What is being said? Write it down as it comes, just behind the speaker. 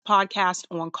podcast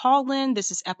on Callin.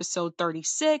 This is episode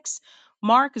 36.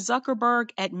 Mark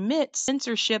Zuckerberg admits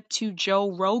censorship to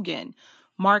Joe Rogan.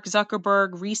 Mark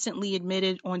Zuckerberg recently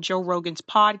admitted on Joe Rogan's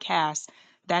podcast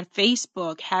that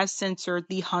Facebook has censored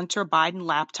the Hunter Biden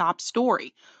laptop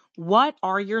story. What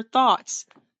are your thoughts?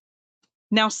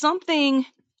 Now, something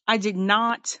I did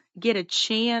not get a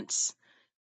chance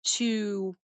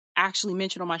to actually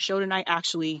mention on my show tonight.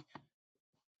 Actually,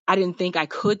 I didn't think I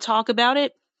could talk about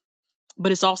it,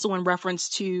 but it's also in reference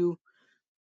to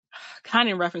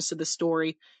the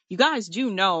story. You guys do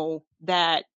know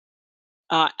that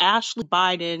Ashley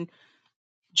Biden,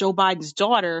 Joe Biden's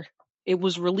daughter, it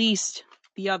was released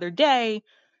the other day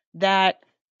that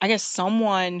I guess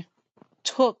someone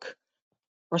took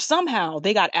or somehow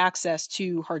they got access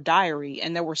to her diary,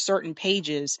 and there were certain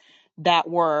pages that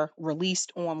were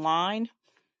released online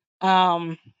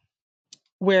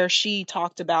where she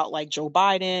talked about like Joe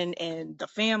Biden and the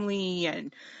family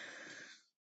and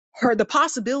the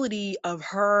possibility of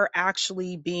her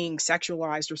actually being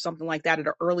sexualized or something like that at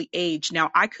an early age. Now,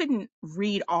 I couldn't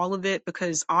read all of it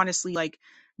because honestly, like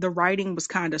the writing was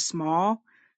kind of small.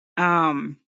 But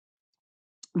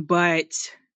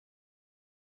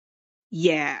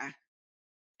yeah,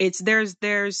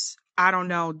 there's I don't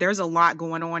know, there's a lot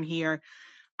going on here.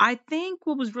 I think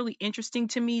what was really interesting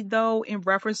to me though in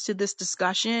reference to this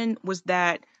discussion was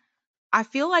that I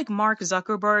feel like Mark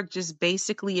Zuckerberg just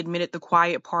basically admitted the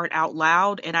quiet part out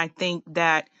loud. And I think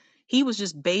that he was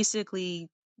just basically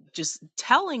just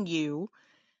telling you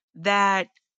that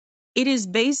it is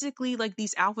basically like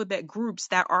these alphabet groups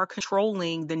that are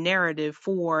controlling the narrative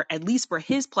for at least for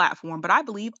his platform, but I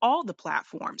believe all the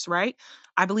platforms, right?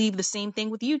 I believe the same thing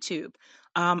with YouTube.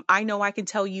 I know I can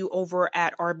tell you over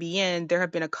at RBN, there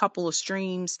have been a couple of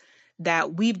streams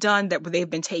that we've done that they've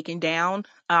been taken down.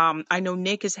 I know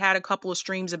Nick has had a couple of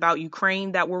streams about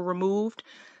Ukraine that were removed.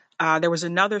 There was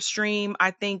another stream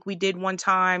I think we did one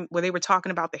time where they were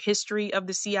talking about the history of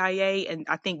the CIA, and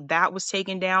I think that was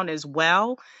taken down as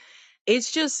well.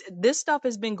 It's just this stuff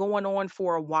has been going on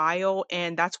for a while,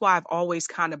 and that's why I've always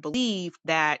kind of believed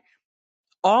that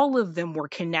all of them were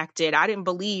connected. I didn't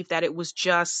believe that it was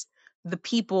just the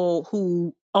people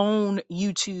who own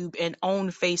YouTube and own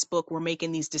Facebook were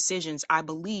making these decisions. I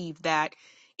believe that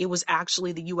it was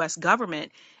actually the US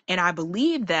government, and I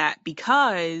believe that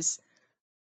because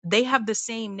they have the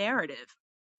same narrative.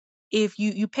 If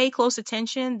you pay close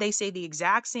attention, they say the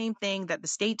exact same thing that the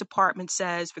State Department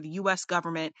says for the US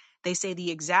government. They say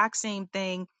the exact same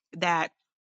thing that,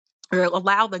 or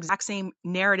allow the exact same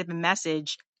narrative and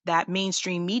message that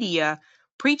mainstream media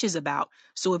preaches about.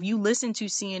 So if you listen to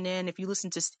CNN, if you listen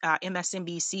to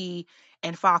MSNBC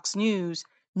and Fox News,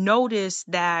 notice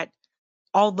that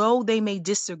although they may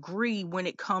disagree when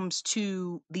it comes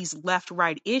to these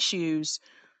left-right issues,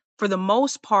 for the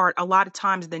most part, a lot of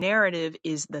times the narrative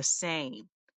is the same.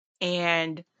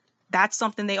 And that's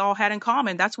something they all had in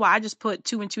common. That's why I just put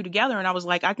two and two together. And I was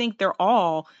like, I think they're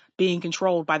all being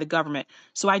controlled by the government.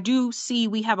 So I do see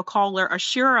we have a caller.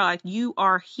 Ashura, you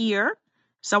are here.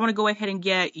 So I want to go ahead and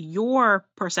get your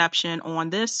perception on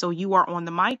this. So you are on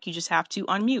the mic. You just have to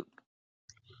unmute.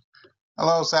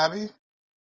 Hello, Savvy.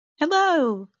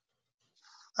 Hello.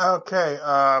 Okay,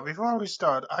 before we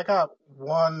start, I got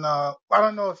one. I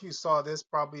don't know if you saw this.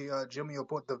 Probably Jimmy will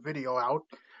put the video out.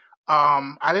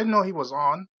 I didn't know he was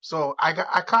on, so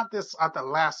I caught this at the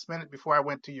last minute before I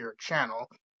went to your channel.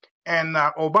 And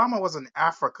Obama was in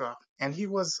Africa, and he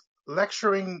was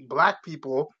lecturing black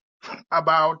people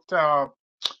about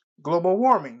global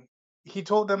warming. He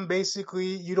told them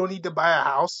basically, you don't need to buy a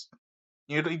house,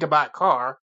 you don't need to buy a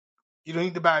car, you don't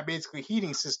need to buy basically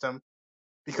heating system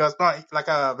because not like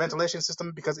a ventilation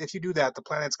system, because if you do that, the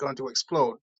planet's going to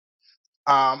explode.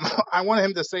 I wanted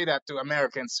him to say that to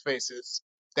Americans' faces,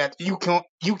 that you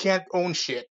can't own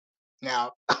shit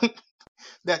now,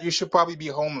 that you should probably be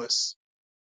homeless.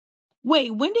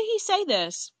 Wait, when did he say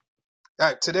this?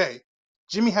 Today,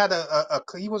 Jimmy had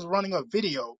he was running a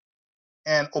video,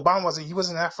 and he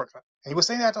was in Africa, and he was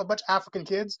saying that to a bunch of African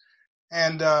kids,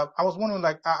 and I was wondering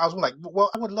well,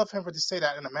 I would love him for to say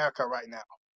that in America right now,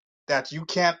 that you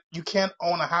can't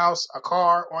own a house, a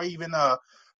car, or even a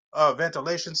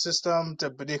ventilation system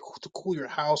to cool your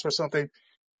house or something.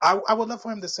 I would love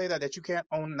for him to say that you can't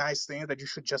own nice things, that you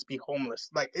should just be homeless.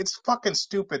 Like, it's fucking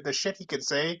stupid the shit he could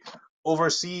say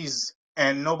overseas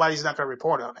and nobody's not gonna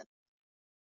report on it.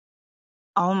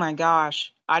 Oh my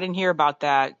gosh. I didn't hear about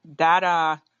that.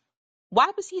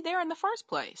 Why was he there in the first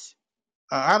place?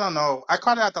 I don't know. I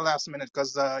caught it at the last minute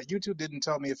because YouTube didn't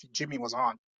tell me if Jimmy was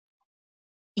on.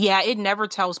 Yeah, it never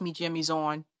tells me Jimmy's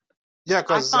on. Yeah, I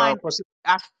because find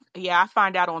I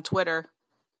find out on Twitter.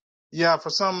 Yeah, for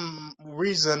some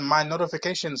reason, my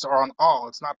notifications are on all.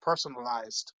 It's not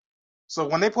personalized. So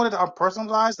when they put it on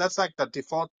personalized, that's like the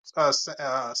default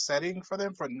setting for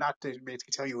them for not to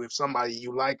basically tell you if somebody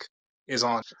you like is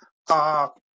on. Uh,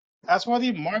 as for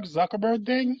the Mark Zuckerberg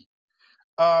thing,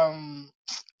 um,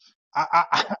 I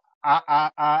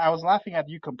I was laughing at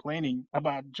you complaining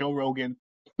about Joe Rogan.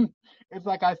 It's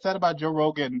like I said about Joe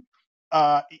Rogan.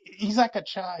 He's like a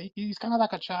child. He's kind of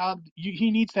like a child.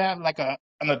 He needs to have like an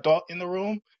adult in the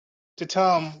room to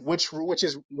tell him which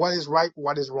is what is right,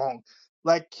 what is wrong.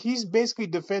 Like he's basically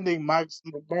defending Mark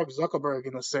Zuckerberg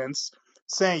in a sense,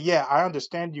 saying, "Yeah, I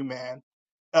understand you, man.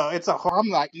 It's a hard." I'm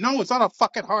like, "No, it's not a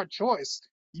fucking hard choice.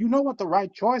 You know what the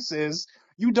right choice is.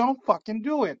 You don't fucking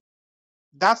do it.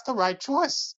 That's the right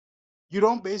choice. You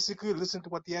don't basically listen to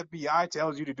what the FBI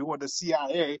tells you to do or the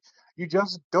CIA. You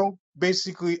just don't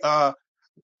basically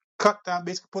cut down,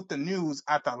 basically put the news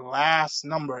at the last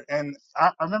number." And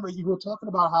I remember you were talking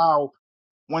about how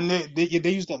when they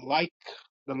use the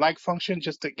like function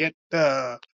just to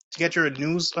get your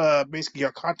news basically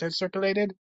your content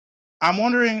circulated. I'm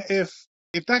wondering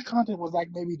if that content was like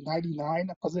maybe 99,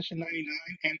 position 99,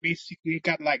 and basically it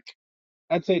got like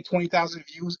let's say 20,000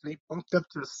 views, they bumped up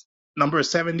to number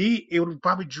 70, it would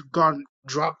probably gone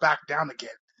drop back down again.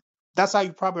 That's how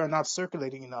you probably are not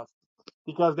circulating enough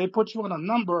because they put you on a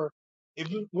number. If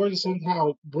you were to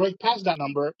somehow break past that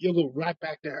number, you'll go right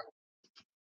back down.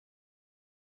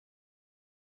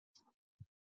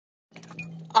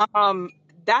 Um,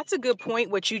 that's a good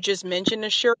point, what you just mentioned,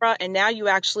 Ashura. And now you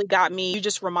actually got me, you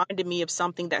just reminded me of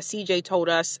something that CJ told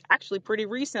us actually pretty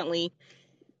recently.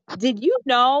 Did you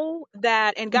know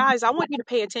that, and guys, I want you to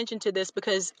pay attention to this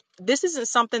because this isn't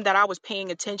something that I was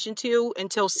paying attention to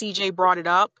until CJ brought it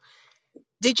up.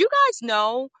 Did you guys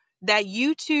know that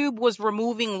YouTube was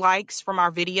removing likes from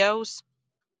our videos?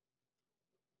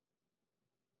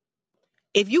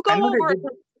 If you I go know they over, did.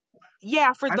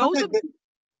 yeah, I know they did.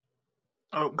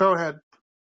 Oh, go ahead.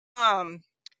 um,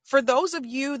 for those of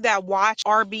you that watch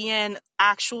RBN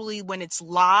actually when it's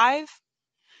live,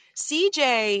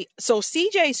 CJ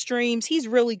streams, he's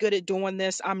really good at doing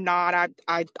this. I'm not.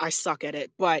 I suck at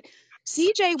it. But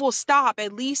CJ will stop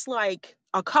at least like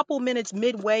a couple minutes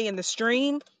midway in the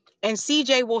stream and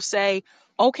CJ will say,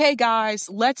 "Okay guys,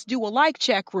 let's do a like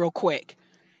check real quick."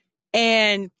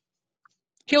 And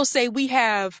he'll say, "We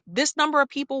have this number of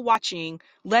people watching.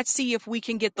 Let's see if we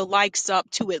can get the likes up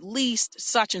to at least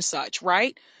such and such,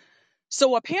 right?"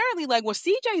 So apparently like what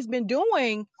CJ's been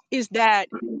doing is that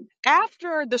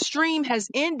after the stream has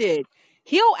ended,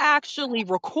 he'll actually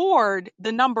record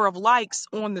the number of likes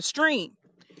on the stream.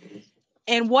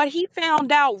 And what he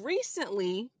found out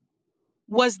recently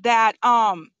was that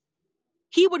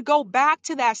he would go back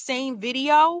to that same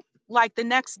video like the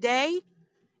next day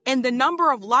and the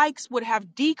number of likes would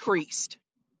have decreased.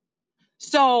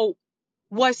 So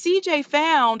what CJ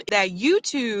found that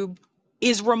YouTube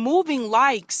is removing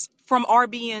likes from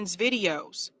RBN's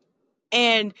videos.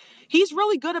 And he's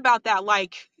really good about that,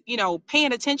 like,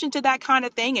 paying attention to that kind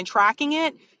of thing and tracking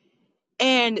it.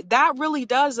 And that really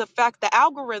does affect the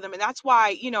algorithm. And that's why,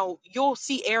 you'll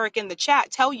see Eric in the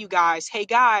chat tell you guys, hey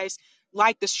guys,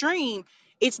 like the stream.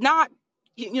 It's not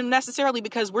necessarily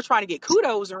because we're trying to get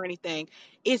kudos or anything.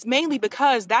 It's mainly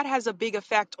because that has a big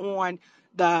effect on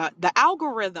the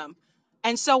algorithm.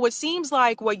 And so it seems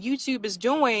like what YouTube is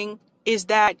doing is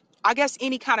that I guess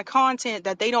any kind of content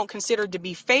that they don't consider to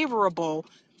be favorable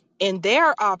in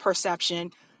their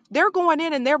perception, they're going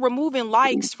in and they're removing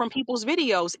likes from people's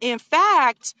videos. In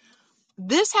fact,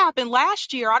 this happened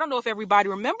last year. I don't know if everybody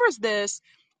remembers this,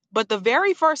 but the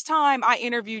very first time I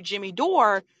interviewed Jimmy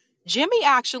Dore, Jimmy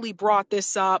actually brought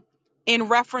this up in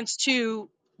reference to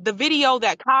the video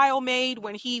that Kyle made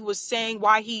when he was saying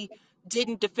why he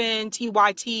didn't defend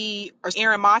TYT or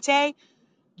Aaron Mate.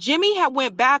 Jimmy had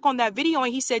went back on that video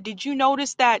and he said, "Did you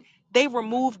notice that they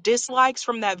removed dislikes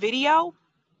from that video?"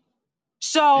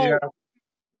 Yeah, So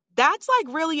that's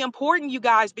like really important, you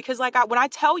guys, because like when I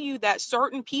tell you that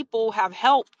certain people have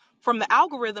help from the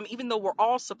algorithm, even though we're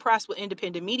all suppressed with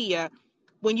independent media,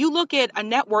 when you look at a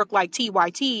network like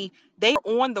TYT, they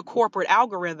are on the corporate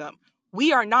algorithm.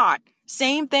 We are not.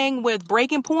 Same thing with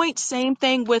Breaking Point, same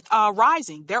thing with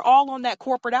Rising. They're all on that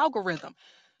corporate algorithm.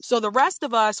 So the rest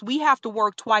of us, we have to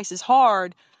work twice as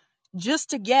hard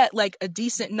just to get like a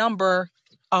decent number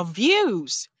of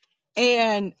views.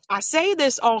 And I say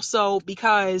this also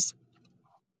because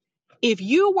if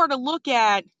you were to look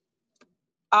at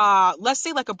let's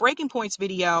say like a Breaking Points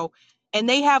video and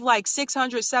they have like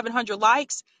 600, 700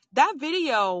 likes, that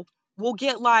video will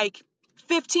get like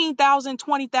 15,000,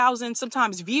 20,000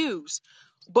 sometimes views.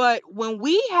 But when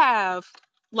we have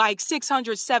like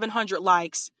 600, 700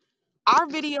 likes. Our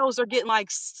videos are getting like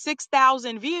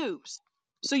 6,000 views.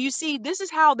 So you see, this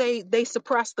is how they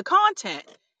suppress the content.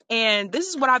 And this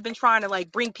is what I've been trying to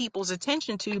like bring people's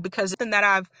attention to, because something that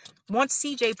I've, once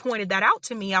CJ pointed that out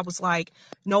to me, I was like,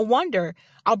 no wonder.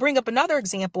 I'll bring up another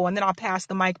example and then I'll pass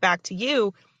the mic back to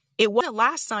you. It wasn't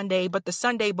last Sunday, but the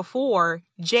Sunday before,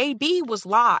 JB was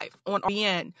live on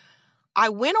RBN. I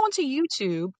went onto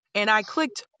YouTube and I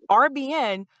clicked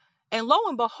RBN, and lo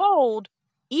and behold,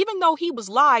 even though he was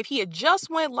live, he had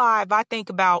just went live, I think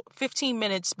about 15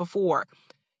 minutes before.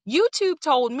 YouTube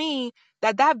told me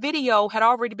that that video had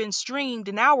already been streamed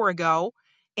an hour ago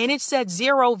and it said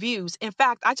 0 views. In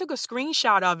fact, I took a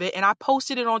screenshot of it and I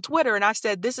posted it on Twitter and I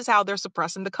said, this is how they're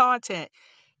suppressing the content.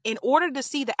 In order to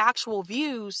see the actual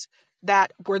views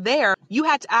that were there, you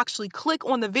had to actually click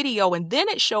on the video and then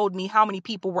it showed me how many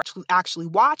people were actually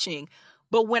watching.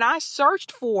 But when I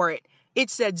searched for it, it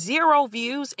said 0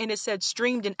 views and it said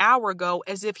streamed an hour ago,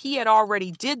 as if he had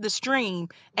already did the stream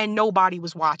and nobody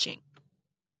was watching.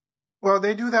 Well,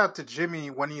 they do that to Jimmy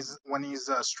when he's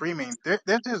streaming. There's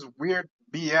this weird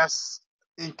BS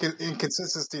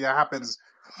inconsistency that happens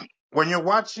when you're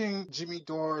watching Jimmy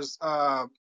Dore's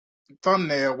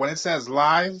thumbnail. When it says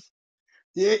live,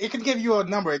 it can give you a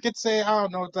number. It could say, I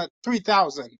don't know, it's like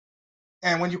 3,000,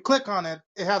 and when you click on it,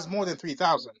 it has more than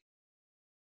 3,000.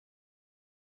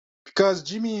 Because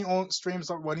Jimmy streams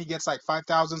when he gets like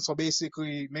 5,000, so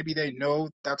basically maybe they know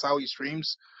that's how he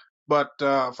streams. But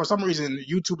for some reason,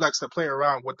 YouTube likes to play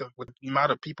around with the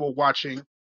amount of people watching.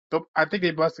 I think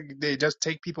they just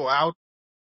take people out.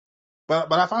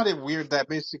 But I found it weird that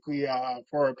basically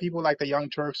for people like the Young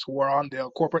Turks who are on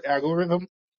the corporate algorithm,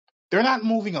 they're not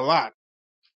moving a lot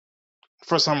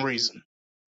for some reason.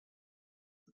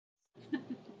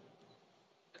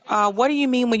 What do you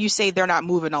mean when you say they're not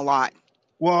moving a lot?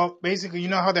 Well, basically, you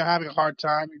know how they're having a hard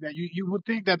time. That you would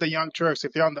think that the Young Turks,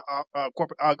 if they're on the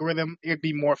corporate algorithm, it'd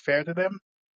be more fair to them.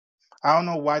 I don't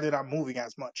know why they're not moving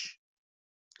as much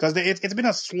because it's been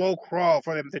a slow crawl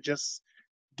for them to just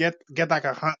get like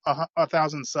a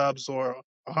thousand subs or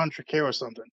 100K or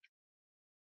something.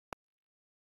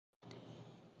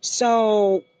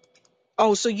 So,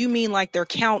 oh, so you mean like their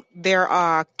count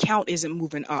isn't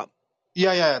moving up?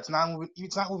 Yeah, it's not moving.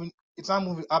 It's not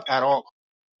moving up at all.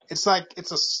 It's like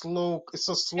it's a slow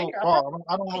crawl.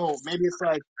 I don't know. Maybe it's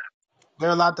like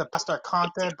they're allowed to pass their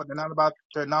content, but they're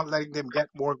not letting them get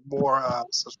more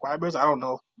subscribers. I don't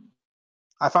know.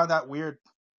 I found that weird.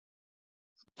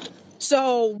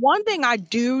 So one thing I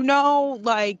do know,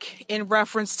 like in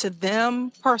reference to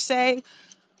them per se,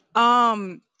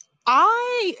 um,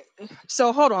 I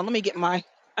so hold on, let me get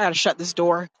I gotta shut this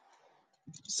door.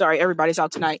 Sorry, everybody's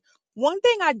out tonight. One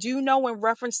thing I do know in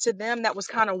reference to them that was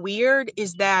kind of weird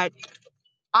is that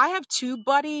I have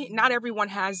TubeBuddy. Not everyone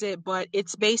has it, but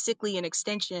it's basically an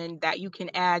extension that you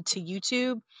can add to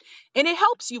YouTube. And it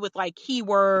helps you with like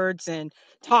keywords and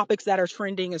topics that are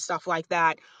trending and stuff like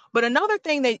that. But another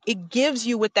thing that it gives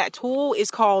you with that tool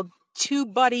is called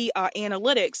TubeBuddy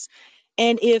Analytics.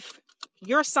 And if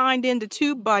you're signed into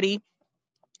TubeBuddy,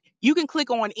 you can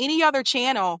click on any other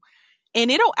channel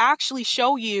and it'll actually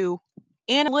show you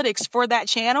analytics for that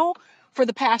channel for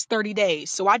the past 30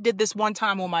 days. So I did this one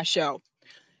time on my show.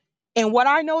 And what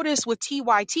I noticed with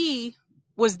TYT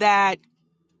was that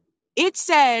it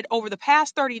said over the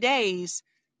past 30 days,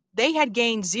 they had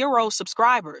gained 0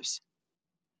 subscribers,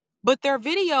 but their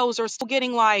videos are still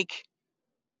getting like,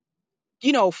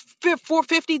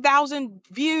 50,000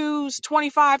 views,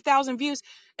 25,000 views.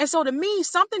 And so to me,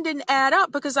 something didn't add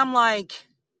up because I'm like,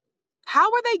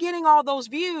 how are they getting all those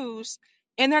views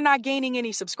and they're not gaining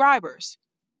any subscribers?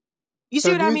 You see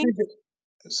So what do I you mean? think?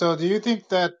 So do you think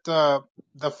that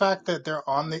the fact that they're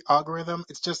on the algorithm,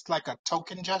 it's just like a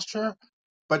token gesture,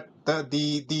 but the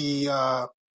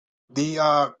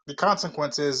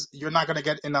consequences, you're not gonna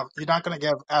get enough. You're not gonna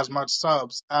get as much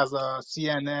subs as a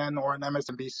CNN or an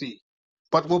MSNBC,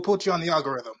 but we'll put you on the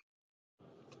algorithm.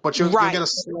 But you'll Right. get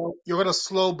you'll get a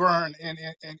slow burn in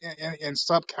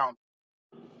sub count.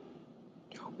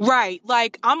 Right.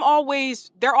 Like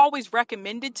they're always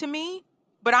recommended to me,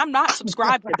 but I'm not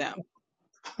subscribed to them.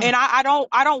 And I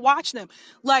don't watch them.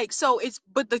 Like, so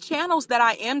but the channels that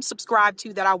I am subscribed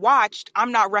to that I watched,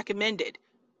 I'm not recommended.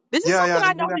 This is Yeah, something they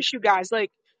I do that. noticed, you guys.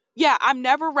 Like, yeah, I'm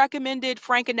never recommended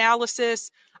Frank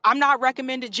Analysis. I'm not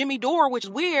recommended Jimmy Dore, which is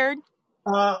weird.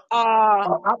 Uh,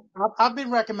 Uh, I've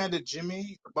been recommended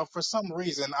Jimmy, but for some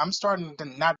reason I'm starting to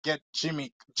not get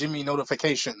Jimmy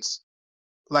notifications.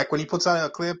 Like when he puts out a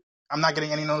clip, I'm not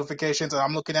getting any notifications, and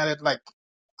I'm looking at it like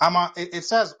it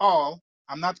says all.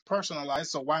 I'm not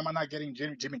personalized, so why am I not getting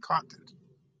Jimmy content?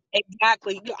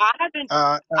 Exactly.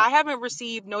 Uh, uh, I haven't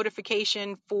received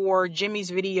notification for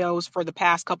Jimmy's videos for the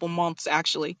past couple months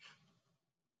actually.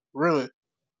 really?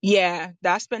 Yeah,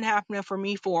 that's been happening for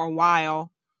me for a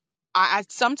while. I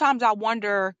sometimes I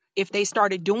wonder if they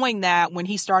started doing that when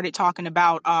he started talking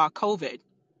about COVID,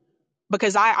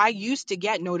 because I used to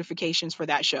get notifications for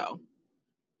that show.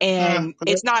 And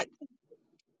Forget.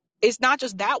 it's not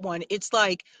just that one. It's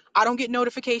like I don't get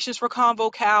notifications for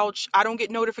Convo Couch. I don't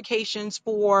get notifications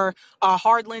for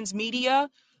Hardlands Media.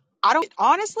 I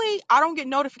don't get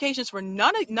notifications for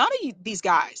none of these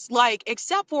guys. Like,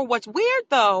 except for what's weird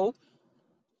though,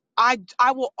 I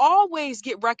will always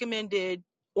get recommended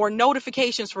or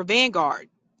notifications for Vanguard.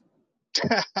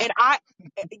 And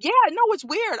yeah, no, it's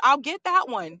weird. I'll get that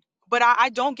one, but I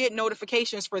don't get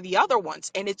notifications for the other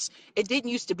ones. And it didn't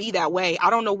used to be that way. I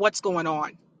don't know what's going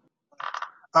on.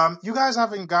 You guys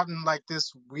haven't gotten like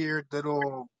this weird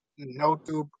little note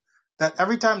tube that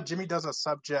every time Jimmy does a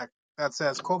subject that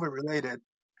says COVID related,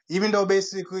 even though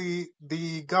basically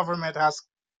the government has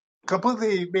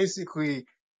completely basically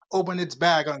opened its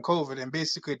bag on COVID and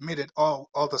basically admitted all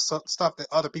the stuff that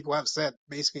other people have said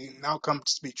basically now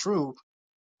comes to be true.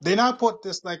 They now put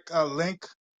this like a link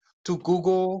to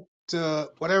Google to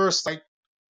whatever site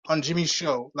on Jimmy's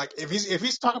show. Like if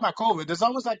he's talking about COVID, there's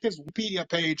always like this Wikipedia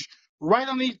page right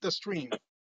underneath the stream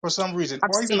for some reason,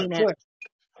 I've or even a seen it. clip.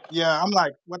 Yeah, I'm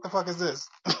like, what the fuck is this?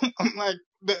 I'm like,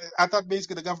 I thought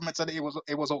basically the government said it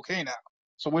was okay now,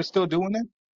 so we're still doing it.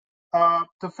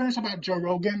 To finish about Joe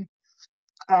Rogan,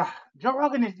 uh, Joe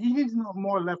Rogan he needs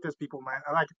more leftist people, man.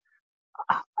 Like,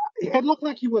 uh, it looked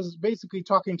like he was basically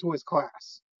talking to his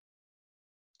class.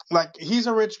 Like he's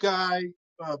a rich guy.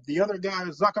 The other guy,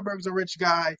 Zuckerberg's a rich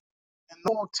guy and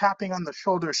no tapping on the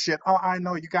shoulder shit. Oh, I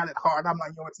know you got it hard. I'm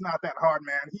like, yo, it's not that hard,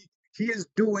 man. He is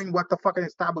doing what the fucking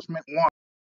establishment wants.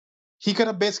 He could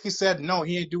have basically said, no,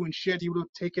 he ain't doing shit. He would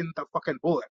have taken the fucking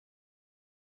bullet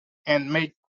and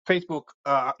made Facebook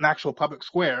an actual public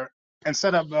square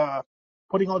instead of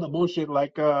putting all the bullshit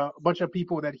like a bunch of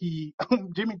people that he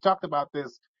Jimmy talked about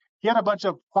this. He had a bunch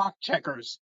of fact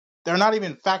checkers. They're not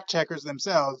even fact checkers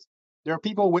themselves. They're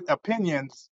people with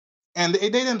opinions, and they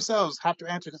themselves have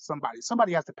to answer to somebody.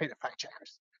 Somebody has to pay the fact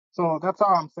checkers. So that's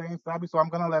all I'm saying, Sabby. So I'm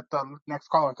gonna let the next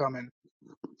caller come in.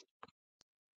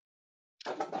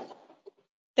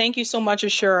 Thank you so much,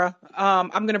 Ashura. I'm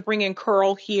going to bring in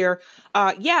Curl here.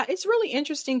 Yeah, it's really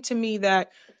interesting to me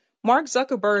that Mark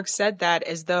Zuckerberg said that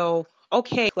as though,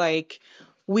 okay, like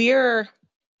we're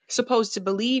supposed to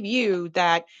believe you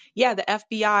that, yeah, the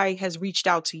FBI has reached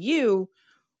out to you,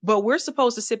 but we're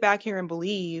supposed to sit back here and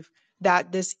believe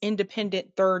that this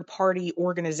independent third party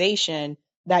organization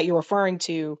that you're referring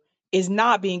to is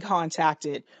not being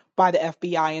contacted by the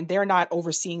FBI and they're not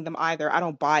overseeing them either. I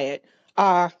don't buy it.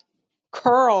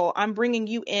 Curl, I'm bringing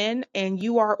you in and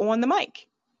you are on the mic.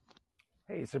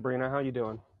 Hey Sabrina, how you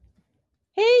doing?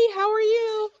 Hey, how are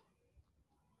you?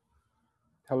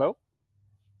 Hello?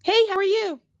 Hey, how are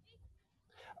you?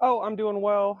 Oh, I'm doing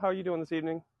well. How are you doing this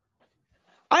evening?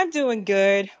 I'm doing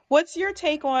good. What's your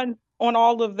take on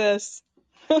all of this?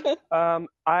 I'm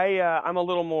a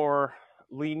little more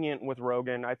lenient with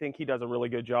Rogan. I think he does a really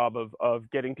good job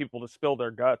of getting people to spill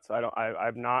their guts.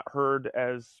 I've not heard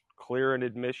as clear an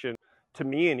admission to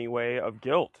me anyway of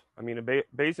guilt. I mean,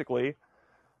 basically,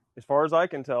 as far as I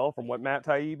can tell from what Matt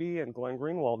Taibbi and Glenn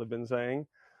Greenwald have been saying,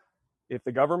 if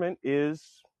the government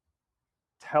is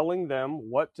telling them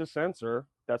what to censor,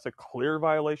 that's a clear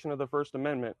violation of the First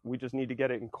Amendment. We just need to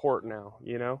get it in court now,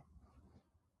 you know?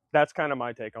 That's kind of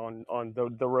my take on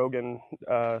the Rogan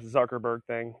Zuckerberg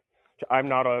thing. I'm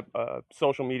not a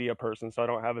social media person, so I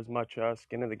don't have as much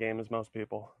skin in the game as most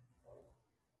people.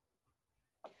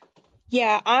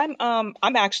 Yeah, I'm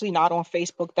actually not on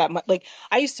Facebook that much. Like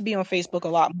I used to be on Facebook a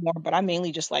lot more, but I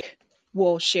mainly just like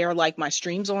will share like my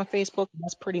streams on Facebook.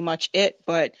 That's pretty much it.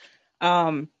 But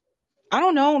um I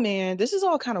don't know, man. This is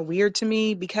all kind of weird to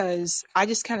me because I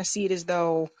just kind of see it as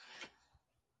though,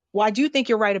 well, I do think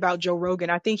you're right about Joe Rogan.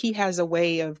 I think he has a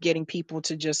way of getting people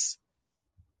to just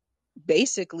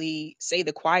basically say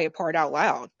the quiet part out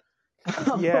loud.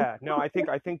 Yeah, no, I think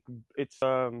I think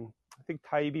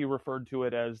Taibbi referred to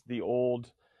it as the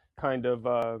old kind of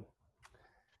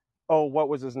oh, what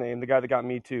was his name? The guy that got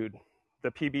Me Too'd,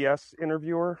 the PBS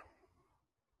interviewer.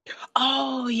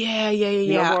 Oh yeah, yeah,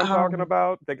 You know yeah, who I'm yeah. talking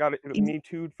about? They got it Ex- Me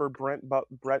Too'd for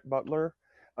Brett Butler.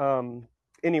 Um,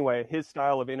 anyway, his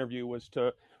style of interview was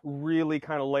to really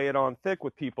kind of lay it on thick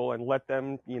with people and let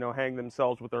them, you know, hang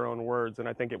themselves with their own words. And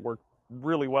I think it worked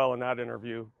really well in that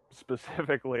interview.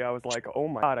 Specifically, I was like, oh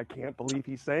my God, I can't believe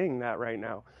he's saying that right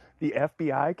now. The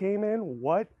FBI came in?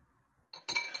 What?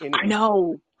 I Anyway.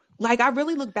 know. Like, I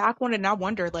really look back on it and I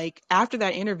wonder, like, after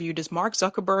that interview, does Mark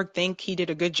Zuckerberg think he did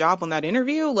a good job on that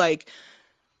interview? Like,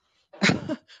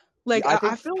 like I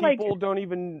I think feel like, people don't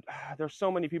even. There's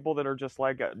so many people that are just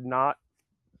like not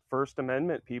First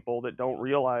Amendment people that don't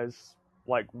realize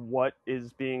like what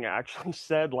is being actually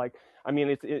said. Like, I mean,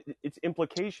 it's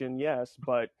implication, yes,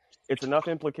 but it's enough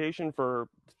implication for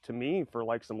to me for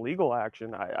like some legal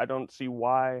action. I don't see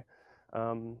why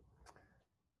um,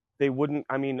 they wouldn't.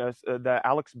 I mean, the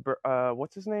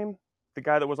what's his name? The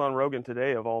guy that was on Rogan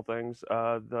today, of all things,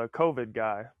 the COVID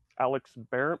guy, Alex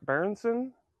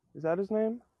Berenson, is that his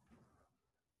name?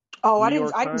 oh, New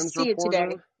York I didn't Times see it today.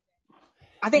 reporter.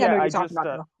 I think I know Yeah, what you're talking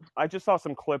about though. I just saw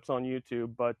some clips on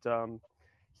YouTube, but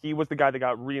he was the guy that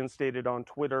got reinstated on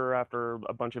Twitter after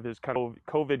a bunch of his kind of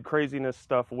COVID craziness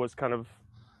stuff was kind of,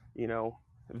 you know,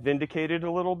 vindicated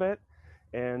a little bit.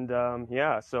 And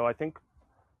yeah, so I think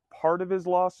part of his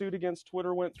lawsuit against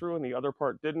Twitter went through and the other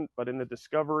part didn't. But in the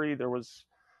discovery, there was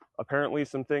apparently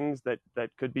some things that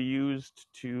could be used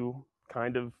to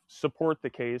kind of support the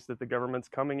case that the government's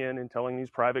coming in and telling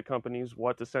these private companies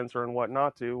what to censor and what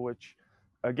not to, which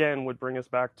again would bring us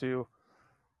back to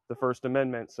the First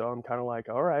Amendment. So I'm kind of like,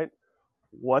 all right,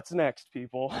 what's next,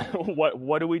 people?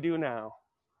 What do we do now?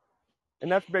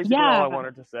 And that's basically all Yeah, I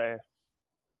wanted to say.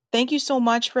 thank you so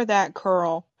much for that,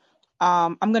 Curl.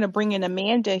 I'm gonna bring in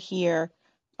Amanda here,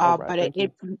 All right, but thank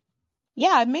you.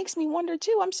 yeah, it makes me wonder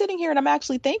too. I'm sitting here and I'm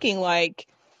actually thinking, like,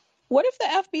 what if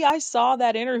the FBI saw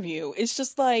that interview? It's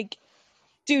just like,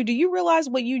 dude, do you realize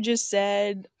what you just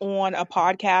said on a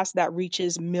podcast that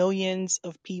reaches millions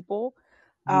of people?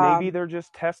 Maybe Um, they're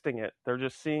just testing it. They're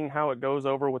just seeing how it goes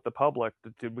over with the public.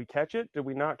 Did we catch it? Did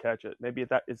we not catch it? Maybe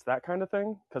that it's that kind of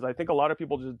thing. Because I think a lot of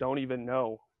people just don't even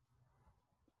know.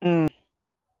 mm,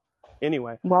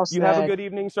 Anyway, well you have a said. good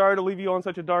evening. Sorry to leave you on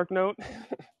such a dark note.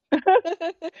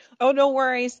 Oh, no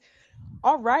worries.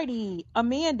 Alrighty,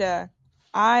 Amanda,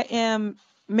 I am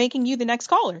making you the next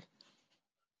caller.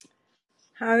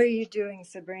 How are you doing,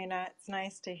 Sabrina? It's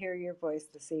nice to hear your voice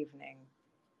this evening.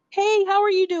 Hey, how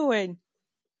are you doing?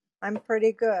 I'm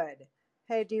pretty good.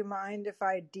 Hey, do you mind if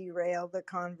I derail the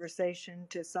conversation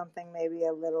to something maybe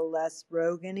a little less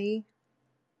Rogan-y?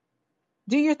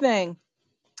 Do your thing.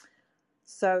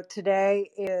 So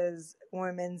today is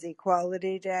Women's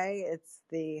Equality Day. It's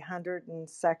the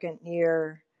 102nd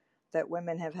year that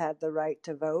women have had the right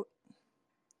to vote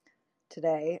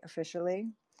today, officially.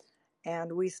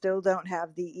 And we still don't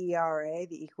have the ERA,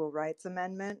 the Equal Rights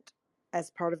Amendment,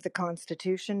 as part of the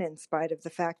Constitution, in spite of the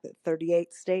fact that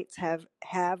 38 states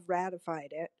have ratified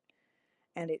it,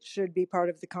 and it should be part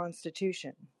of the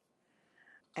Constitution.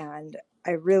 And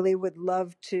I really would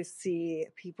love to see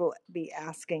people be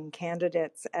asking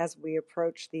candidates as we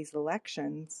approach these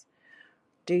elections,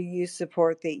 do you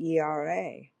support the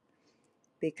ERA?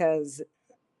 Because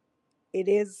it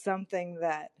is something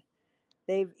that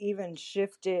they've even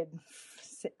shifted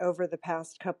over the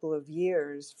past couple of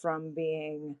years from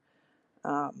being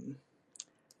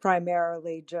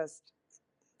primarily just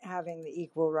having the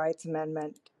Equal Rights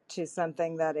Amendment to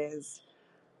something that is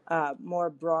more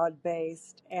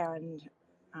broad-based. And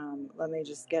let me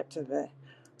just get to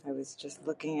I was just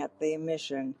looking at the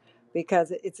mission,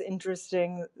 because it's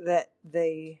interesting that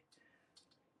they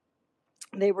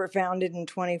were founded in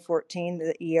 2014,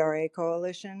 the ERA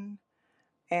Coalition.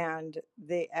 And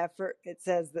it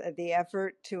says that the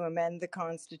effort to amend the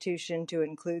Constitution to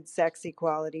include sex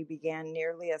equality began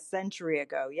nearly a century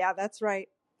ago. Yeah, that's right.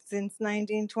 Since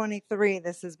 1923,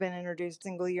 this has been introduced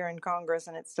single year in Congress,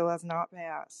 and it still has not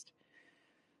passed.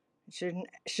 It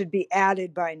should be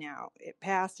added by now. It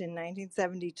passed in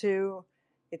 1972.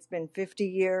 It's been 50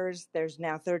 years. There's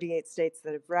now 38 states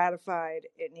that have ratified.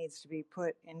 It needs to be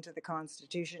put into the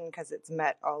Constitution because it's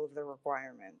met all of the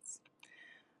requirements.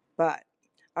 But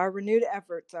our renewed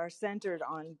efforts are centered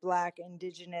on Black,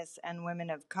 Indigenous, and women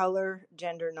of color,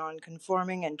 gender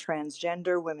nonconforming and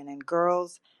transgender women and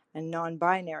girls, and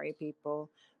non-binary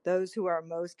people, those who are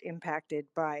most impacted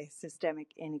by systemic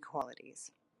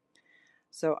inequalities.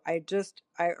 So I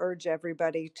urge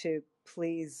everybody to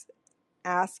please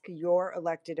ask your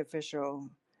elected official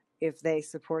if they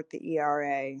support the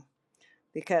ERA,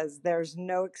 because there's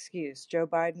no excuse. Joe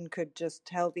Biden could just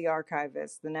tell the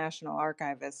archivist, the National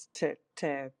Archivist,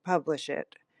 to publish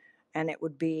it, and it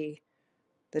would be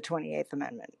the 28th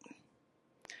Amendment.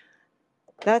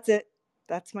 That's it.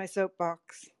 That's my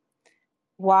soapbox.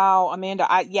 Wow, Amanda,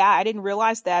 I didn't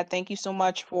realize that. Thank you so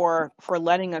much for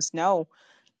letting us know.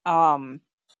 Um,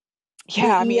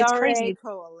 yeah, I The mean, it's crazy.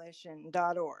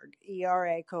 ERAcoalition.org.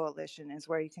 ERA Coalition is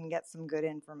where you can get some good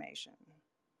information.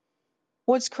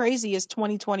 What's crazy is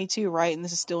 2022, right? And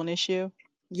this is still an issue.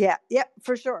 Yeah,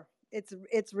 for sure.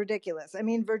 it's ridiculous. I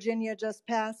mean, Virginia just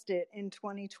passed it in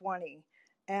 2020,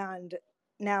 and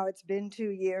now it's been 2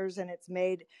 years, and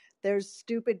there's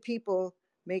stupid people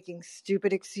making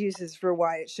stupid excuses for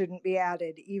why it shouldn't be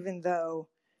added, even though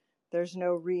there's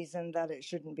no reason that it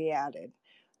shouldn't be added.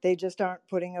 They just aren't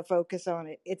putting a focus on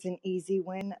it. It's an easy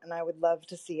win, and I would love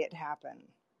to see it happen.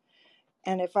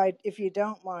 And if you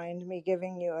don't mind me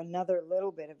giving you another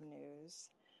little bit of news,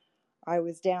 I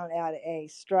was down at a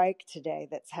strike today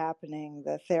that's happening.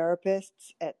 The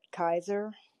therapists at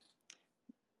Kaiser,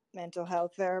 mental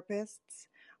health therapists,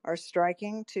 are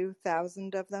striking.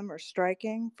 2,000 of them are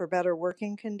striking for better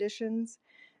working conditions.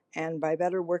 And by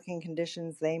better working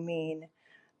conditions, they mean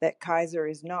that Kaiser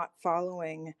is not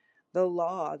following the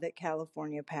law that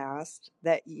California passed,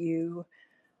 that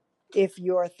if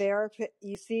you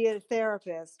see a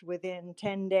therapist within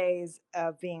 10 days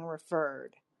of being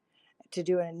referred to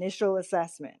do an initial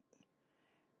assessment,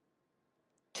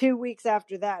 2 weeks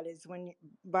after that is when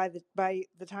by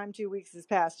the time 2 weeks has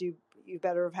passed, you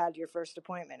better have had your first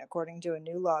appointment, according to a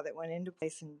new law that went into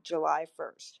place in July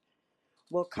 1st.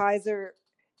 Well, Kaiser,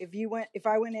 if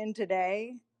I went in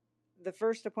today, the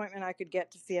first appointment I could get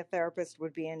to see a therapist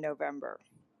would be in November.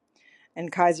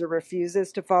 And Kaiser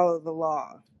refuses to follow the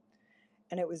law.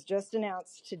 And it was just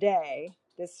announced today,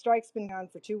 this strike's been on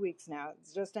for 2 weeks now.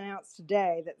 It's just announced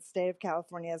today that the state of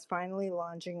California is finally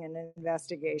launching an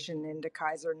investigation into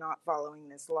Kaiser not following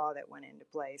this law that went into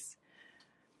place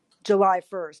July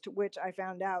 1st, which I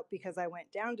found out because I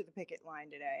went down to the picket line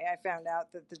today. I found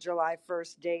out that the July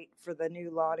 1st date for the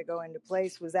new law to go into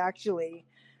place was actually,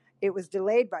 it was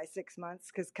delayed by 6 months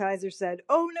because Kaiser said,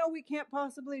 oh no, we can't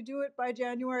possibly do it by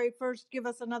January 1st. Give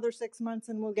us another 6 months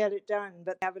and we'll get it done.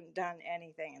 But they haven't done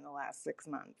anything in the last 6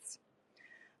 months.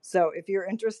 So if you're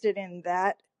interested in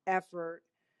that effort,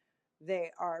 they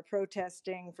are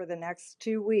protesting for the next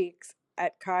 2 weeks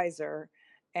at Kaiser.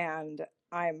 And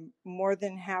I'm more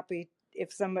than happy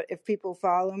if people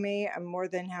follow me, I'm more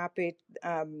than happy.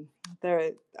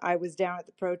 I was down at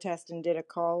the protest and did a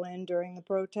call in during the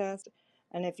protest.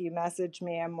 And if you message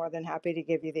me, I'm more than happy to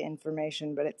give you the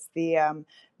information. But it's the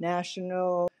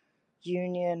National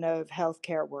Union of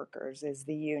Healthcare Workers is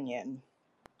the union.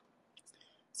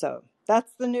 So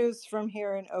that's the news from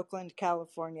here in Oakland,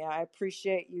 California. I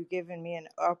appreciate you giving me an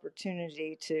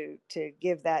opportunity to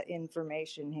give that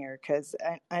information here, because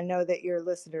I know that your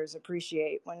listeners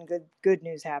appreciate when good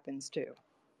news happens too.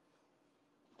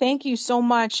 Thank you so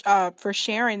much for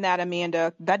sharing that,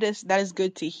 Amanda. That is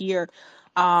good to hear.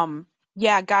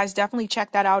 Yeah, guys, definitely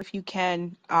check that out if you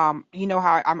can. You know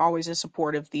how I'm always in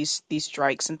support of these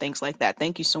strikes and things like that.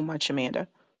 Thank you so much, Amanda.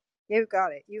 You've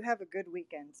got it. You have a good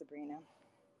weekend, Sabrina.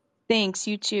 Thanks,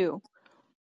 you too.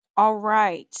 All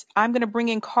right. I'm gonna bring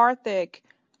in Karthik.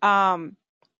 Um,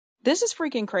 this is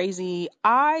freaking crazy.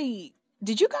 I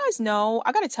did you guys know?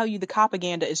 I gotta tell you, the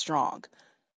propaganda is strong.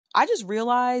 I just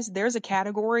realized there's a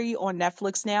category on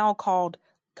Netflix now called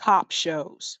cop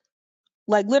shows.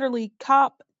 Like literally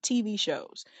cop TV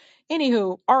shows.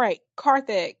 Anywho, all right,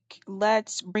 Karthik,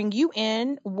 let's bring you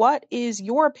in. What is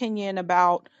your opinion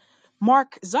about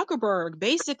Mark Zuckerberg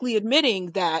basically admitting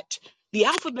that the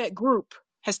Alphabet Group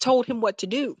has told him what to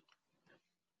do?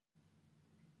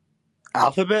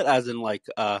 Alphabet, as in like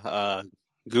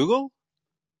Google?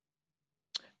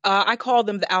 I call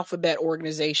them the Alphabet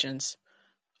organizations.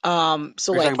 So Are you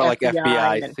talking like about like FBI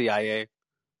FBI, and CIA?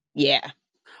 yeah,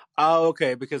 Oh,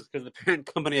 okay, because the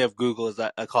parent company of Google is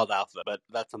called Alphabet, but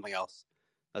that's something else.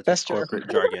 That's that's just true. corporate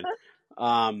jargon.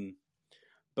 Um,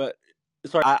 but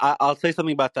sorry, I'll say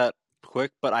something about that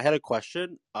quick. But I had a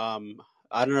question. I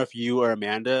don't know if you or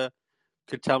Amanda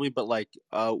could tell me, but like,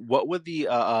 what would the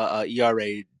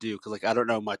ERA do? Because like, I don't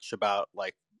know much about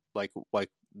like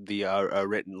the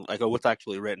written, like what's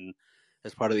actually written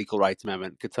as part of the Equal Rights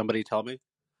Amendment. Could somebody tell me?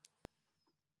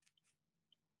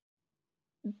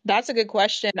 That's a good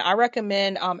question. I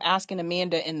recommend asking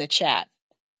Amanda in the chat.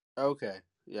 Okay,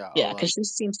 yeah, Yeah, I'll because she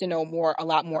seems to know a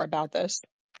lot more about this.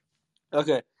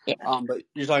 Okay. Yeah. But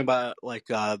you're talking about like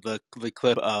the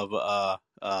clip of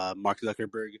Mark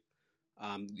Zuckerberg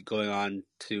going on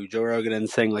to Joe Rogan and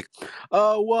saying like,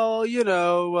 oh well, the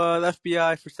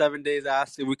FBI for 7 days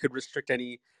asked if we could restrict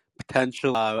any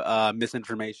potential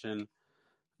misinformation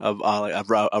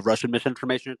of Russian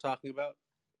misinformation you're talking about.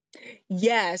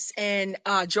 Yes, and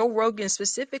Joe Rogan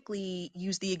specifically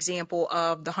used the example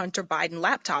of the Hunter Biden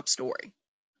laptop story.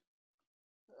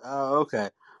 Oh,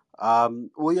 okay.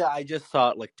 Well, yeah, I just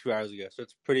saw it like 2 hours ago, so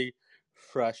it's pretty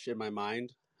fresh in my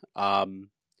mind. Um,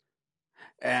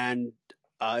 and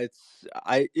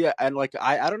and like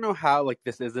I don't know how like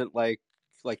this isn't like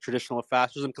traditional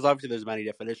fascism, because obviously there's many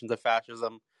definitions of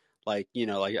fascism, like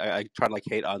I try to like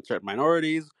hate on certain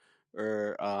minorities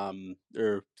or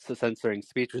censoring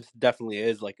speech, which definitely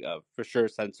is like for sure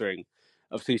censoring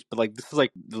of speech. But like this is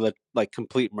like the like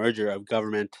complete merger of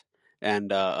government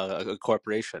and a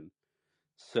corporation.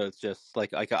 So it's just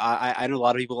like I know a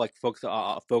lot of people like focus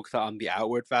on the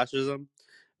outward fascism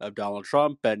of Donald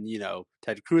Trump and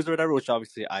Ted Cruz or whatever, which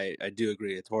obviously I do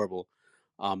agree it's horrible.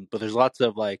 But there's lots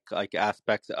of like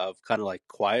aspects of kind of like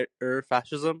quieter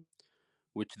fascism,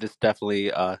 which this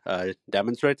definitely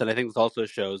demonstrates, and I think this also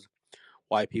shows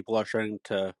why people are starting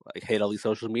to like hate all these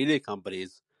social media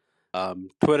companies,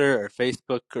 Twitter or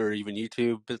Facebook or even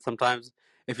YouTube. But sometimes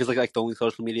it feels like the only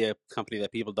social media company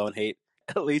that people don't hate,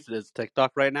 at least it is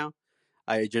TikTok right now.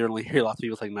 I generally hear lots of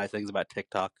people saying nice things about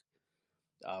TikTok.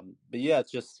 But yeah,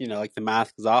 it's just like the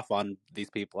mask is off on these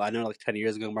people. I know like 10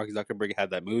 years ago, Mark Zuckerberg had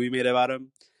that movie made about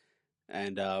him,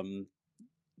 and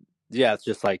yeah, it's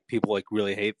just like people like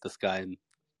really hate this guy and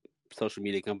social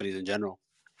media companies in general.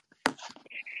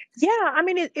 Yeah, I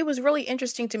mean, it was really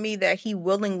interesting to me that he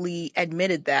willingly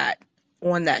admitted that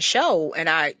on that show.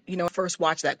 And first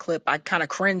watched that clip, I kind of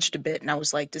cringed a bit and I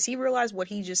was like, does he realize what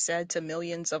he just said to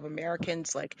millions of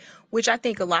Americans? Like, which I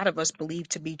think a lot of us believe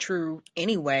to be true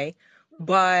anyway.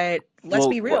 But let's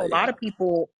be real, a lot Yeah, of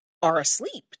people are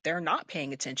asleep. They're not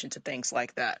paying attention to things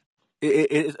like that.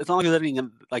 it's not like there's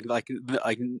anything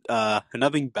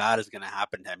nothing bad is gonna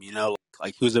happen to him.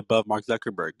 Like who's above Mark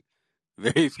Zuckerberg?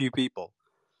 Very few people.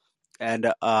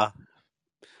 And well,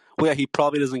 yeah, he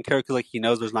probably doesn't care because like he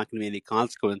knows there's not going to be any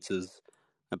consequences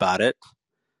about it.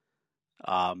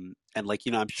 And like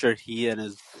I'm sure he and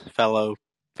his fellow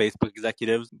Facebook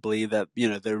executives believe that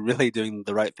they're really doing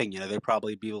the right thing. They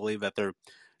probably believe that they're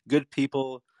good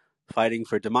people fighting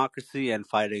for democracy and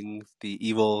fighting the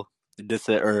evil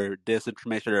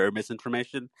disinformation or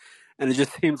misinformation. And it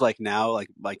just seems like now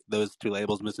like those two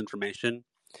labels, misinformation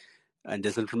and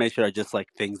disinformation, are just like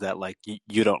things that like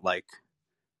you don't like,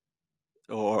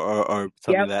 or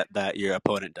something Yep. that your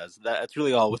opponent does. That's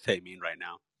really all what they mean right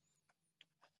now.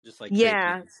 Just like fake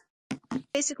Yeah. news.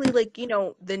 Basically, like,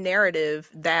 the narrative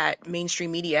that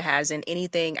mainstream media has, and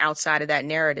anything outside of that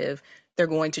narrative they're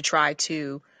going to try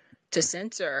to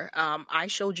censor. I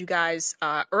showed you guys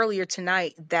earlier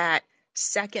tonight that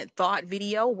second thought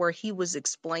video where he was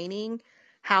explaining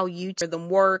how YouTube algorithm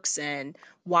works and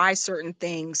why certain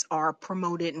things are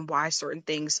promoted and why certain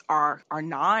things are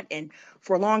not. And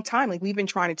for a long time, like, we've been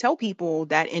trying to tell people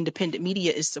that independent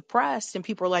media is suppressed, and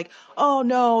people are like, oh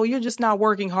no, you're just not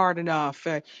working hard enough.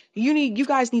 You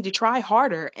guys need to try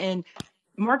harder. And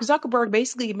Mark Zuckerberg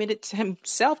basically admitted to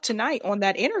himself tonight on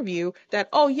that interview that,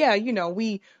 oh yeah,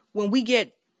 we when we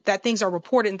get that things are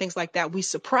reported and things like that, we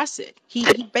suppress it. He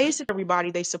basically everybody,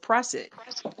 they suppress it.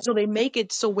 So they make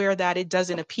it so where that it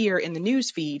doesn't appear in the news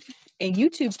feed. And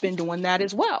YouTube's been doing that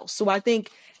as well. So I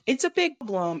think it's a big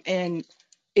problem. And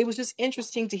it was just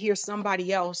interesting to hear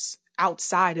somebody else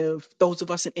outside of those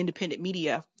of us in independent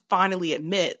media finally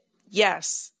admit,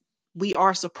 yes, we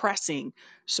are suppressing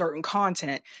certain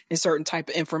content and certain type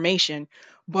of information,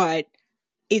 but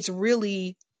it's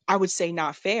really, I would say,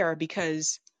 not fair,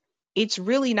 because it's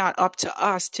really not up to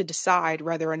us to decide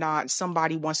whether or not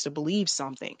somebody wants to believe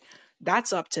something.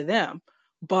 That's up to them.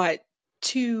 But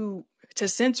to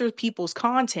censor people's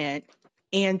content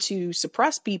and to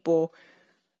suppress people,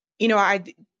 I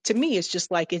to me it's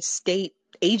just like it's state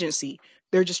agency.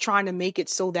 They're just trying to make it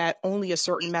so that only a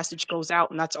certain message goes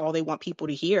out and that's all they want people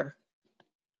to hear.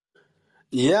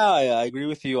 Yeah, I agree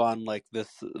with you on like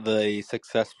the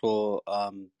successful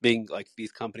being like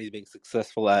these companies being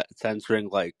successful at censoring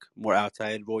like more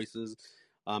outside voices.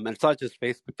 And it's not just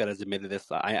Facebook that has admitted this.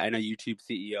 I know YouTube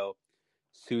CEO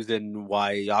Susan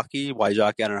Wojcicki, I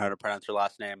don't know how to pronounce her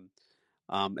last name.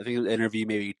 I think it was an interview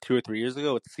maybe 2 or 3 years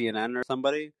ago with CNN or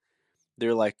somebody.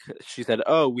 They're like, she said,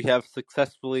 "Oh, we've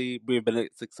been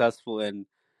successful in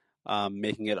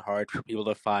making it hard for people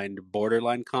to find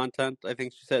borderline content." I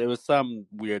think she said it was some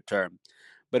weird term,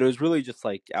 but it was really just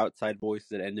like outside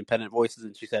voices and independent voices.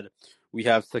 And she said, "We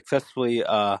have successfully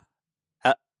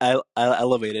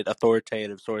elevated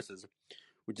authoritative sources,"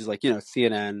 which is like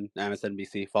CNN,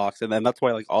 MSNBC, Fox, and then that's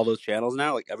why like all those channels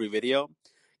now, like every video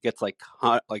gets like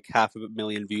like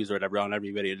 500,000 views or whatever on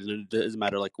every video. It doesn't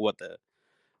matter like what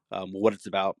it's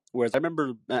about. Whereas I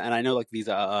remember, and I know like these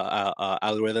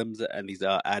algorithms and these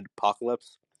ad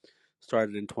apocalypse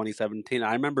started in 2017.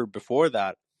 I remember before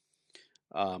that,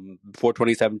 before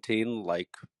 2017, like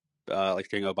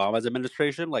during Obama's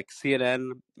administration, like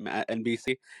CNN,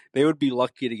 NBC, they would be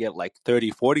lucky to get like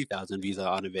 30, 40,000 views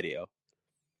on a video.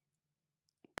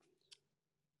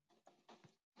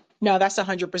 No, that's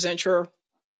 100% true.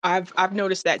 I've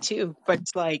noticed that too. But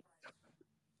it's like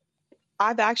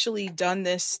I've actually done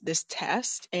this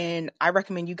test, and I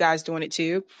recommend you guys doing it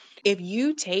too. If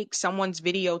you take someone's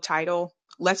video title,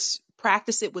 let's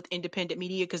practice it with independent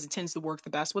media because it tends to work the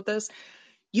best with us.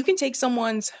 You can take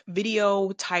someone's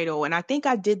video title, and I think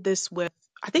I did this with,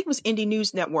 I think it was Indie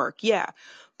News Network. Yeah,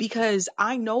 because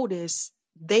I noticed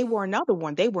they were another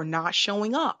one. They were not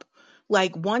showing up.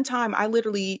 Like one time I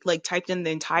literally like typed in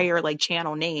the entire like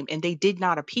channel name and they did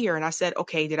not appear. And I said,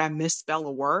 okay, did I misspell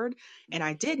a word? And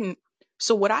I didn't.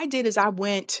 So what I did is I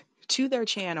went to their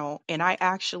channel and I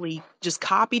actually just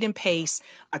copied and pasted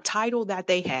a title that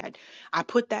they had. I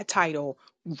put that title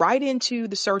right into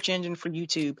the search engine for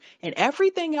YouTube and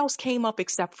everything else came up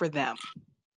except for them.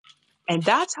 And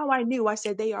that's how I knew. I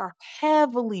said they are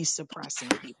heavily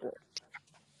suppressing people.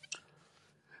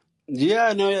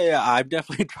 Yeah, no, yeah. I've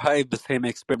definitely tried the same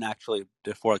experiment actually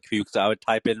before, like, because I would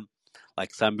type in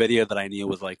like some video that I knew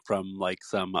was like from like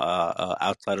some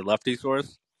outside or lefty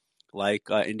source, like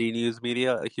indie news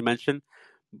media, like you mentioned,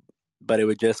 but it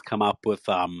would just come up with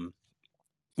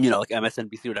like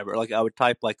MSNBC or whatever. Like I would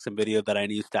type like some video that I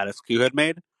knew Status Quo had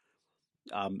made,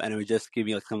 and it would just give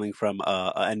me like something from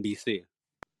NBC.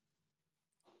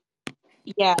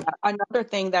 Yeah, another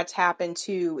thing that's happened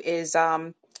too is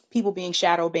people being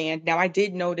shadow banned. Now I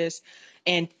did notice,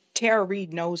 and Tara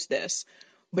Reid knows this,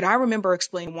 but I remember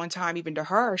explaining one time even to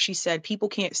her, she said people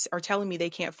can't are telling me they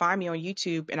can't find me on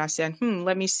YouTube, and I said,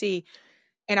 let me see.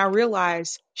 And I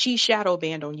realized she's shadow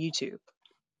banned on YouTube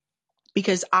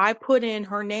because I put in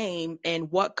her name,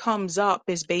 and what comes up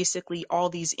is basically all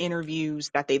these interviews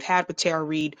that they've had with Tara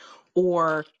Reid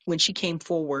or when she came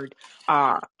forward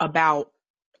about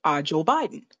Joe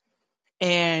Biden.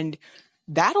 And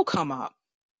that'll come up,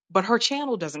 but her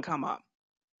channel doesn't come up.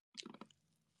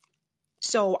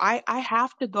 So I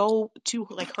have to go to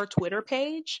like her Twitter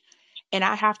page and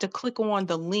I have to click on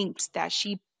the links that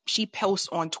she posts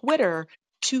on Twitter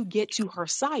to get to her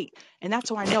site. And that's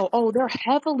how I know, oh, they're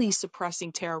heavily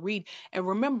suppressing Tara Reid. And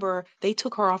remember, they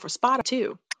took her off of Spotify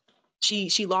too.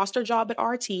 She lost her job at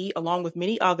RT along with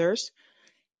many others,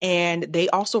 and they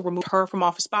also removed her from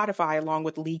off of Spotify along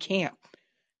with Lee Camp.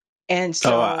 And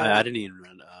Oh, so, I didn't even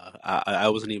I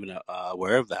wasn't even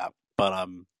aware of that, but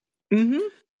mhm.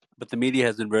 but the media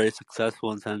has been very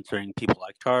successful in censoring people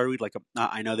like Tara Reid. Like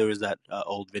I know there was that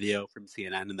old video from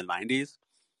CNN in the '90s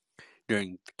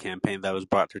during the campaign that was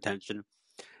brought to attention,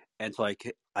 and so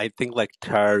like I think like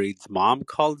Tara Reid's mom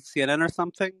called CNN or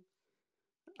something,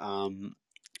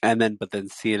 and then but then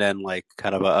CNN like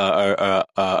kind of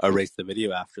erased the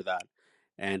video after that.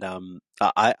 And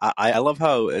I love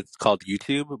how it's called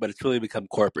YouTube, but it's really become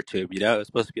corporate tube. It's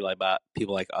supposed to be like about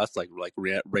people like us, like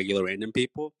regular random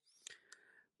people,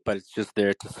 but it's just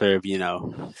there to serve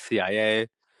CIA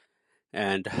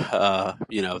and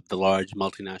the large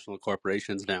multinational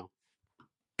corporations now.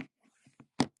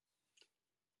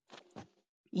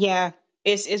 Yeah,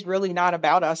 it's really not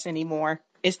about us anymore.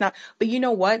 It's not, but you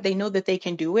know what? They know that they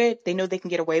can do it. They know they can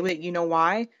get away with it. You know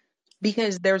why?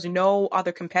 Because there's no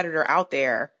other competitor out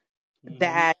there Mm-hmm.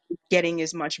 that is getting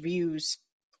as much views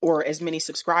or as many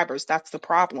subscribers. That's the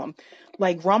problem.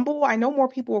 Like Rumble, I know more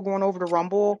people are going over to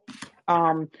Rumble.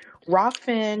 Um,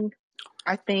 Rockfin,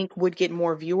 I think, would get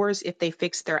more viewers if they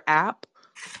fix their app.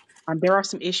 There are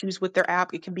some issues with their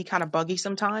app. It can be kind of buggy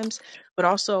sometimes, but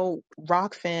also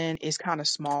Rockfin is kind of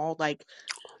small. Like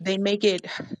they make it,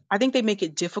 I think they make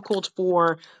it difficult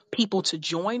for people to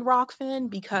join Rockfin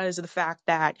because of the fact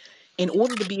that in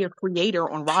order to be a creator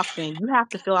on Rockfin, you have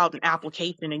to fill out an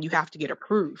application and you have to get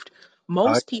approved.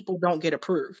 Uh, Most people don't get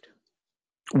approved.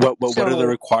 what are the So,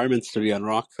 requirements to be on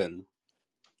Rockfin?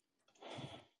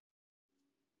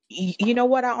 you know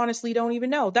what? I honestly don't even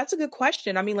know. That's a good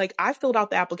question. I mean, like I filled out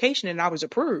the application and I was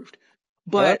approved,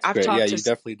 Oh, but that's great. Yeah, you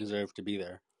definitely deserve to be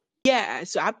there. yeah,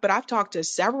 but I've talked to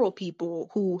several people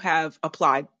who have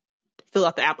applied, fill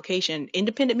out the application,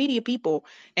 independent media people,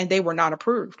 and they were not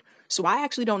approved. So I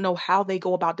actually don't know how they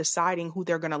go about deciding who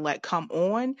they're going to let come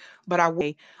on, but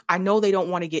I know they don't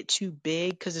want to get too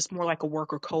big because it's more like a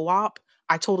worker co-op.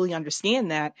 I totally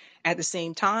understand that. At the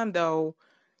same time, though,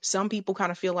 some people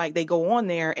kind of feel like they go on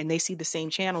there and they see the same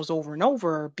channels over and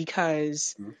over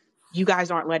because Mhm. you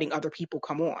guys aren't letting other people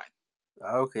come on.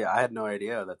 Okay, I had no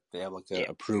idea that they have like a Yeah.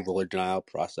 approval or denial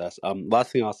process.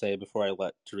 Last thing I'll say before I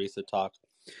let Teresa talk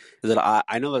is that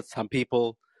I know that some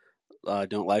people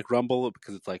don't like Rumble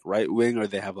because it's like right wing or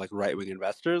they have like right wing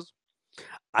investors.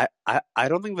 I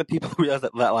don't think that people realize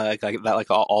that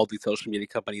all these social media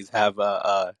companies have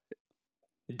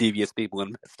devious people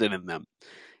invested in them.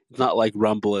 It's not like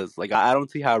Rumble is like I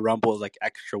don't see how Rumble is like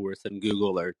extra worse than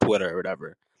Google or Twitter or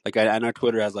whatever. Like I know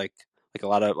Twitter has like a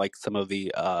lot of like some of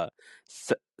the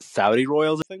Saudi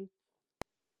royals thing.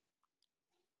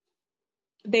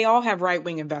 They all have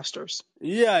right-wing investors.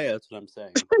 Yeah, that's what I'm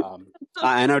saying.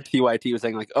 I know TYT was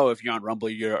saying like, oh, if you're on Rumble,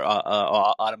 you're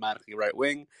automatically right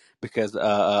wing because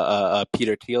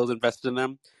Peter Thiel's invested in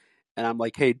them, and I'm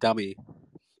like, hey, dummy.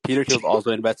 Peter Thiel's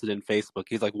also invested in Facebook.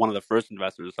 He's like one of the first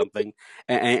investors or something,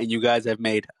 and you guys have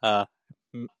made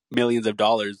millions of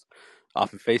dollars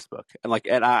off of Facebook.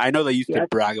 And I know they used to Yep.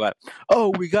 brag about,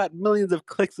 oh, we got millions of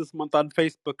clicks this month on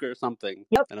Facebook or something.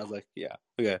 Yep. And I was like, yeah,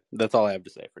 okay, that's all I have to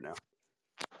say for now.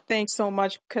 Thanks so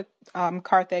much,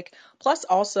 Karthik. Plus,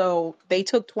 also, they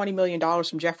took $20 million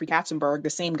from Jeffrey Katzenberg, the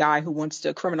same guy who wants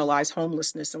to criminalize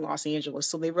homelessness in Los Angeles.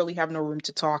 So they really have no room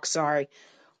to talk. Sorry.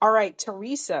 All right,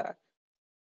 Teresa,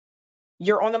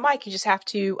 you're on the mic. You just have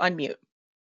to unmute.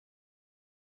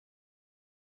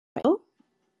 Oh,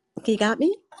 you got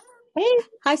me? Hey.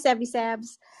 Hi, Savvy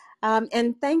Sabs.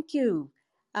 And thank you.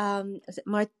 Is it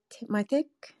Martik?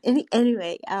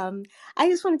 Anyway, I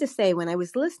just wanted to say when I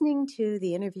was listening to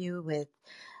the interview with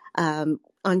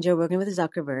on Joe Rogan with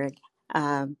Zuckerberg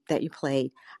that you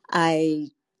played, I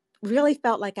really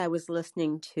felt like I was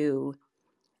listening to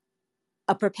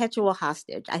a perpetual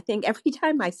hostage. I think every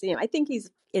time I see him, I think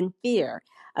he's in fear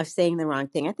of saying the wrong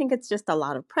thing. I think it's just a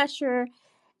lot of pressure.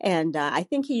 And I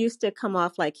think he used to come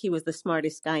off like he was the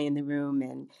smartest guy in the room.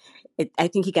 And I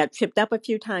think he got tripped up a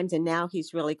few times. And now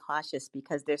he's really cautious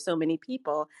because there's so many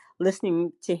people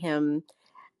listening to him.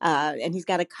 And he's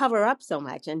got to cover up so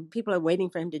much. And people are waiting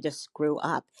for him to just screw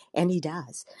up. And he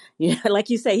does. You know,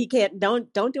 like you say, he can't,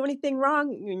 don't do anything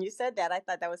wrong. When you said that, I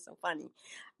thought that was so funny.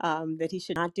 That he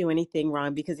should not do anything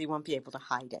wrong because he won't be able to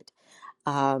hide it.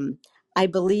 I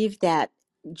believe that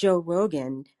Joe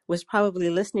Rogan was probably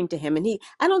listening to him, and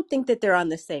I don't think that they're on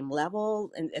the same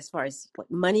level and as far as what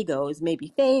money goes,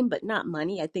 maybe fame, but not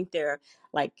money. I think they're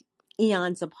like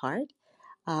eons apart.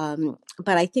 But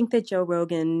I think that Joe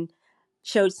Rogan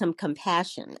showed some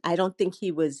compassion. I don't think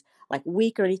he was like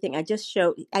weak or anything. I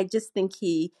just think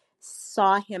he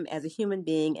saw him as a human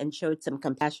being and showed some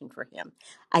compassion for him.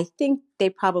 I think they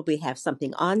probably have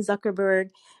something on Zuckerberg,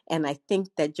 and I think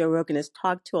that Joe Rogan has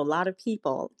talked to a lot of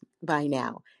people by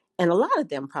now, and a lot of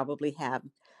them probably have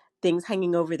things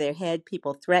hanging over their head,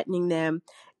 people threatening them,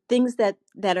 things that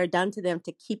are done to them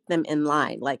to keep them in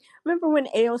line. Like, remember when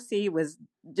AOC was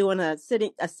doing a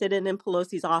sit-in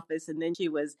Pelosi's office, and then she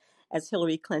was, as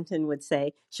Hillary Clinton would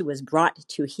say, she was brought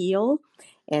to heel,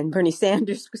 and Bernie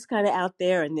Sanders was kind of out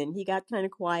there, and then he got kind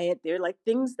of quiet. They're like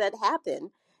things that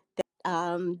happen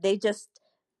that they just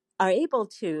are able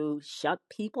to shut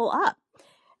people up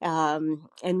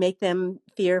and make them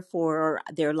fear for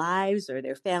their lives or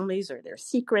their families or their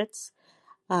secrets.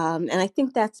 And I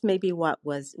think that's maybe what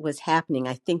was happening.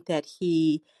 I think that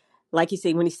he, like you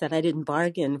say, when he said, I didn't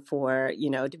bargain for,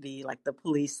 to be like the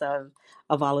police of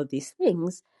all of these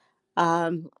things.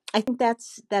 I think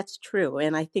that's true.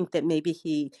 And I think that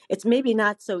maybe it's maybe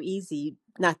not so easy,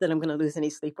 not that I'm going to lose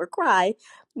any sleep or cry,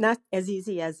 not as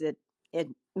easy as it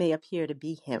may appear to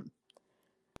be him.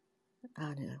 I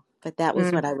don't know. But that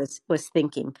was what I was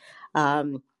thinking. I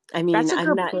mean, That's a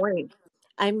good point.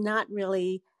 I'm not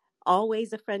really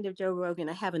always a friend of Joe Rogan.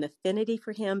 I have an affinity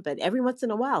for him, but every once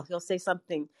in a while he'll say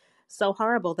something so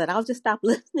horrible that I'll just stop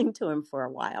listening to him for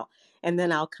a while and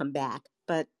then I'll come back.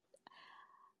 But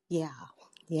yeah.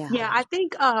 Yeah, I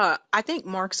think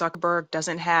Mark Zuckerberg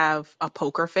doesn't have a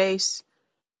poker face.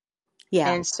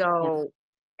 Yeah. And so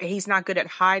he's not good at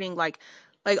hiding. Like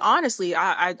honestly,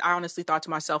 I honestly thought to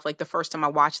myself, like the first time I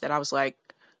watched that, I was like,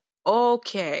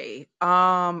 okay,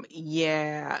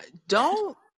 yeah,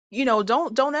 don't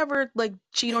ever like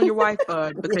cheat on your wife,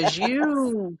 bud, because Yeah.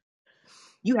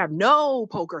 you have no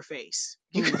poker face.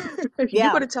 You're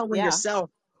Yeah. gonna tell on Yeah. yourself.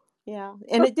 Yeah.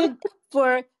 And it did,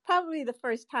 for probably the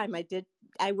first time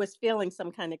I was feeling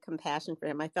some kind of compassion for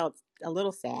him. I felt a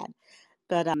little sad,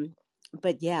 but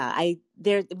yeah,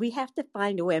 we have to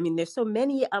find a way. I mean, there's so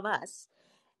many of us,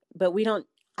 but we don't,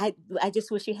 I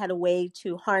just wish we had a way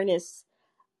to harness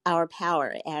our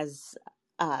power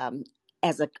um,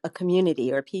 as a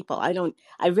community or people.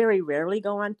 I very rarely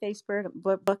go on Facebook.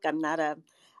 I'm not a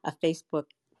Facebook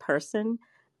person,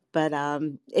 but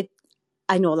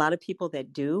I know a lot of people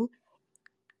that do.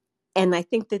 And I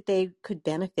think that they could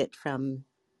benefit from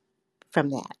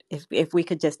that if we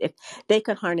could if they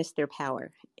could harness their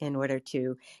power in order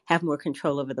to have more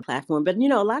control over the platform. But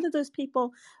a lot of those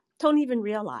people don't even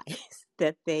realize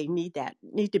that they need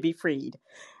to be freed,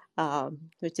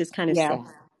 which is kind of Yeah.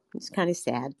 sad. It's kind of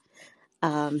sad.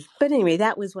 But anyway,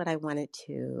 that was what I wanted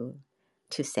to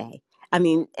say. I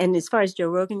mean, and as far as Joe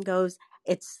Rogan goes,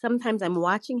 it's sometimes I'm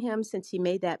watching him since he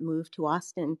made that move to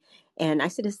Austin, and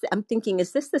I'm thinking,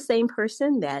 is this the same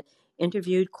person that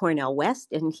interviewed Cornel West,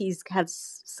 and he's had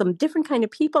some different kind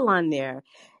of people on there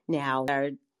now that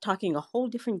are talking a whole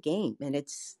different game, and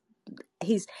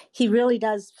he really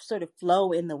does sort of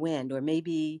flow in the wind, or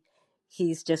maybe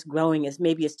he's just growing as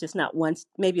maybe it's just not once,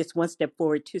 maybe it's one step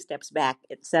forward, two steps back,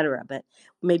 etc. But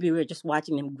maybe we're just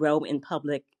watching him grow in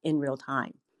public in real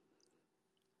time.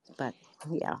 But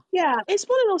yeah. Yeah, it's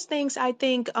one of those things. I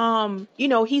think,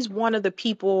 he's one of the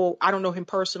people, I don't know him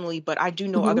personally, but I do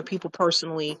know other Hmm. people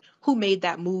personally who made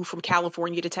that move from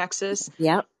California to Texas.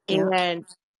 Yep. Yep. And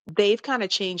they've kind of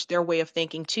changed their way of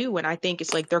thinking too. And I think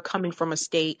it's like they're coming from a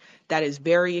state that is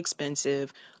very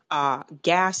expensive.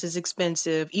 Gas is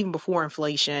expensive, even before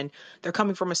inflation. They're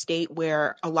coming from a state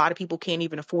where a lot of people can't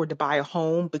even afford to buy a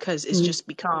home because it's Mm. just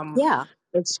become Yeah.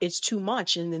 it's too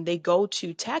much. And then they go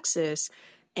to Texas.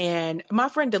 And my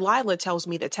friend Delilah tells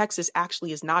me that Texas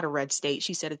actually is not a red state.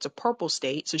 She said it's a purple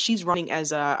state. So she's running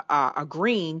as a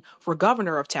green for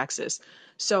governor of Texas.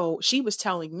 So she was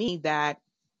telling me that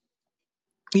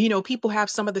people have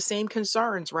some of the same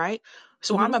concerns, right?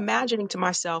 So I'm Hmm. imagining to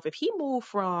myself, if he moved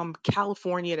from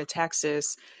California to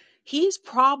Texas, he's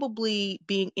probably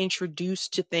being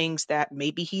introduced to things that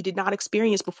maybe he did not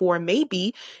experience before. And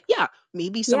maybe, yeah,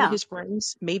 maybe some of Yeah. his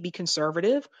friends may be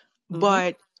conservative, Hmm.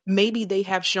 but maybe they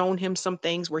have shown him some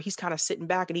things where he's kind of sitting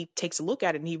back and he takes a look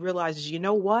at it and he realizes, you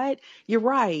know what? You're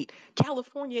right.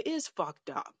 California is fucked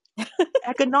up.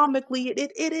 Economically,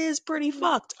 it is pretty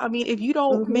fucked. I mean, if you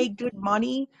don't Hmm. make good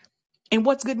money, and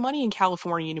what's good money in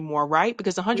California anymore, right?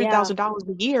 Because Yeah. $100,000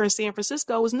 a year in San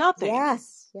Francisco is nothing.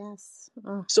 Yes. Yes.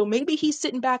 Oh, So maybe he's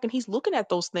sitting back and he's looking at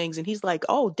those things and he's like,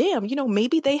 oh, damn,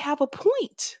 maybe they have a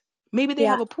point. Maybe they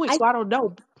yeah. have a point. I So I don't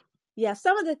know. Yeah,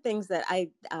 some of the things that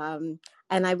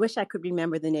and I wish I could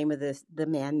remember the name of the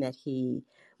man that he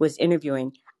was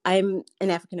interviewing. I'm an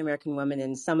African American woman,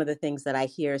 and some of the things that I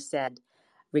hear said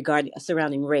regarding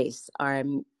surrounding race are,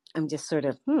 I'm just sort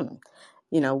of,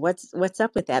 what's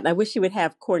up with that? And I wish he would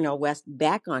have Cornel West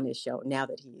back on his show now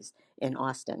that he's in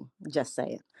Austin. Just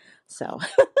saying, so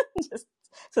just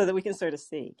so that we can sort of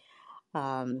see.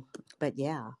 But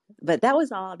yeah, but that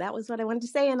was all. That was what I wanted to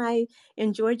say, and I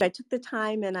enjoyed. I took the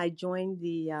time and I joined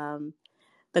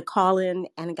the call in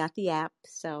and I got the app.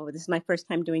 So this is my first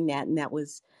time doing that, and that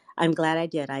was. I'm glad I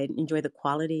did. I enjoy the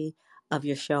quality of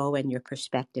your show, and your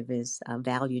perspective is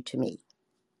value to me.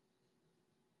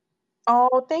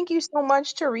 Oh, thank you so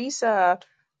much, Teresa.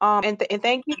 And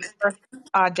thank you for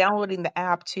downloading the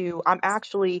app too.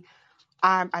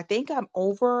 I think I'm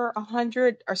over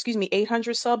 100, or excuse me,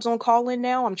 800 subs on Callin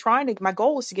now. My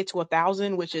goal is to get to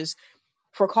 1,000, which is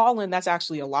for Callin, that's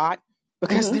actually a lot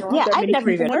because Hmm. there aren't Yeah, that I'd many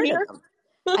never people even in heard of here. them.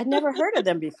 I'd never heard of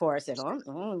them before. I said,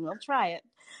 "Oh, we'll try it."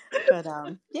 But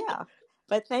yeah.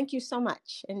 But thank you so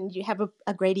much, and you have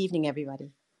a great evening,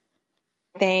 everybody.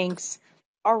 Thanks.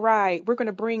 All right, we're going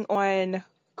to bring on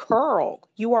Curl.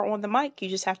 You are on the mic. You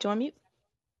just have to unmute.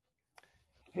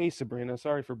 Hey Sabrina,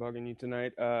 sorry for bugging you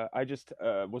tonight. I just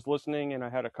was listening and I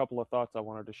had a couple of thoughts I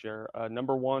wanted to share.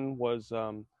 Number one was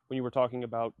when you were talking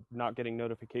about not getting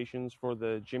notifications for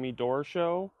the Jimmy Dore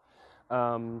show.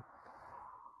 Um,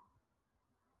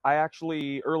 I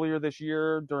actually, earlier this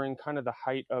year, during kind of the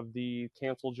height of the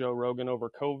cancel Joe Rogan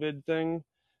over COVID thing,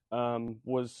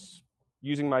 was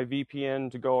using my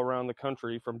VPN to go around the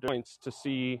country from joints to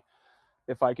see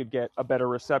if I could get a better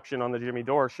reception on the Jimmy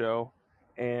Dore show.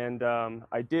 And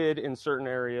I did in certain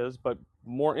areas, but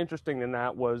more interesting than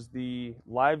that was the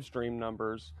live stream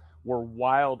numbers were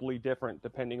wildly different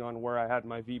depending on where I had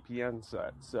my VPN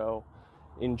set. So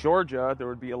in Georgia, there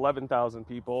would be 11,000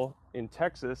 people. In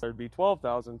Texas, there'd be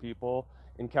 12,000 people.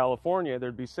 In California,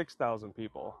 there'd be 6,000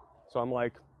 people. So I'm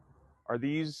like, are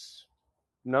these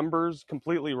numbers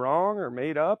completely wrong or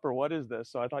made up or what is this?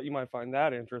 So I thought you might find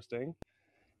that interesting.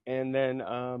 And then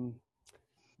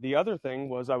the other thing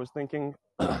was I was thinking,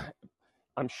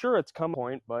 I'm sure it's come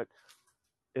point, but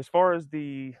as far as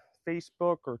the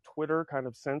Facebook or Twitter kind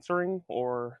of censoring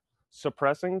or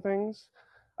suppressing things,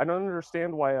 I don't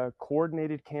understand why a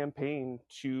coordinated campaign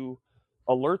to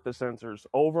alert the censors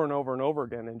over and over and over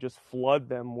again and just flood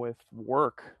them with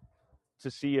work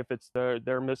to see if it's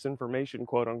their misinformation,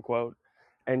 quote unquote,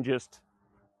 and just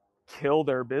kill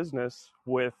their business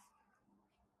with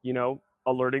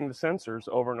alerting the censors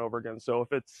over and over again. So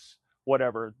if it's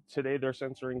whatever, today they're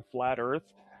censoring flat Earth,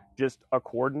 just a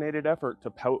coordinated effort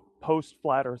to post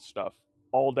flat Earth stuff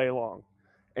all day long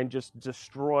and just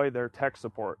destroy their tech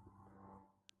support.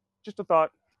 Just a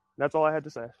thought. That's all I had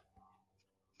to say.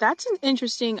 That's an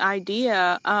interesting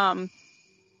idea.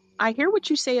 I hear what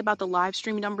you say about the live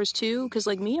stream numbers too, because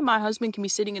like me and my husband can be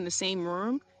sitting in the same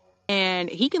room and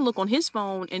he can look on his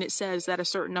phone and it says that a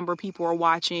certain number of people are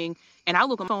watching, and I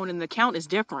look on my phone and the count is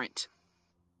different.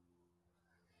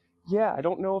 Yeah, I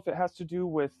don't know if it has to do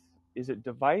with, is it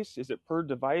device? Is it per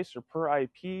device or per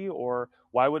IP? Or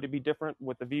why would it be different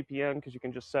with the VPN? Because you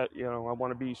can just set, I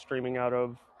want to be streaming out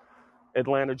of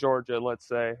Atlanta, Georgia, let's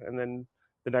say, and then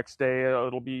the next day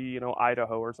it'll be,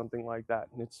 Idaho or something like that.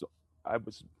 And I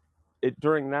was,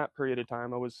 during that period of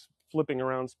time, I was flipping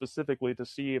around specifically to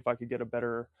see if I could get a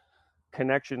better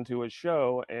connection to his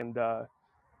show,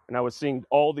 and I was seeing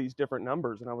all these different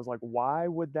numbers, and I was like, why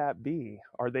would that be?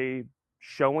 Are they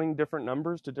showing different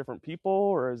numbers to different people,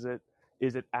 or is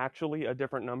it actually a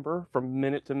different number from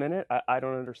minute to minute? I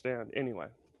don't understand. Anyway.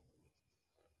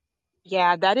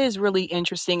 Yeah, that is really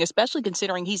interesting, especially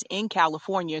considering he's in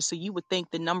California. So you would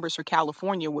think the numbers for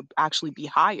California would actually be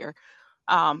higher.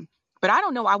 Um, but I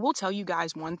don't know. I will tell you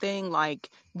guys one thing, like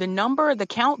the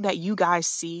count that you guys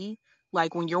see,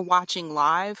 like when you're watching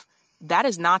live, that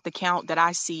is not the count that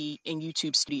I see in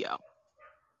YouTube Studio.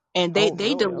 And they Oh,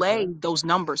 they really? delay Okay. those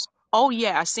numbers. Oh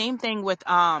yeah, same thing with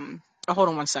hold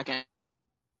on one second.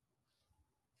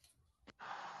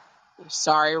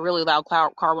 Sorry, a really loud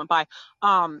car went by.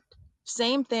 Um,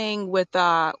 Same thing with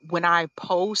when I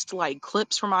post like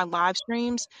clips from my live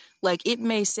streams, like it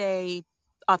may say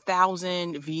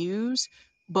 1,000 views,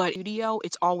 but studio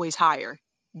it's always higher.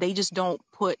 They just don't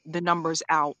put the numbers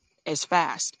out as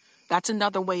fast. That's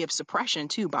another way of suppression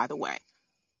too, by the way.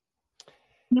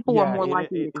 People are Yeah, more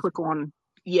likely to click on,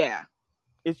 yeah.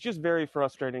 it's just very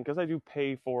frustrating because I do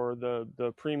pay for the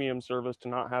premium service to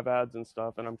not have ads and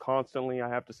stuff, and I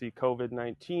have to see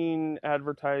COVID-19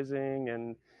 advertising,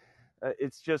 and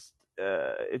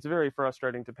it's very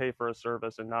frustrating to pay for a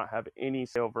service and not have any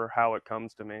say over how it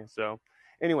comes to me. So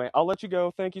anyway, I'll let you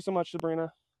go. Thank you so much,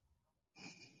 Sabrina.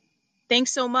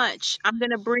 Thanks so much. I'm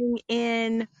going to bring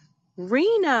in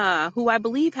Rena, who I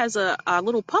believe has a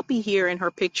little puppy here in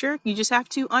her picture. You just have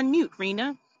to unmute,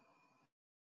 Rena.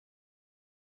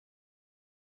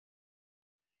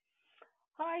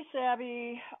 Hi,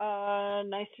 Sabby.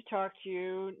 Nice to talk to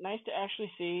you. Nice to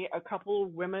actually see a couple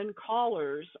of women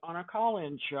callers on a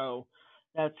call-in show.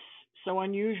 That's so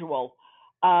unusual.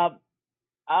 Uh,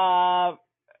 uh,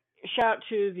 Shout out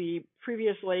to the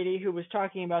previous lady who was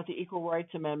talking about the Equal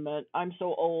Rights Amendment. I'm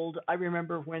so old. I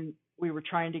remember when we were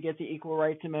trying to get the Equal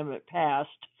Rights Amendment passed,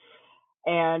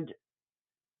 and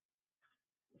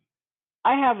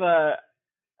I have a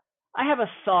I have a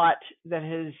thought that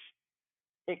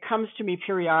it comes to me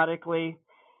periodically,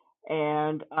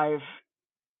 and I've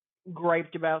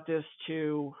griped about this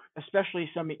to especially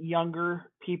some younger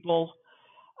people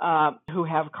who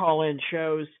have call-in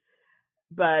shows.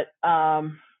 But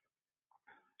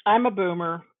I'm a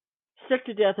boomer, sick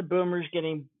to death of boomers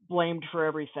getting blamed for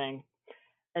everything.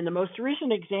 And the most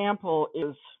recent example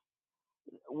is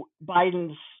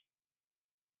Biden's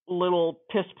little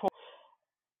piss poor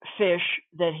fish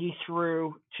that he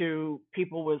threw to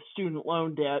people with student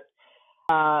loan debt.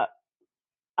 Uh,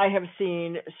 I have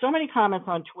seen so many comments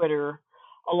on Twitter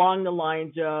along the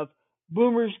lines of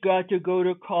boomers got to go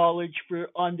to college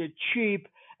on the cheap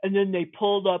and then they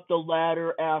pulled up the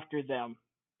ladder after them.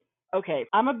 Okay,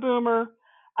 I'm a boomer.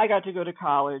 I got to go to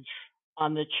college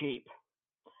on the cheap.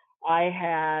 I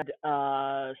had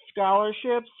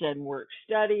scholarships and work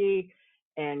study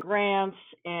and grants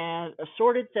and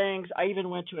assorted things. I even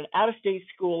went to an out of state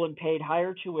school and paid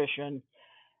higher tuition.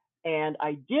 And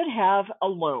I did have a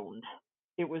loan.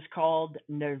 It was called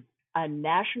a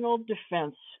National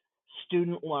Defense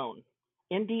Student Loan,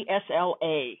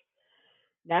 NDSLA,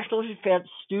 National Defense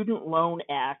Student Loan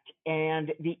Act.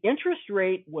 And the interest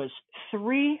rate was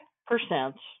 3%.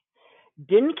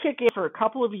 Didn't kick in for a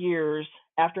couple of years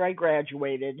after I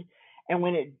graduated. And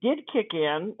when it did kick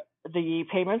in, the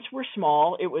payments were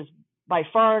small. It was by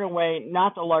far and away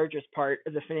not the largest part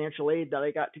of the financial aid that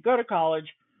I got to go to college.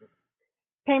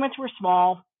 Payments were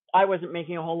small. I wasn't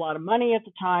making a whole lot of money at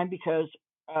the time because,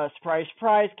 surprise,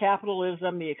 surprise,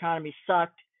 capitalism, the economy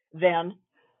sucked then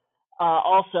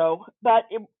also. But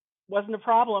it wasn't a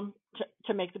problem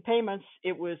to make the payments.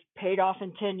 It was paid off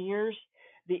in 10 years.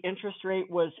 The interest rate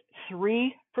was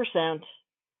 3%,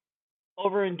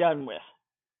 over and done with.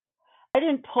 I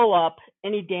didn't pull up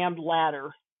any damned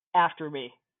ladder after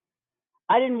me.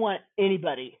 I didn't want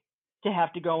anybody to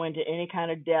have to go into any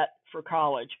kind of debt for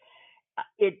college.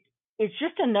 It's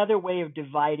just another way of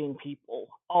dividing people.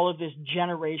 All of this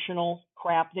generational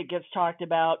crap that gets talked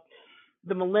about.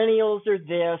 The millennials are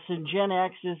this and Gen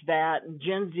X is that and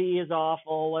Gen Z is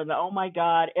awful and oh my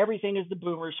God, everything is the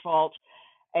boomers' fault.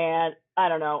 And I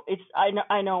don't know.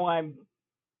 I know I'm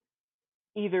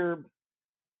either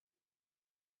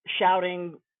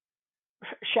shouting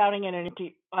shouting in an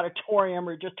empty auditorium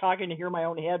or just talking to hear my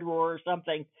own head roar or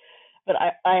something. But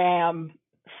I am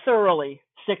thoroughly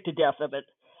sick to death of it.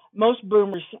 Most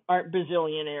boomers aren't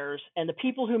bazillionaires, and the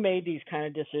people who made these kind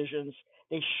of decisions,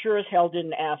 they sure as hell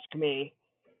didn't ask me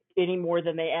any more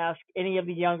than they asked any of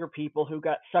the younger people who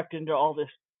got sucked into all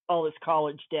this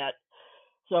college debt.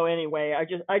 So anyway,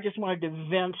 I just wanted to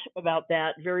vent about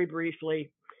that very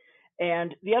briefly.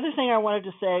 And the other thing I wanted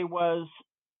to say was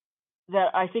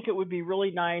that I think it would be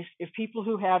really nice if people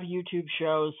who have YouTube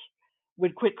shows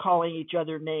would quit calling each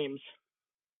other names.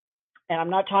 And I'm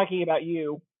not talking about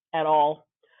you at all,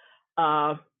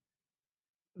 uh,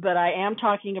 but I am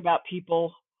talking about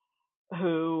people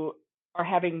who are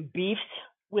having beefs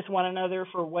with one another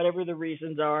for whatever the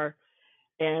reasons are.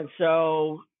 And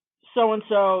so,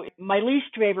 my least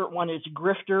favorite one is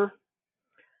grifter,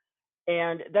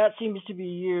 and that seems to be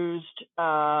used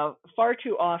far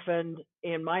too often,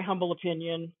 in my humble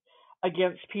opinion,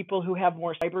 against people who have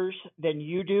more subscribers than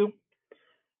you do.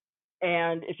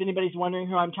 And if anybody's wondering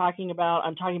who I'm talking about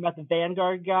the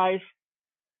Vanguard guys.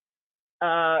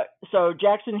 So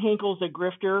Jackson Hinkle's a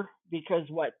grifter because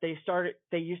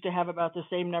they used to have about the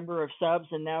same number of subs,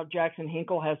 and now Jackson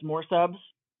Hinkle has more subs.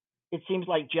 It seems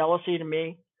like jealousy to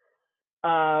me.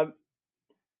 Uh,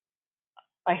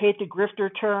 I hate the grifter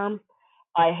term.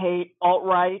 I hate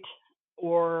alt-right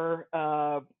or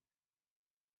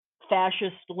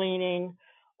fascist leaning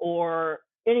or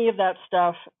any of that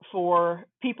stuff for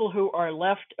people who are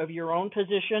left of your own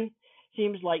position.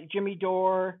 Seems like Jimmy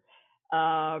Dore,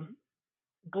 uh,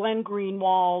 Glenn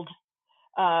Greenwald,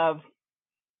 uh,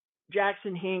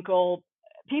 Jackson Hinkle,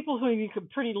 people who you could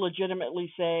pretty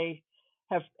legitimately say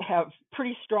have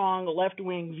pretty strong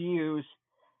left-wing views,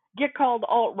 get called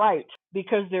alt-right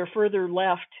because they're further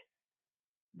left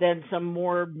than some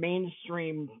more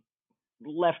mainstream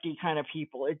lefty kind of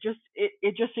people. It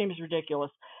just seems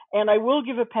ridiculous. And I will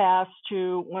give a pass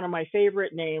to one of my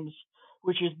favorite names,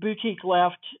 which is Boutique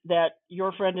Left, that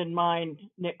your friend and mine,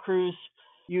 Nick Cruz,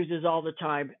 uses all the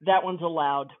time. That one's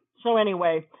allowed. So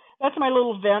anyway, that's my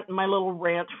little vent and my little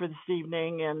rant for this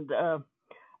evening. And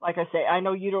like I say, I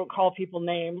know you don't call people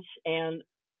names, and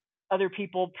other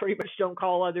people pretty much don't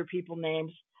call other people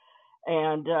names.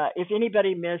 And if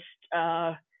anybody missed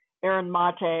Aaron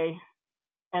Mate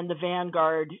and the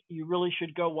Vanguard, you really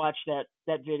should go watch that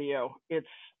video.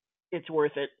 It's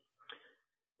worth it.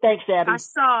 Thanks, I Abby.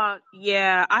 saw,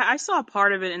 yeah, I saw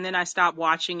part of it and then I stopped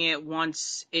watching it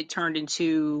once it turned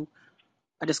into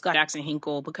a discussion with Jackson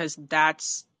Hinkle because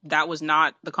that was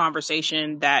not the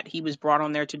conversation that he was brought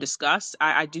on there to discuss.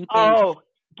 I do think, Oh,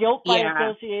 guilt by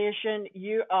yeah, association.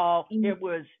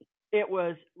 It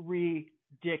was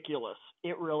ridiculous.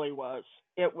 It really was.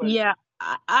 It was. yeah,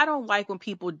 I don't like when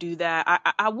people do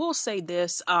that. I will say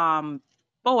this. I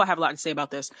have a lot to say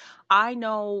about this. I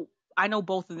know I know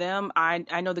both of them.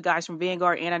 I know the guys from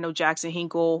Vanguard and I know Jackson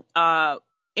Hinkle.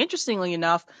 Interestingly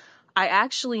enough, I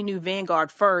actually knew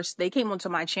Vanguard first. They came onto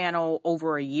my channel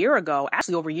over a year ago,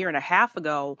 actually over a year and a half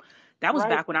ago. That was Right.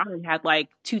 back when I only had like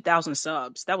 2,000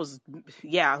 subs. That was,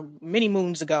 yeah, many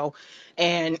moons ago.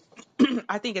 And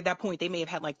I think at that point they may have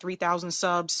had like 3,000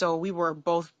 subs. So we were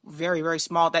both very, very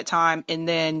small at that time. And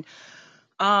then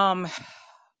um,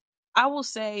 I will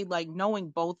say, like, knowing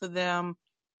both of them,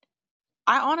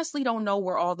 I honestly don't know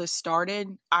where all this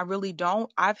started. I really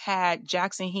don't. I've had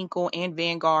Jackson Hinkle and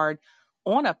Vanguard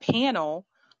on a panel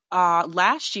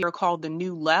last year called The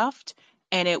New Left,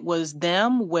 and it was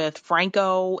them with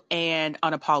Franco and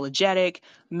Unapologetic,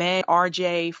 Meg,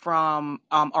 RJ from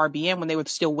RBN when they were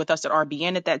still with us at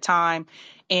RBN at that time.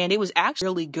 And it was actually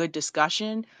a really good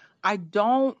discussion. I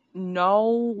don't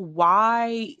know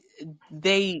why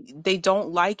they don't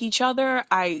like each other.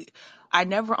 I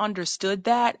never understood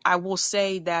that. I will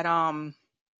say that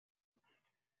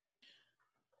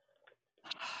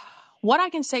what I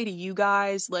can say to you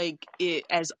guys, like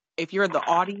as if you're the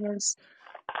audience,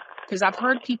 because I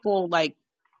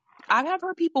have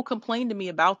heard people complain to me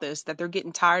about this, that they're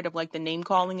getting tired of like the name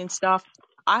calling and stuff.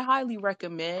 I highly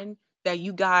recommend that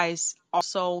you guys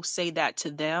also say that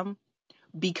to them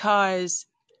because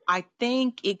I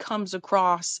think it comes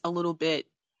across a little bit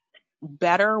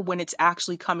better when it's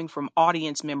actually coming from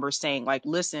audience members saying like,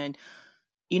 listen,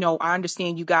 I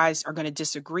understand you guys are going to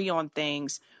disagree on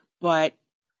things, but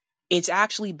it's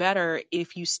actually better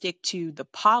if you stick to the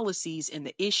policies and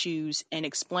the issues and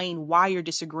explain why you're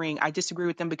disagreeing. I disagree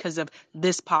with them because of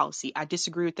this policy. I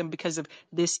disagree with them because of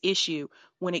this issue.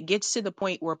 When it gets to the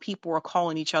point where people are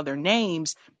calling each other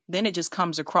names, then it just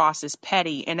comes across as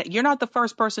petty. And you're not the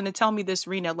first person to tell me this,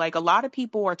 Rena. Like, a lot of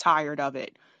people are tired of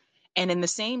it. And in the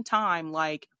same time,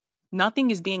 like,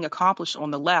 Nothing is being accomplished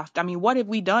on the left. I mean, what have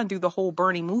we done through the whole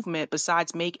Bernie movement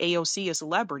besides make AOC a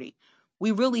celebrity?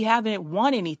 We really haven't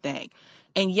won anything.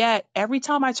 And yet, every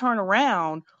time I turn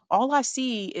around, all I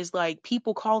see is like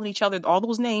people calling each other all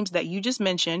those names that you just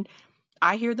mentioned.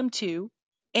 I hear them too.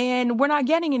 And we're not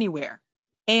getting anywhere.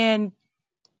 And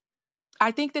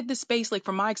I think that this space, like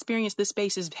from my experience, this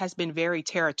space has been very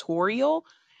territorial,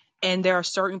 and there are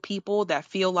certain people that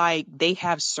feel like they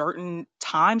have certain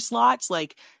time slots.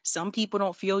 Like some people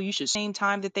don't feel you should same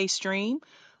time that they stream.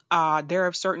 There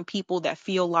are certain people that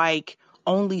feel like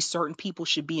only certain people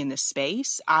should be in this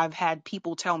space. I've had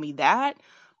people tell me that.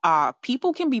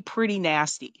 People can be pretty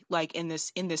nasty, like in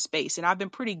this space, and I've been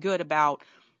pretty good about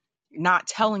not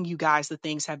telling you guys the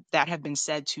things that have been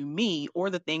said to me or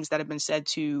the things that have been said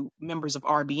to members of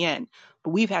RBN. But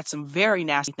we've had some very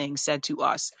nasty things said to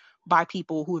us by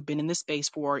people who have been in this space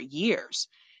for years.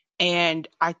 And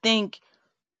I think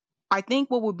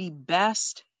what would be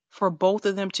best for both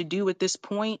of them to do at this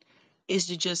point is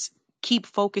to just keep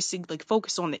focusing, like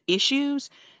focus on the issues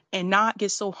and not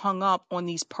get so hung up on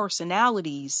these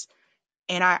personalities.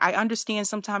 And I understand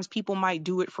sometimes people might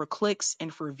do it for clicks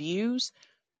and for views,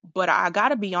 but I got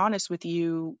to be honest with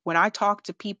you, when I talk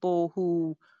to people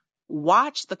who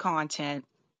watch the content,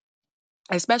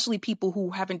 especially people who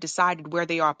haven't decided where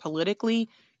they are politically,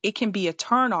 it can be a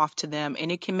turnoff to them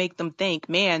and it can make them think,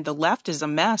 man, the left is a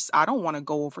mess. I don't want to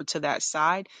go over to that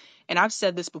side. And I've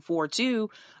said this before too.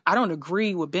 I don't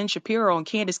agree with Ben Shapiro and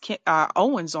Candace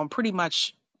Owens on pretty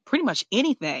much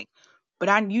anything,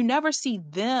 but you never see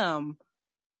them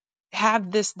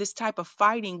have this type of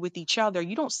fighting with each other.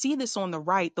 You don't see this on the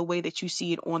right the way that you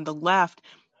see it on the left.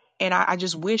 And I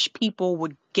just wish people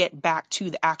would get back to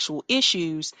the actual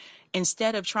issues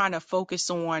instead of trying to focus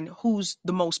on who's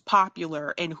the most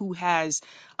popular and who has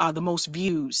the most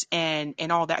views and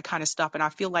all that kind of stuff. And I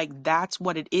feel like that's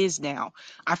what it is now.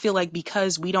 I feel like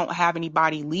because we don't have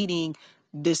anybody leading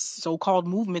this so-called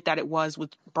movement that it was with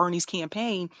Bernie's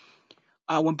campaign,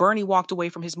 when Bernie walked away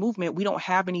from his movement, we don't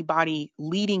have anybody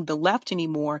leading the left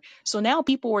anymore. So now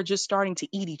people are just starting to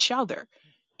eat each other.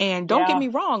 And don't get Yeah. me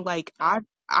wrong, like I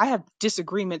have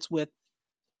disagreements with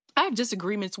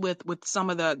some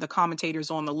of the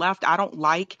commentators on the left. I don't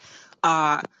like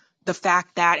uh the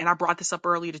fact that, and I brought this up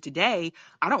earlier today,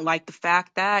 I don't like the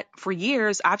fact that for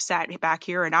years I've sat back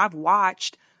here and I've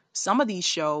watched some of these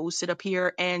shows sit up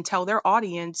here and tell their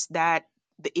audience that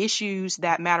the issues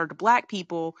that matter to black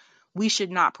people, we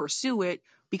should not pursue it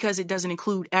because it doesn't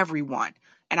include everyone.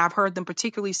 And I've heard them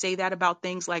particularly say that about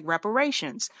things like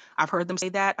reparations. I've heard them say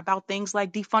that about things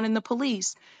like defunding the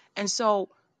police. And so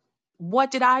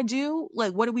what did I do?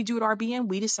 Like, what did we do at RBN?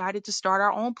 We decided to start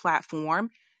our own platform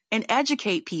and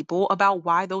educate people about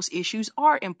why those issues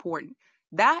are important.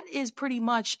 That is pretty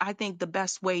much, I think, the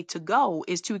best way to go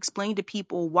is to explain to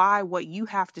people why what you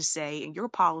have to say and your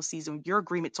policies and your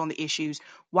agreements on the issues,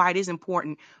 why it is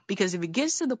important. Because if it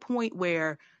gets to the point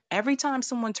where every time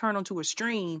someone turn onto a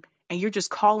stream and you're just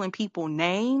calling people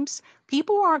names,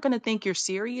 people aren't going to think you're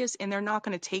serious and they're not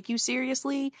going to take you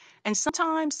seriously. And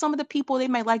sometimes some of the people, they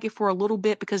might like it for a little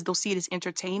bit because they'll see it as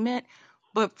entertainment.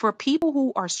 But for people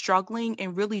who are struggling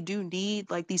and really do need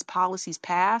like these policies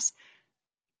passed,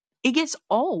 it gets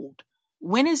old.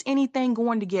 When is anything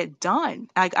going to get done?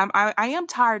 Like I am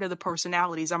tired of the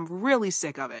personalities. I'm really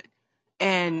sick of it.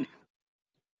 And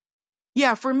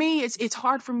yeah, for me, it's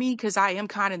hard for me because I am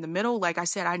kind of in the middle. Like I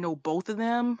said, I know both of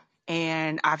them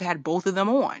and I've had both of them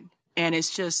on. And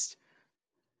it's just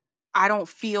I don't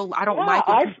Yeah, like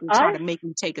when people try to make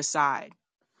me take a side.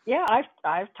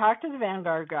 I've talked to the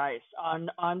Vanguard guys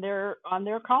on their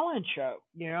call-in show.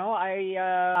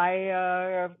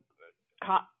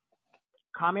 Co-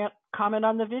 comment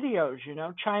on the videos.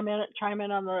 Chime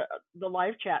in on the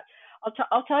live chat.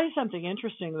 I'll tell you something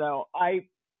interesting though.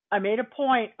 I made a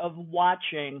point of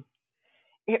watching.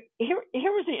 Here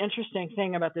was the interesting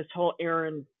thing about this whole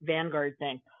Aaron Vanguard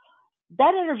thing.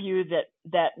 That interview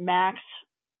that Max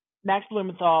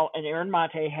Blumenthal and Aaron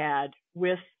Mate had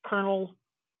with Colonel,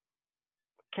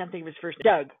 can't think of his first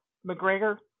name, Doug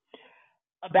McGregor,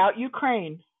 about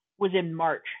Ukraine was in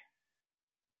March.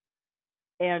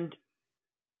 And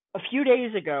a few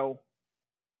days ago,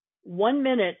 1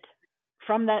 minute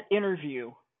from that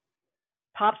interview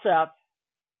pops up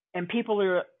and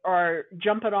people are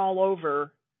jumping all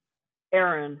over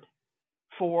Aaron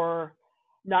for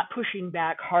not pushing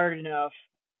back hard enough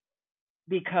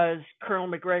because Colonel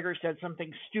McGregor said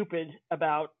something stupid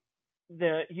about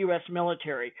the U.S.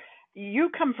 military. You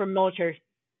come from military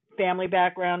family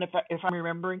background, if I'm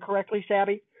remembering correctly,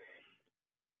 Sabby.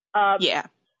 Yeah.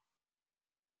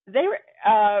 They were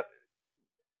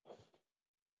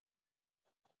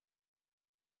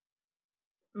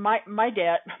my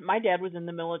dad was in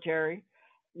the military,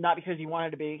 not because he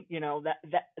wanted to be,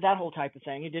 that whole type of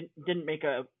thing. He didn't make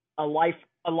a life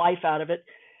out of it.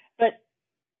 But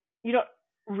you know,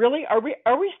 really, are we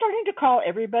starting to call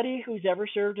everybody who's ever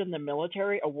served in the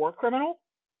military a war criminal?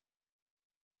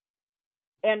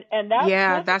 And that's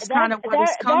Yeah, that's that's kind that's of what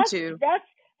it's that come that's to. that's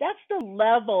that's the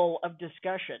level of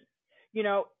discussion. He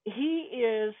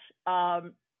is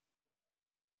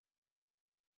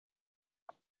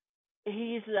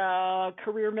he's a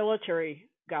career military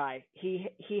guy. He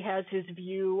has his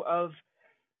view of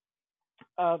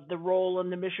the role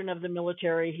and the mission of the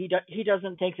military. He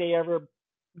doesn't think they ever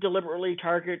deliberately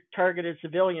targeted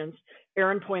civilians.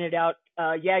 Aaron pointed out,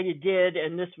 yeah, you did,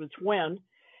 and this was when.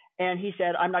 And he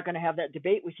said, I'm not going to have that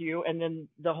debate with you. And then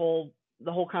the whole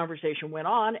conversation went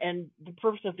on. And the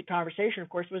purpose of the conversation, of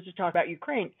course, was to talk about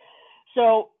Ukraine.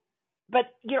 So, but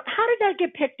how did that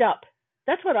get picked up?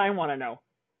 That's what I want to know.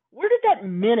 Where did that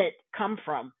minute come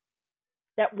from?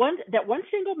 That one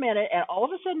single minute, and all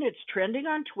of a sudden it's trending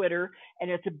on Twitter,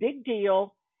 and it's a big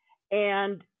deal.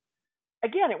 And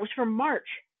again, it was from March.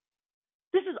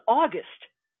 This is August.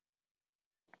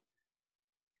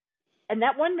 And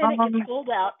that 1 minute gets Um, pulled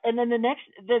out, and then the next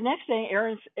thing,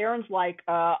 Aaron's like,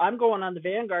 I'm going on the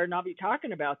Vanguard, and I'll be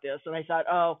talking about this. And I thought,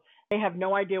 oh, they have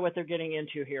no idea what they're getting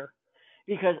into here,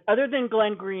 because other than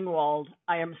Glenn Greenwald,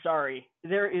 I am sorry,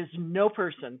 there is no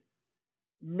person,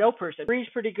 Bree's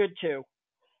pretty good too,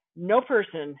 no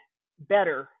person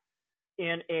better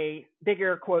in a big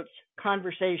air quotes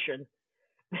conversation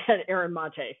than Aaron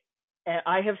Mate, and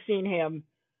I have seen him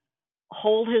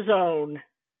hold his own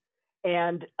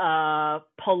and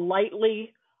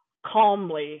politely,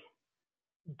 calmly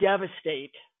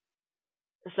devastate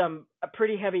some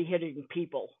pretty heavy hitting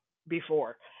people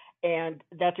before. And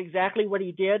that's exactly what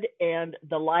he did. And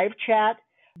the live chat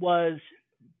was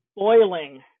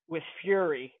boiling with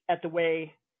fury at the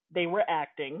way they were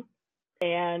acting.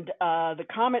 And the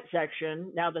comment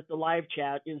section, now that the live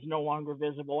chat is no longer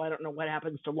visible, I don't know what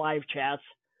happens to live chats.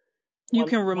 you One,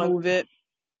 can one, remove it.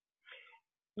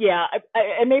 yeah,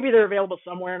 and maybe they're available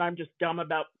somewhere, and I'm just dumb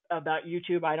about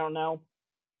YouTube. I don't know.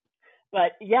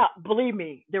 But yeah, believe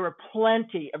me, there were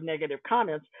plenty of negative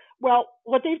comments. Well,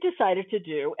 what they've decided to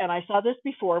do, and I saw this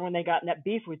before when they got in that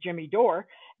beef with Jimmy Dore,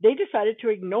 they decided to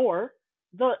ignore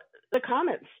the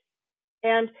comments.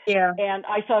 And Yeah. and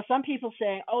I saw some people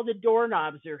saying, "Oh, the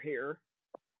doorknobs are here."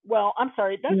 Well, I'm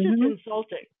sorry, that's just Hmm.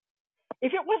 insulting.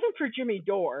 If it wasn't for Jimmy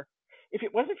Dore,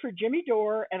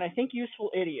 and I think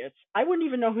Useful Idiots, I wouldn't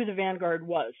even know who the Vanguard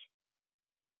was.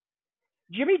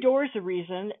 Jimmy Dore is the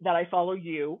reason that I follow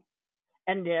you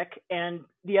and Nick and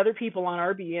the other people on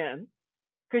RBN,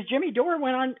 because Jimmy Dore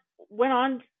went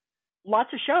on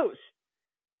lots of shows.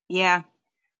 Yeah.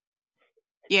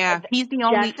 Yeah. He's the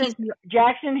only.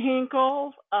 Jackson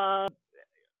Hinkle,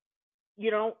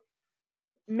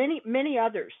 many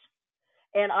others.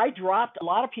 And I dropped a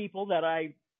lot of people that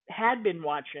I had been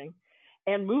watching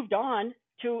and moved on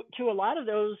to a lot of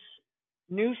those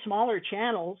new smaller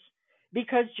channels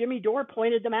because Jimmy Dore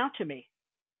pointed them out to me.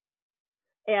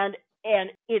 And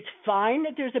it's fine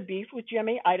that there's a beef with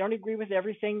Jimmy. I don't agree with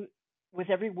everything, with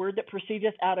every word that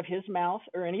proceedeth out of his mouth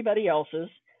or anybody else's.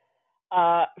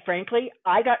 Frankly,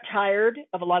 I got tired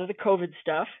of a lot of the COVID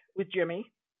stuff with Jimmy.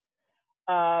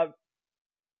 I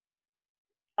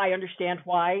understand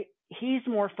why he's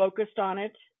more focused on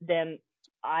it than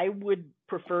I would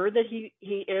prefer that he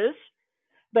is,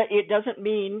 but it doesn't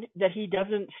mean that he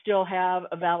doesn't still have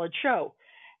a valid show.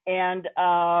 And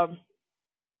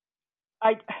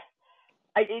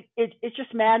it's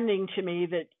just maddening to me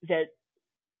that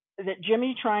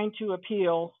Jimmy trying to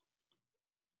appeal.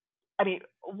 I mean,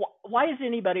 why is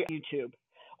anybody on YouTube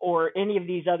or any of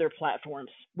these other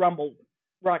platforms, Rumble,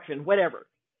 Rockfin, whatever,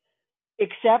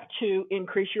 except to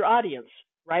increase your audience,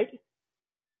 right?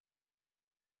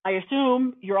 I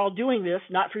assume you're all doing this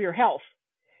not for your health.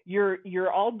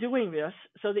 You're all doing this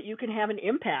so that you can have an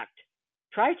impact.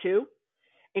 Try to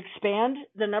expand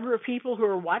the number of people who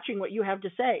are watching what you have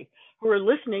to say, who are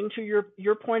listening to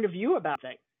your point of view about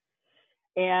things.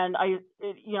 And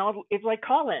it's like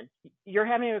call-in. You're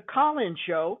having a call-in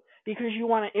show because you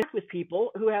want to interact with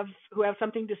people who have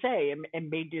something to say and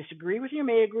may disagree with you,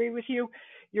 may agree with you.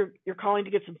 You're calling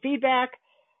to get some feedback.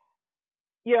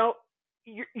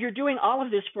 You're doing all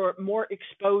of this for more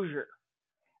exposure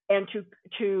and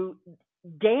to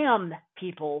damn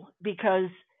people because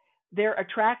they're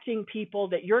attracting people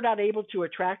that you're not able to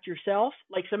attract yourself.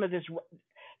 Like some of this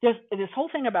whole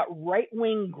thing about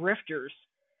right-wing grifters,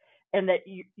 and that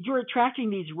you're attracting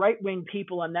these right-wing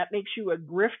people, and that makes you a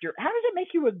grifter. How does it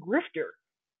make you a grifter?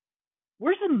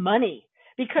 Where's the money?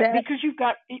 because That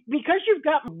because you've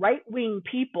got right wing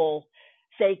people,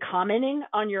 say, commenting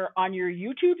on your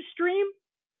YouTube stream.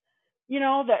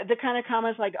 The kind of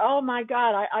comments like, "Oh my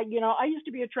God, I used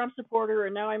to be a Trump supporter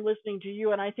and now I'm listening to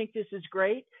you and I think this is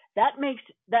great." That makes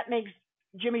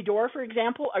Jimmy Dore, for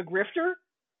example, a grifter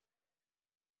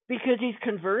because he's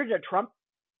converted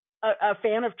a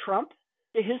fan of Trump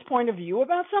to his point of view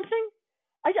about something.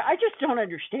 I just don't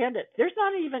understand it. There's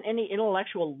not even any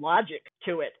intellectual logic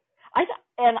to it.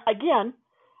 And again,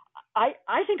 I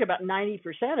think about 90%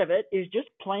 of it is just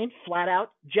plain flat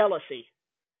out jealousy.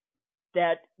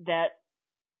 That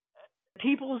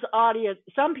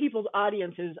some people's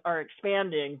audiences are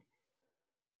expanding,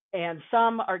 and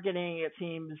some are getting, it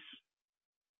seems,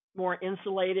 more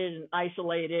insulated and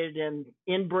isolated and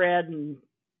inbred and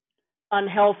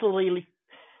unhealthily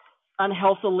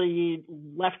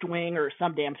left wing or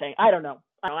some damn thing. I don't know.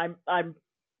 I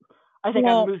think I'm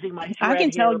well, losing my I thread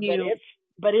can tell here,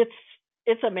 but you,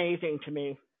 it's amazing to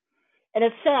me, and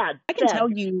it's sad. I can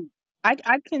tell you, I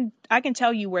can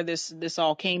tell you where this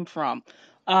all came from.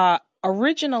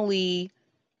 Originally,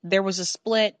 there was a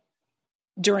split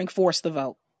during Force the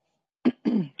Vote.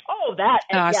 Oh, that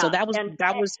So yeah,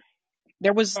 that was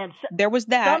there was and there was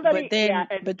that, but somebody, yeah, then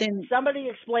and but then somebody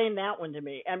explained that one to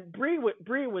me. And Bree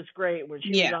was great when she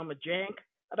was yeah. on with Jank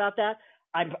about that.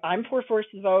 I'm for force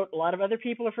the vote. A lot of other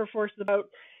people are for force the vote.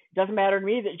 It doesn't matter to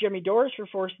me that Jimmy Dore is for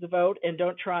force the vote, and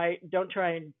don't try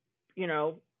and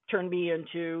turn me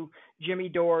into Jimmy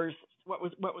Dore's what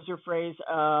was her phrase,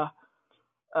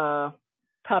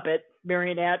 puppet,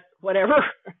 marionette, whatever.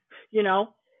 you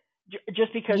know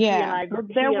just because Yeah. Well,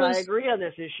 he and I agree on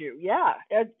this issue. Yeah,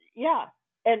 yeah.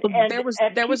 and and and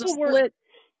there was a people were split.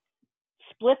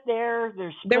 split there.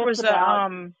 There's There was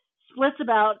a splits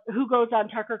about who goes on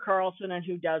Tucker Carlson and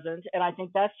who doesn't, and I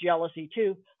think that's jealousy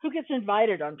too. Who gets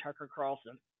invited on Tucker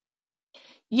Carlson?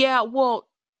 yeah, well,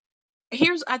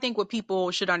 here's I think what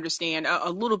people should understand a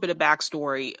little bit of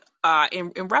backstory.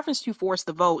 In reference to Force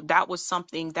the Vote, that was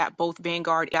something that both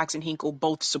Vanguard and Jackson Hinkle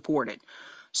both supported. Yeah,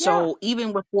 So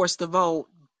even with Force the Vote,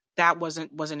 that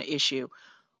wasn't an issue.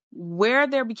 Where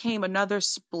there became another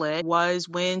split was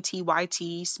when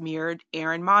TYT smeared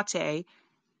Aaron Mate,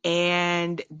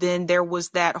 and then there was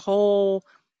that whole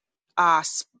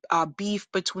beef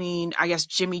between, I guess,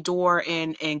 Jimmy Dore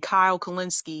and Kyle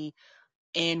Kulinski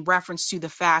in reference to the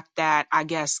fact that I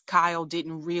guess Kyle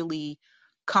didn't really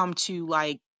come to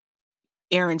like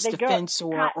Aaron's they go. defense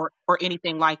or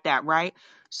anything like that, right?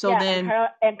 So Yeah, then,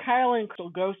 and Kyle and Crystal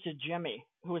goes to Jimmy,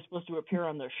 who was supposed to appear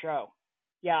on their show.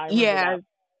 Yeah, I remember yeah,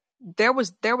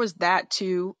 that. there was that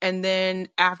too. And then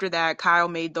after that, Kyle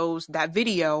made that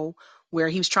video where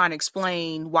he was trying to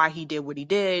explain why he did what he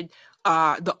did.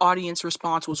 The audience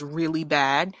response was really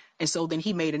bad, and so then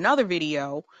he made another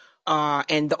video,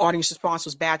 and the audience response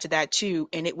was bad to that too.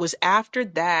 And it was after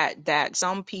that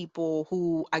some people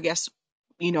who I guess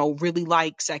really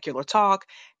like secular talk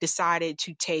decided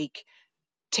to take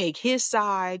his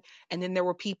side, and then there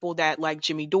were people that like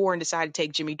Jimmy Dore and decided to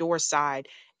take Jimmy Dore's side.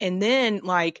 And then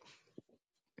like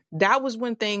that was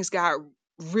when things got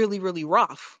really, really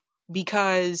rough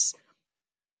because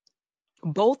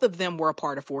both of them were a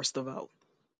part of Force the Vote.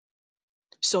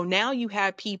 So now you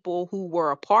had people who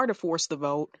were a part of Force the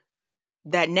Vote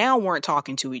that now weren't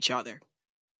talking to each other.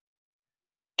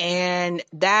 And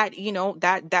that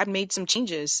made some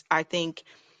changes, I think,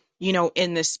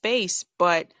 in this space.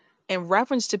 But in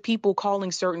reference to people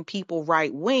calling certain people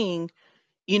right wing,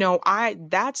 I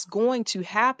that's going to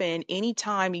happen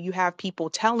anytime you have people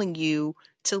telling you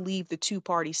to leave the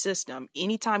two-party system.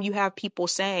 Anytime you have people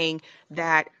saying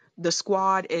that the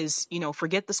squad is,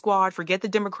 forget the squad, forget the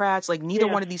Democrats, like neither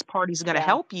Yes, one of these parties are going to yeah,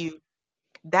 help you.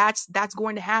 That's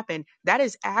going to happen. That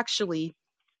is actually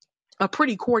a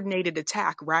pretty coordinated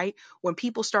attack, right? When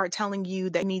people start telling you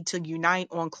that you need to unite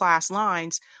on class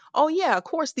lines, oh yeah, of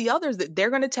course the others that they're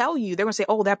going to tell you, they're going to say,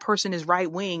 "Oh, that person is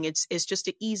right wing." It's just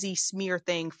an easy smear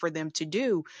thing for them to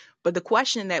do. But the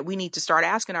question that we need to start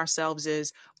asking ourselves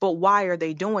is, but why are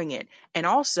they doing it? And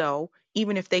also,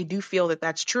 even if they do feel that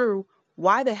that's true,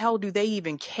 why the hell do they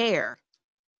even care?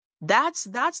 That's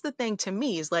the thing to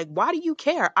me is like, why do you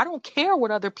care? I don't care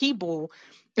what other people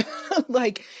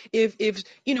like. If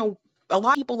a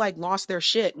lot of people like lost their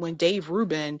shit when Dave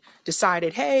Rubin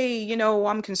decided, hey,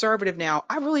 I'm conservative now.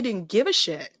 I really didn't give a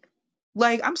shit.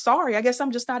 Like, I'm sorry, I guess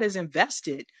I'm just not as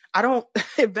invested. I don't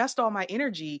invest all my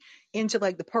energy into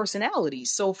like the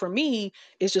personalities. So for me,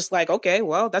 it's just like, okay,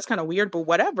 well, that's kind of weird, but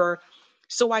whatever.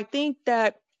 So I think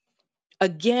that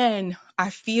again,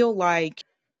 I feel like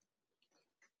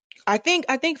I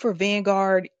think for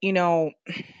Vanguard,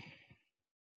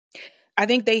 I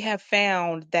think they have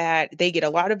found that they get a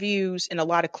lot of views and a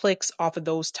lot of clicks off of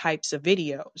those types of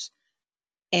videos.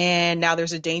 And now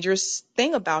there's a dangerous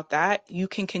thing about that. You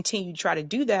can continue to try to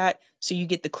do that so you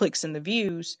get the clicks and the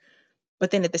views,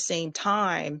 but then at the same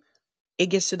time, it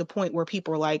gets to the point where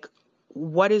people are like,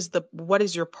 what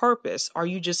is your purpose? Are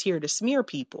you just here to smear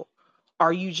people?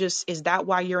 Is that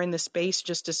why you're in the space,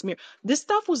 just to smear? This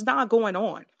stuff was not going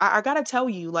on. I gotta tell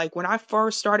you, like when I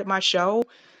first started my show,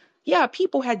 yeah,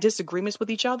 people had disagreements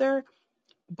with each other,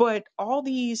 but all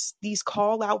these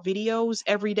call out videos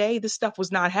every day, this stuff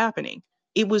was not happening.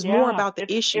 It was more Yeah, about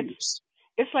the issues.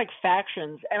 it's like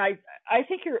factions, and I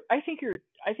think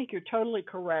you're totally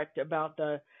correct about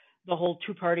the whole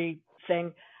two party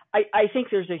thing. I think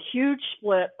there's a huge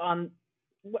split on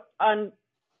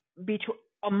between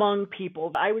among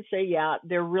people. I would say, yeah,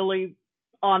 they're really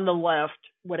on the left,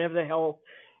 whatever the hell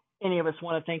any of us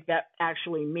want to think that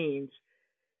actually means.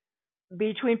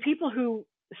 Between people who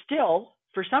still,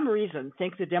 for some reason,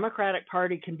 think the Democratic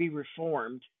Party can be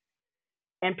reformed,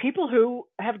 and people who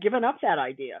have given up that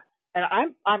idea. And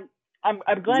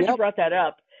I'm glad you Yep. brought that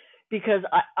up, because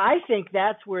I think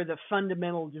that's where the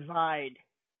fundamental divide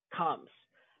comes.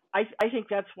 I think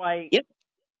that's why, Yep.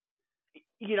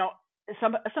 you know,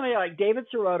 somebody like David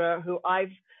Sirota, who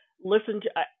I've listened to.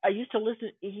 I used to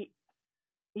listen. He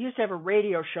used to have a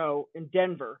radio show in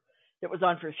Denver that was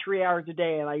on for 3 hours a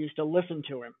day, and I used to listen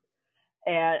to him.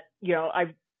 And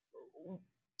I've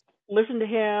listened to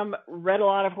him, read a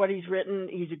lot of what he's written.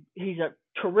 He's a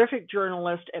terrific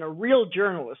journalist, and a real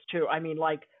journalist too. I mean,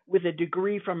 like with a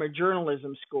degree from a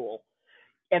journalism school.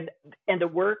 And the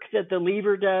work that the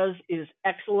Lever does is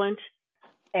excellent.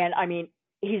 And I mean,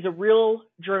 he's a real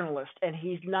journalist, and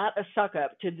he's not a suck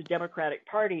up to the Democratic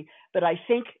Party. But I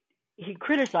think he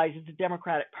criticizes the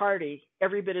Democratic Party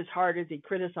every bit as hard as he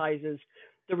criticizes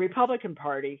the Republican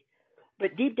Party.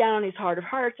 But deep down in his heart of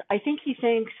hearts, I think he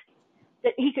thinks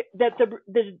that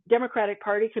the Democratic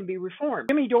Party can be reformed.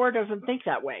 Jimmy Dore doesn't think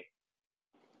that way,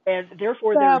 and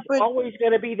therefore Yeah, there's but always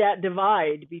going to be that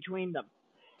divide between them.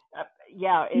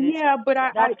 Yeah, yeah, but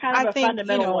that's kind I of a think,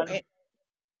 fundamental one.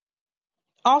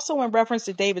 also in reference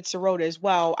to David Sirota as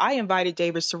well, I invited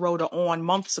David Sirota on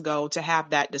months ago to have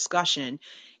that discussion,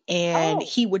 and Oh,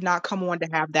 he would not come on to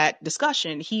have that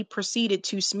discussion. He proceeded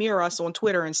to smear us on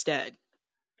Twitter instead.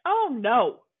 oh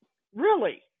no,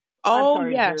 really? I'm Oh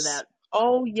sorry to hear yes. that.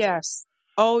 Oh yes.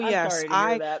 Oh I'm yes. sorry to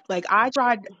hear that.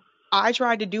 I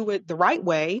tried to do it the right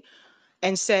way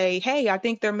and say, "Hey, I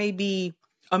think there may be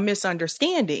a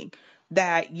misunderstanding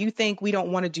that you think we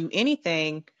don't want to do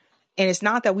anything, and it's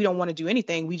not that we don't want to do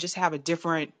anything. We just have a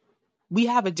different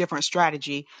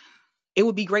strategy. It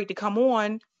would be great to come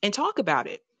on and talk about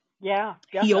it." Yeah,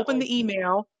 He opened definitely. the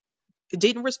email,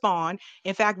 didn't respond.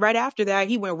 In fact, right after that,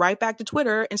 he went right back to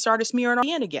Twitter and started smearing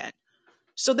our again.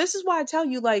 So this is why I tell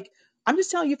you, like, I'm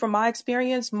just telling you from my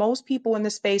experience, most people in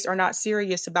this space are not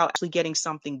serious about actually getting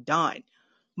something done.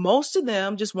 Most of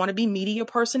them just want to be media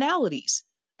personalities.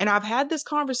 And I've had this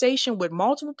conversation with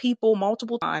multiple people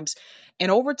multiple times.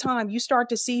 And over time, you start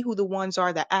to see who the ones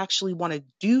are that actually want to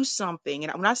do something.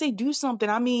 And when I say do something,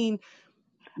 I mean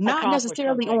not Accomplish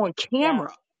necessarily something. on Yeah, camera.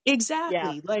 yeah.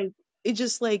 Exactly. Like, it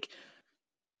just like,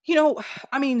 you know,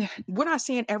 I mean, we're not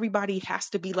saying everybody has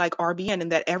to be like RBN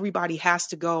and that everybody has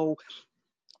to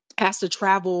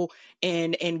travel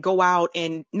and go out,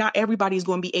 and not everybody's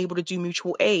going to be able to do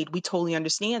mutual aid. We totally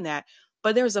understand that.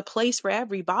 But there's a place for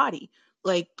everybody.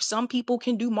 Like some people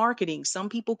can do marketing, some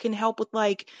people can help with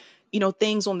like,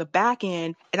 things on the back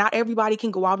end, and not everybody can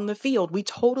go out in the field. We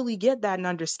totally get that and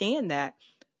understand that.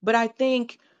 But I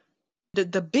think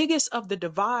the biggest of the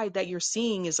divide that you're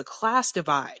seeing is a class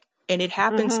divide. And it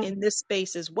happens Mhm. in this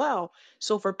space as well.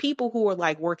 So for people who are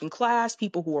like working class,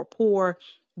 people who are poor,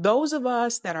 those of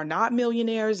us that are not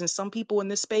millionaires, and some people in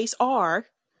this space are,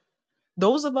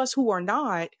 those of us who are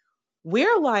not,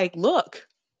 we're like, look,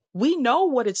 we know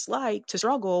what it's like to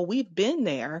struggle. We've been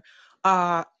there.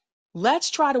 Uh, let's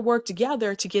try to work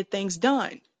together to get things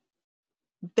done.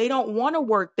 They don't want to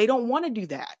work. They don't want to do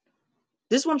that.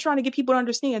 This is what I'm trying to get people to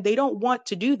understand. They don't want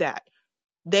to do that.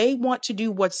 They want to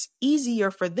do what's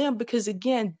easier for them because,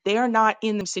 again, they're not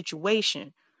in the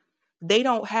situation. They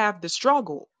don't have the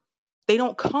struggle. They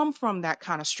don't come from that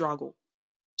kind of struggle.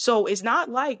 So it's not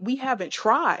like we haven't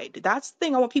tried. That's the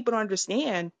thing I want people to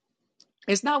understand.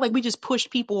 It's not like we just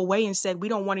pushed people away and said we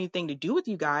don't want anything to do with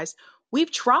you guys.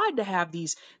 We've tried to have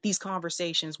these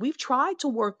conversations. We've tried to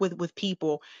work with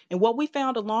people. And what we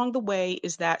found along the way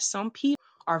is that some people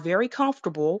are very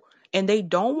comfortable and they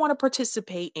don't want to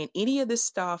participate in any of this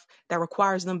stuff that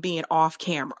requires them being off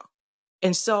camera.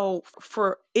 And so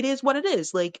for it is what it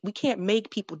is. Like we can't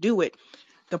make people do it.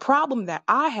 The problem that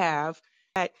I have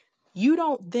that you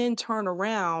don't then turn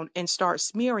around and start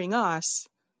smearing us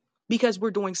because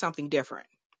we're doing something different.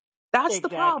 That's the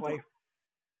problem.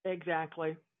 Exactly.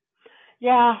 Exactly.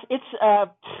 Yeah,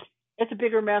 it's a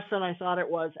bigger mess than I thought it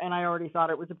was, and I already thought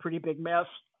it was a pretty big mess.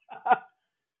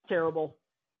 Terrible,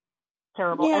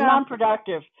 terrible, and Yeah.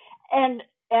 non-productive. And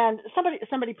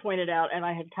somebody pointed out, and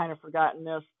I had kind of forgotten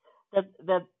this,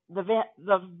 that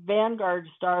the Vanguard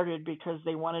started because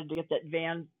they wanted to get that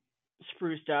van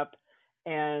spruced up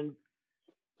and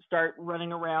start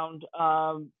running around,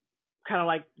 kind of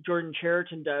like Jordan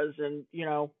Chariton does, and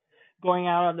going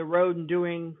out on the road and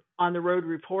doing on the road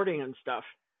reporting and stuff.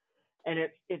 And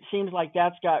it seems like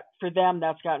that's got for them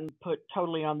that's gotten put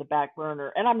totally on the back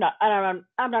burner. And I'm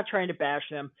not trying to bash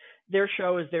them. Their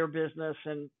show is their business,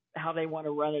 and how they want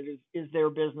to run it is their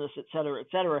business, et cetera, et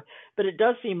cetera. But it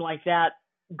does seem like that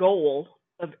goal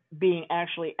of being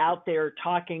actually out there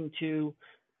talking to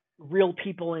real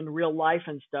people in real life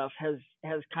and stuff has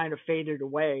kind of faded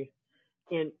away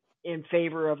in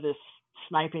favor of this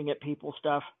sniping at people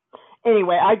stuff.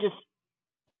 Anyway, I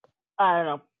don't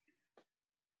know.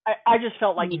 I just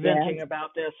felt like Yeah. venting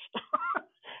about this,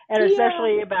 and Yeah.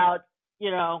 especially about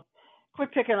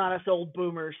quit picking on us old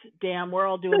boomers. Damn, we're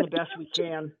all doing the best we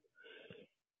can.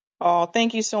 Oh,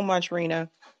 thank you so much, Rena.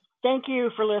 Thank you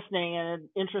for listening, and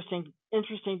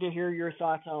interesting to hear your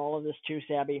thoughts on all of this too,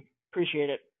 Sabby. Appreciate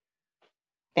it.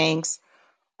 Thanks.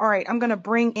 All right, I'm gonna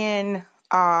bring in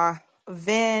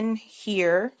Vin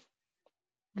here.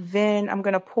 Vin, I'm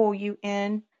gonna pull you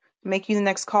in, make you the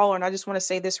next caller, and I just want to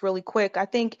say this really quick. I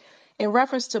think in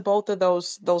reference to both of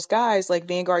those guys, like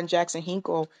Vanguard and Jackson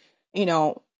Hinkle, you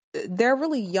know, they're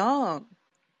really young,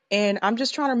 and I'm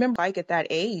just trying to remember, like at that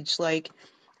age, like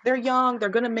they're young, they're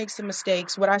gonna make some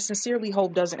mistakes. What I sincerely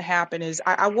hope doesn't happen is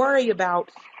I worry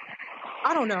about,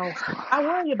 I don't know. I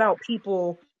worry about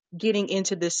people getting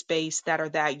into this space that are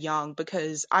that young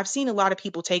because I've seen a lot of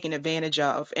people taken advantage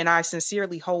of, and I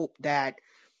sincerely hope that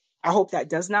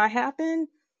does not happen,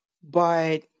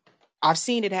 but I've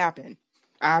seen it happen.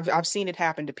 I've seen it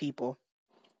happen to people.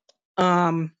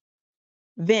 Um,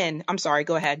 Vin, I'm sorry,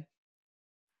 go ahead.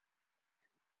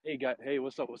 Hey, guy. Hey,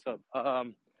 what's up? What's up?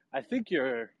 I think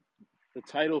the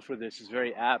title for this is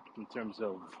very apt in terms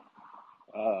of,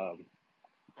 um,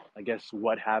 I guess,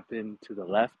 what happened to the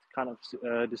left kind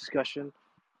of discussion.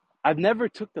 I've never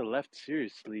took the left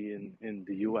seriously in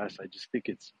the U.S. I just think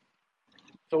it's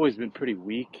always been pretty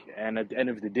weak, and at the end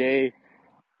of the day,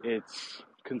 it's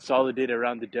consolidated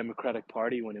around the Democratic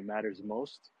Party when it matters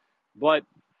most. But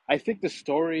I think the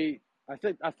story, I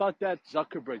thought that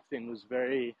Zuckerberg thing was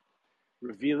very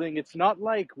revealing. It's not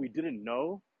like we didn't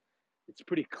know. It's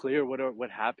pretty clear what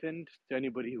happened to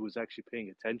anybody who was actually paying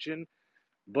attention.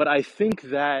 But I think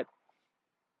that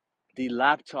the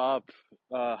laptop,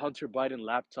 Hunter Biden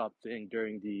laptop thing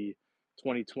during the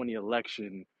 2020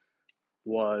 election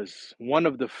was one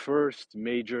of the first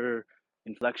major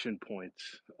inflection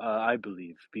points, I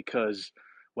believe, because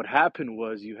what happened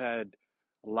was you had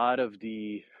a lot of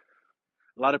a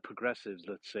lot of progressives,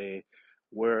 let's say,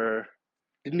 were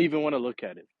didn't even want to look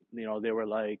at it. They were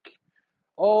like,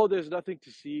 oh, there's nothing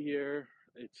to see here.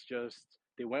 It's just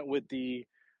they went with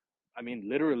I mean,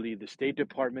 literally the State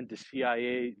Department, the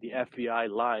CIA, the FBI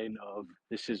line of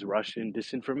this is Russian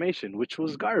disinformation, which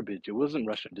was garbage. It wasn't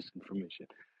Russian disinformation,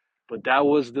 but that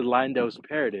was the line that was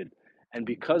parroted. And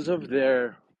because of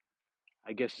their,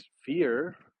 I guess,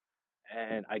 fear,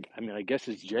 and I mean, I guess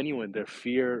it's genuine, their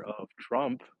fear of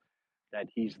Trump, that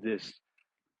he's this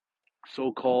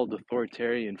so-called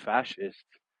authoritarian fascist,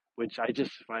 which I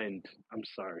just find, I'm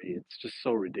sorry, it's just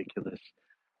so ridiculous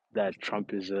that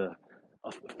Trump is a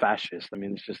fascist. I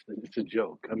mean, it's a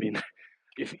joke. I mean,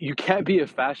 if you can't be a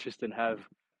fascist and have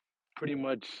pretty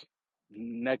much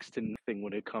next to nothing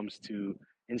when it comes to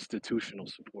institutional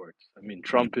support. I mean,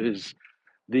 Trump is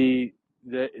the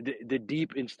the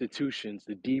deep institutions,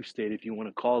 the deep state, if you want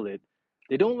to call it.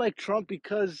 They don't like Trump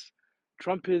because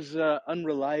Trump is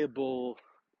unreliable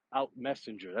out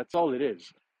messenger. That's all it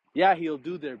is. Yeah, he'll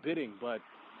do their bidding, but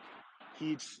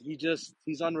he's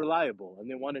unreliable, and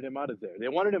they wanted him out of there. They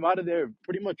wanted him out of there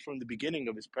pretty much from the beginning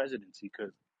of his presidency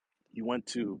because he went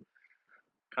to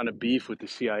kind of beef with the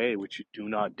CIA, which you do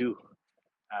not do.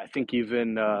 I think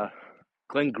even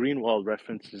Glenn Greenwald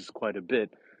references quite a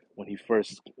bit when he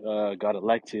first got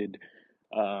elected.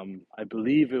 I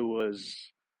believe it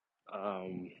was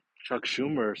Chuck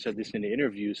Schumer said this in an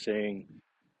interview, saying,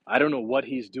 "I don't know what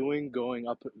he's doing,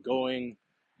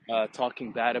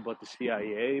 talking bad about the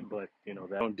CIA, but they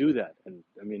don't do that." And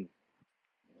I mean,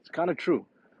 it's kind of true.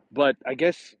 But I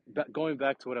guess going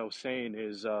back to what I was saying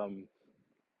is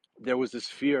there was this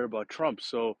fear about Trump.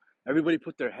 So everybody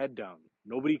put their head down.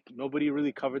 Nobody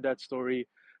really covered that story.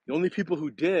 The only people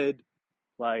who did,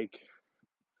 like,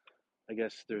 I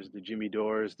guess there's the Jimmy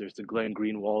Dores, there's the Glenn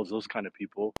Greenwalds, those kind of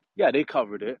people. Yeah, they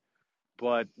covered it,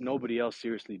 but nobody else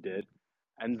seriously did.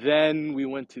 And then we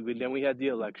had the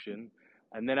election,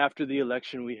 and then after the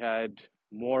election we had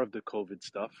more of the COVID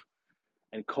stuff.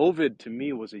 And COVID to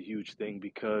me was a huge thing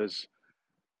because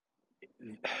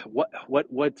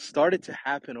what started to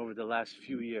happen over the last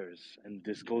few years, and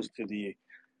this goes to the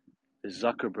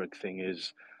Zuckerberg thing,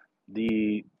 is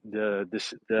the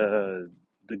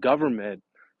government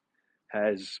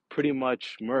has pretty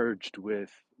much merged with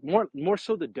more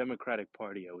so the Democratic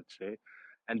Party, I would say,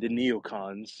 and the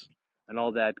neocons and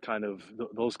all that kind of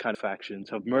those kind of factions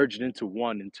have merged into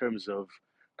one in terms of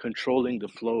controlling the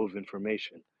flow of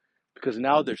information, because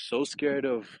now they're so scared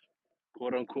of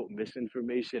quote unquote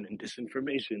misinformation and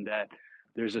disinformation that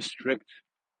there's a strict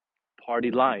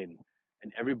party line,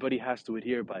 and everybody has to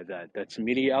adhere by that. That's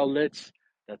media outlets,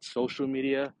 that's social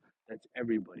media, that's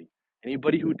everybody.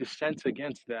 Anybody who dissents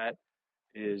against that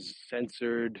is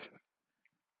censored,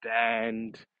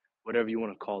 banned, whatever you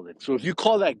want to call it. So if you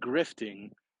call that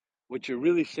grifting, what you're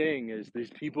really saying is these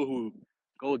people who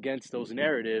go against those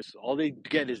narratives, all they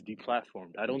get is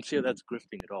deplatformed. I don't say that's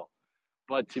grifting at all.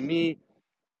 But to me,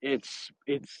 it's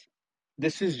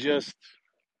this is just,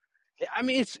 I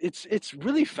mean, it's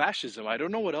really fascism. I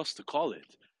don't know what else to call it.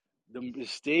 The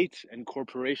state and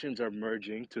corporations are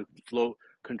merging to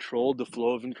control the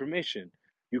flow of information.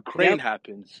 Ukraine Yep.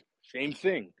 happens, same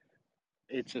thing.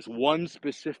 It's just one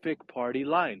specific party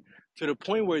line, to the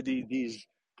point where these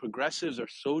progressives are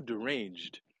so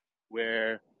deranged,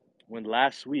 where when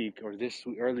last week or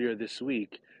earlier this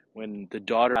week, when the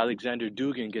daughter of Alexander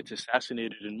Dugin gets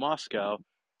assassinated in Moscow,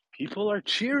 people are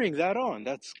cheering that on.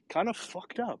 That's kind of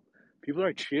fucked up. People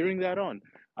are cheering that on.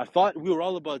 I thought we were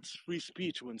all about free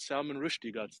speech when Salman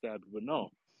Rushdie got stabbed, but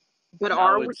no. But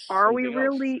Now it's are we something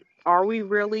else.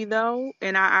 really, though?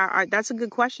 And I that's a good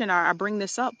question. I bring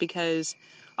this up because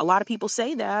a lot of people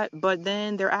say that, but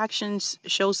then their actions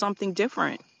show something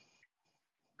different.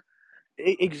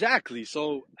 Exactly.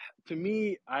 So to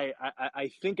me, I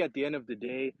think at the end of the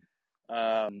day,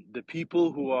 the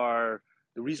people who are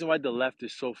the reason why the left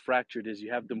is so fractured is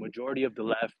you have the majority of the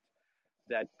left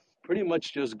that pretty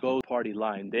much just go party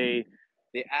line. They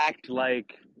act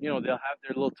like, they'll have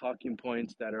their little talking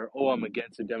points that are, oh, I'm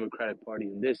against the Democratic Party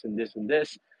and this and this and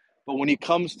this. But when it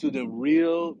comes to the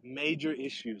real major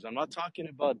issues, I'm not talking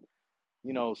about,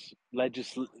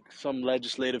 some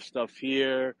legislative stuff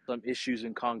here, some issues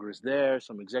in Congress there,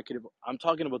 some executive. I'm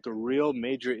talking about the real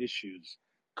major issues: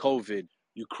 COVID,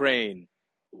 Ukraine,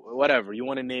 whatever you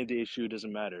want to name the issue,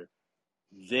 doesn't matter.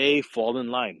 They fall in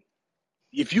line.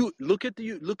 If you look at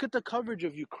the coverage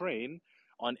of Ukraine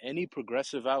on any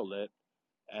progressive outlet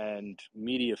and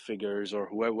media figures or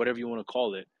whoever, whatever you want to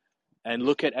call it, and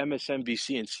look at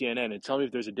MSNBC and CNN and tell me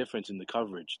if there's a difference in the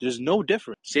coverage. There's no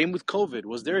difference. Same with COVID.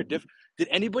 Was there a difference? Did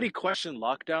anybody question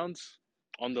lockdowns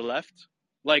on the left?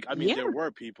 Like, I mean, Yeah. there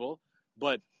were people,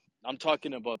 but I'm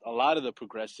talking about a lot of the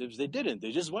progressives. They didn't.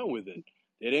 They just went with it.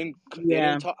 They didn't. They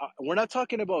Yeah. didn't talk. We're not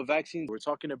talking about vaccines. We're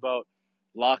talking about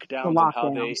The lockdowns and how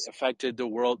they lockdowns. affected the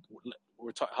world.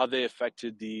 How they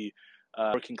affected the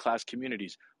working class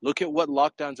communities. Look at what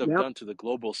lockdowns have Yep. done to the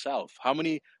global South. How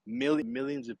many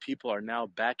millions of people are now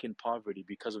back in poverty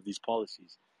because of these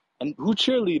policies? And who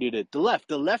cheerleaded it? The left.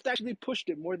 The left actually pushed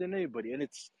it more than anybody, and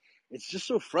it's just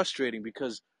so frustrating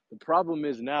because the problem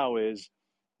is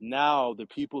now the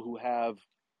people who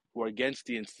are against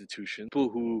the institution, people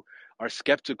who are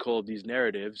skeptical of these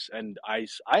narratives, and I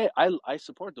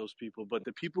support those people, but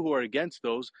the people who are against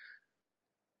those,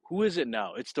 who is it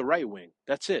now? It's the right wing.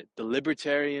 That's it. The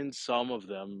libertarians, some of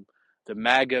them, the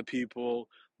MAGA people,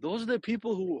 those are the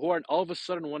people who are all of a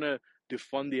sudden want to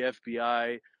defund the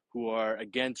FBI, who are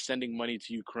against sending money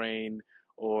to Ukraine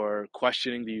or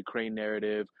questioning the Ukraine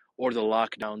narrative or the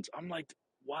lockdowns. I'm like,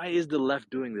 why is the left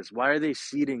doing this? Why are they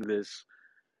seeding this?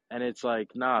 And it's like,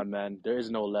 nah, man, there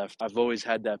is no left. I've always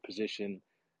had that position.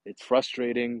 It's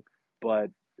frustrating, but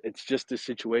it's just the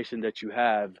situation that you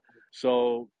have.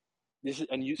 So this is,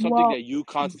 and you, something Well, that you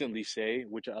constantly say,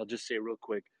 which I'll just say real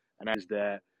quick, and is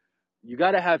that you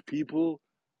got to have people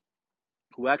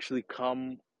who actually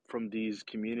come from these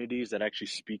communities that actually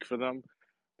speak for them,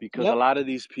 because a yep. lot of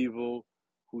these people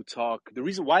who talk, the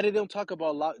reason why they don't talk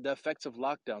about the effects of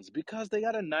lockdowns, because they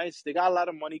got a lot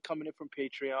of money coming in from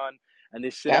Patreon, and they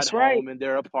sit at That's right. home in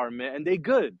their apartment and they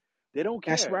good, they don't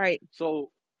That's care. right.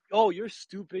 So, oh, you're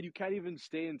stupid, you can't even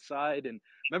stay inside. And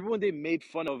remember when they made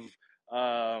fun of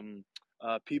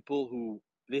people who,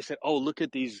 they said, oh, look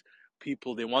at these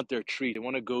people, they want their treat. They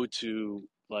want to go to,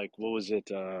 like, what was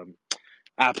it?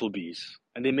 Applebee's,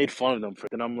 and they made fun of them for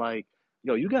it. And I'm like,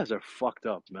 yo, you guys are fucked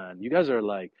up, man. You guys are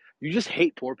like, you just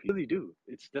hate poor people. You really do.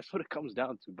 That's what it comes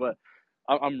down to. But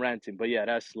I'm ranting. But yeah,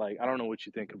 that's like, I don't know what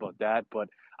you think about that, but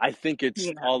I think it's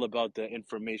Yeah. all about the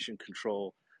information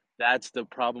control. That's the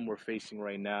problem we're facing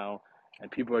right now,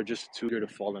 and people are just too eager to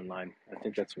fall in line. I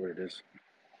think that's what it is.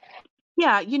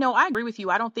 Yeah, I agree with you.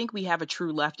 I don't think we have a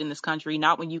true left in this country,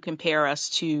 not when you compare us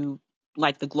to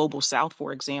like the global south,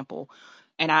 for example.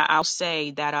 And I'll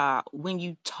say that when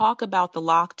you talk about the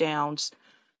lockdowns,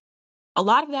 a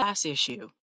lot of that's issue.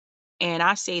 And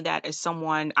I say that as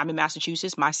someone, I'm in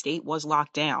Massachusetts, my state was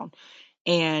locked down.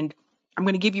 And I'm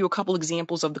going to give you a couple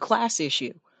examples of the class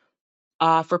issue.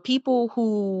 For people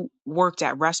who worked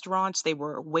at restaurants, they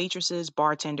were waitresses,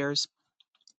 bartenders.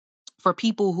 For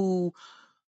people who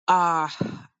uh,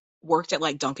 worked at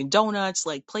like Dunkin' Donuts,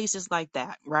 like places like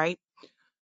that, right?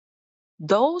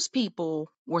 Those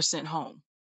people were sent home.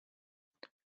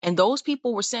 And those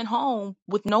people were sent home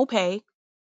with no pay.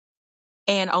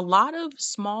 And a lot of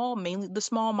small, mainly the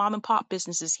small mom and pop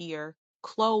businesses here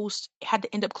closed, had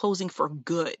to end up closing for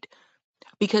good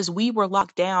because we were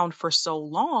locked down for so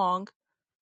long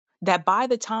that by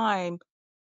the time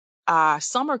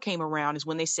summer came around is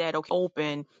when they said, okay,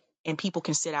 open and people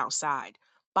can sit outside.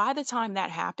 By the time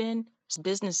that happened,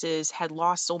 businesses had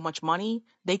lost so much money,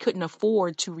 they couldn't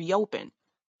afford to reopen.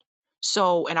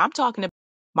 So, and I'm talking about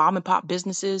mom and pop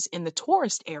businesses in the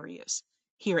tourist areas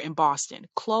here in Boston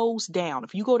closed down.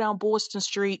 If you go down Boylston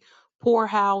Street,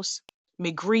 Poorhouse,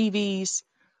 McGreevy's,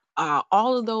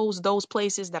 all of those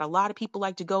places that a lot of people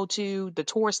like to go to, the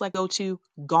tourists like to go to,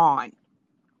 gone.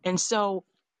 And so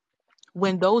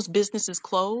when those businesses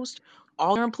closed,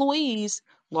 all their employees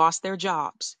lost their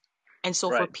jobs. And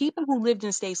so for Right. people who lived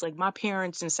in states like my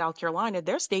parents in South Carolina,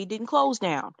 their state didn't close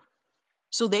down.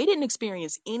 So they didn't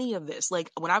experience any of this.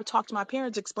 Like when I would talk to my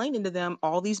parents, explaining to them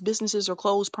all these businesses are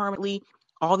closed permanently,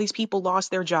 all these people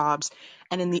lost their jobs.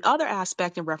 And in the other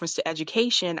aspect, in reference to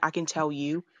education, I can tell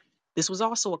you this was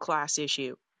also a class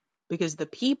issue because the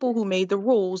people who made the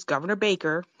rules, Governor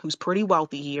Baker, who's pretty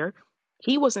wealthy here,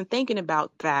 he wasn't thinking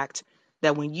about the fact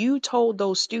that when you told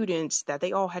those students that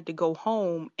they all had to go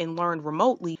home and learn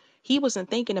remotely, he wasn't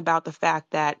thinking about the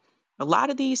fact that a lot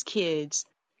of these kids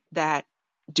that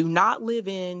do not live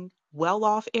in well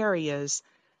off areas,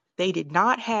 they did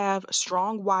not have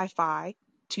strong Wi Fi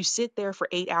to sit there for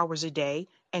 8 hours a day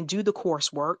and do the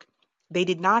coursework. They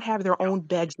did not have their own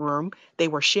bedroom. They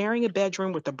were sharing a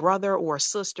bedroom with a brother or a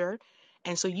sister.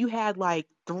 And so you had like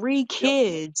three Yep.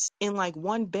 kids in like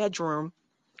one bedroom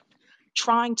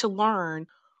trying to learn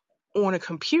on a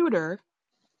computer.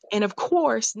 And of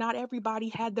course, not everybody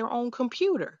had their own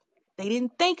computer. They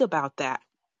didn't think about that.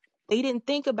 They didn't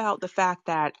think about the fact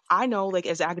that I know, like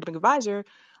as an academic advisor,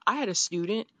 I had a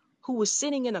student who was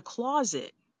sitting in a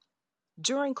closet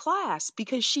during class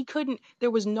because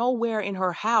there was nowhere in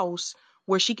her house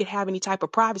where she could have any type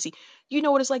of privacy. You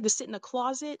know what it's like to sit in a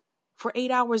closet for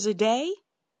 8 hours a day,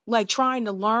 like trying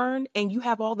to learn, and you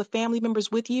have all the family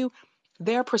members with you.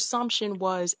 Their presumption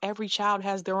was every child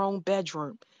has their own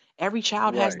bedroom. Every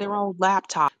child has Right. their own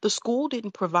laptop. The school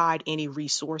didn't provide any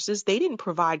resources. They didn't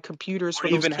provide computers Or for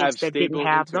those even kids have that didn't stable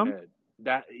have them. internet.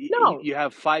 That No, you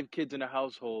have 5 kids in a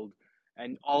household,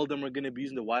 and all of them are going to be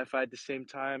using the Wi-Fi at the same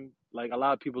time. Like, a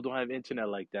lot of people don't have internet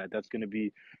like that. That's going to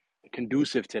be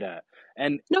conducive to that.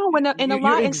 And no, and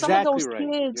you're and some of exactly those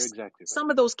right. You're kids, exactly right. some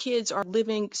of those kids are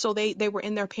living. So they were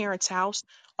in their parents' house.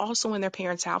 Also in their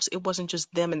parents' house, it wasn't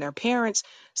just them and their parents.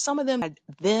 Some of them had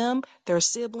them, their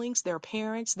siblings, their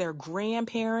parents, their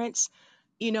grandparents.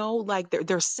 Like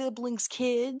their siblings'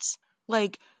 kids.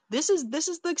 Like this is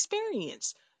the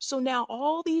experience. So now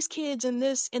all these kids in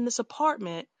this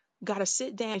apartment got to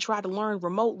sit down and try to learn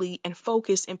remotely and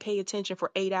focus and pay attention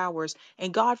for 8 hours.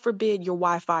 And God forbid your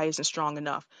Wi-Fi isn't strong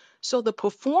enough. So the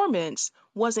performance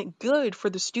wasn't good for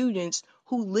the students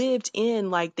who lived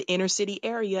in like the inner city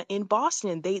area in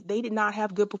Boston. They did not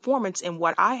have good performance. And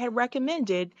what I had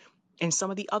recommended, and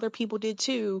some of the other people did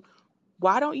too,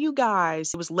 why don't you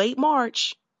guys, it was late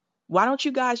March, why don't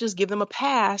you guys just give them a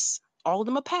pass, all of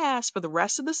them a pass for the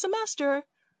rest of the semester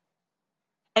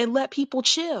and let people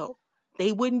chill?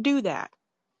 They wouldn't do that.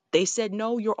 They said,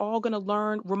 no, you're all going to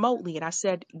learn remotely. And I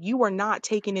said, you are not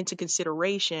taking into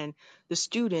consideration the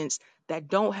students that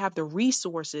don't have the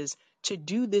resources to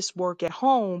do this work at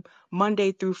home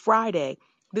Monday through Friday.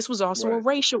 This was also a Right.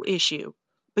 racial issue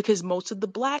because most of the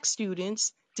black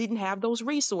students didn't have those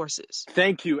resources.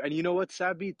 Thank you. And you know what,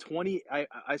 Sabi?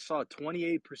 I saw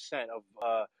 28% of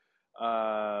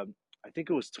I think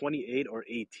it was 28 or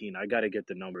 18. I got to get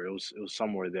the number. It was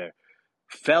somewhere there.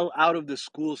 fell out of the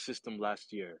school system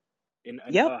last year in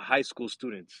Yep. high school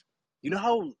students. You know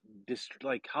how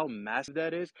how massive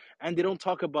that is, and they don't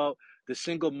talk about the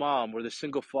single mom or the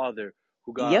single father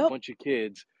who got a Yep. bunch of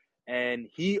kids, and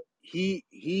he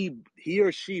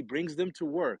or she brings them to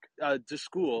work to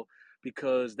school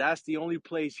because that's the only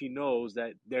place he knows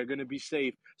that they're going to be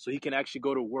safe, so he can actually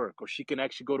go to work or she can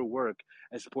actually go to work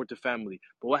and support the family.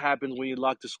 But what happens when you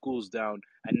lock the schools down?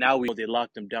 And now we know they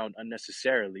lock them down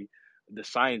unnecessarily. The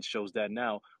science shows that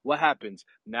now. What happens?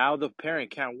 Now the parent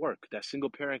can't work. That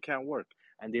single parent can't work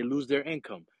and they lose their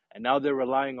income. And now they're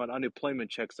relying on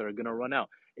unemployment checks that are going to run out.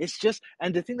 It's just,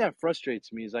 and the thing that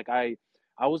frustrates me is like I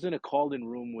was in a call-in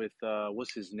room with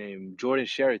what's his name, Jordan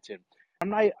Sheraton.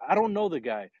 I don't know the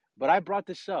guy, but I brought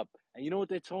this up, and you know what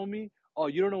they told me? Oh,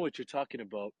 you don't know what you're talking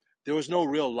about. There was no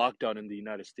real lockdown in the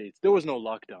United States. There was no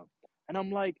lockdown, and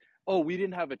I'm like, oh, we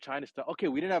didn't have a China style. Okay,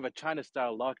 we didn't have a China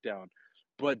style lockdown,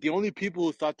 but the only people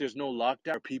who thought there's no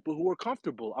lockdown are people who were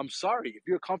comfortable. I'm sorry, if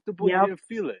you're comfortable, you Yep. didn't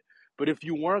feel it. But if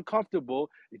you weren't comfortable,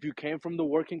 if you came from the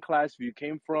working class, if you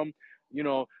came from, you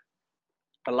know,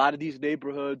 a lot of these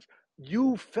neighborhoods,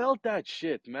 you felt that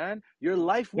shit, man. Your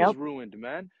life was Yep. ruined,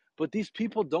 man. But these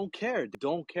people don't care. They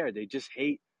don't care. They just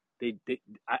hate.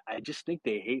 I just think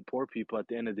they hate poor people at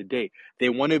the end of the day. They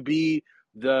want to be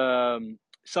the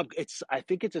it's. I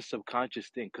think it's a subconscious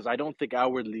thing because I don't think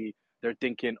outwardly they're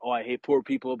thinking, "Oh, I hate poor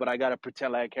people, but I gotta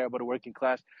pretend like I care about the working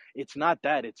class." It's not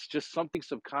that. It's just something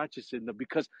subconscious in them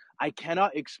because I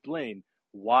cannot explain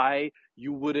why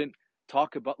you wouldn't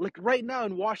talk about like right now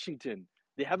in Washington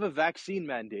they have a vaccine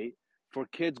mandate for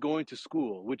kids going to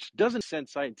school, which doesn't make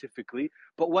sense scientifically,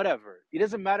 but whatever. It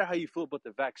doesn't matter how you feel about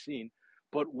the vaccine.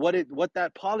 But what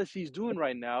that policy is doing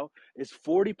right now is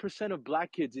 40% of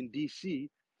black kids in DC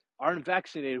aren't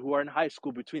vaccinated who are in high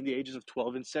school between the ages of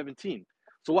 12 and 17.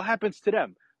 So what happens to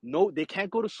them? No, they can't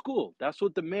go to school. That's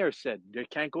what the mayor said. They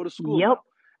can't go to school Yep.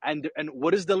 now. And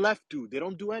what does the left do? They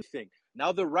don't do anything.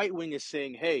 Now the right wing is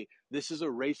saying, "Hey, this is a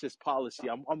racist policy."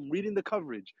 I'm reading the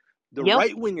coverage. The Yep.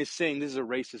 right wing is saying this is a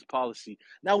racist policy.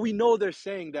 Now we know they're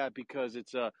saying that because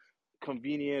it's a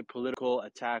convenient political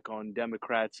attack on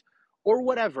Democrats or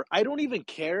whatever. I don't even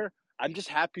care. I'm just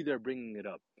happy they're bringing it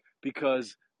up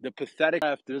because the pathetic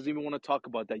left doesn't even want to talk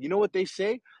about that. You know what they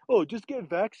say? Oh, just get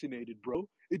vaccinated, bro.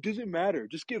 It doesn't matter.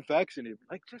 Just get vaccinated.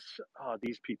 Like, just oh,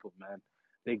 these people, man.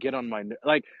 They get on my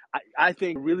like.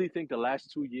 Really think the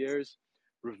last 2 years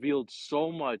revealed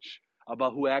so much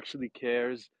about who actually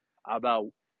cares about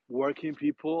working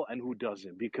people and who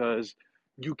doesn't because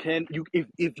you can you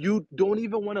if you don't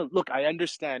even want to look. I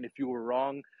understand if you were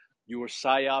wrong, you were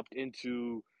psyoped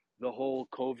into the whole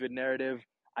COVID narrative.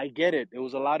 I get it. It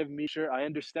was a lot of me. Sure, I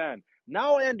understand.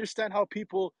 Now I understand how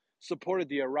people supported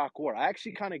the Iraq War. I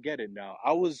actually kind of get it now.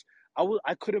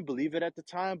 I couldn't believe it at the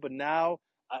time, but now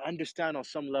I understand on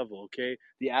some level. Okay,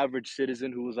 the average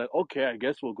citizen who was like, okay, I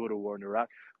guess we'll go to war in Iraq.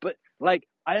 But like,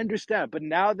 I understand. But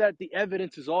now that the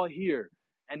evidence is all here,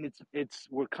 and it's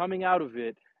we're coming out of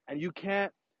it, and you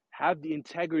can't have the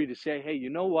integrity to say, hey, you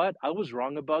know what? I was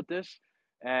wrong about this,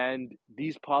 and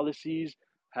these policies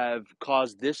have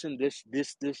caused this and this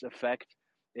effect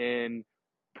in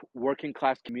working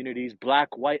class communities,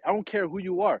 black, white. I don't care who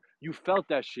you are. You felt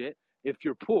that shit if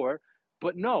you're poor.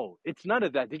 But no, it's none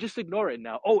of that. They just ignore it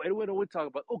now. Oh, and we talk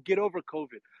about, oh, get over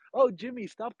COVID. Oh, Jimmy,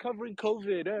 stop covering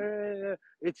COVID.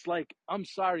 It's like, I'm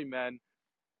sorry, man.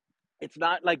 It's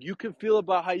not like you can feel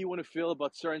about how you want to feel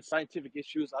about certain scientific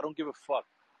issues. I don't give a fuck.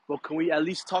 But can we at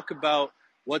least talk about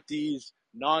what these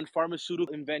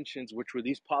non-pharmaceutical inventions, which were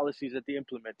these policies that they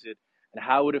implemented, and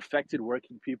how it affected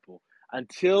working people?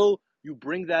 Until you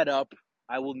bring that up,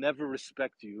 I will never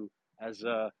respect you as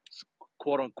a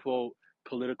quote unquote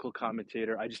political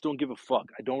commentator. I just don't give a fuck.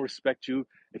 I don't respect you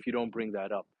if you don't bring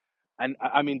that up. And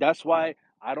I mean, that's why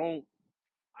I don't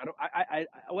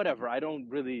whatever. I don't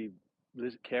really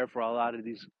care for a lot of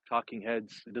these talking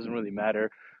heads. It doesn't really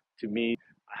matter to me.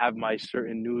 I have my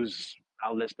certain news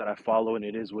outlets that I follow, and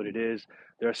it is what it is.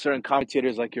 There are certain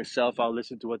commentators like yourself. I'll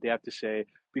listen to what they have to say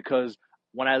because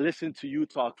when I listen to you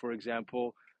talk, for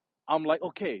example, I'm like,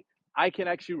 okay, I can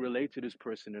actually relate to this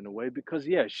person in a way because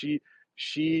yeah,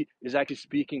 she is actually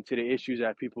speaking to the issues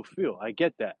that people feel. I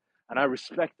get that, and I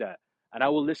respect that, and I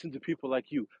will listen to people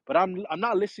like you. But I'm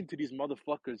not listening to these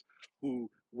motherfuckers who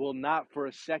will not for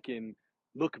a second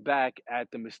look back at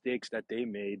the mistakes that they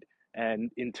made,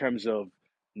 and in terms of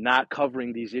not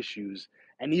covering these issues,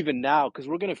 and even now, because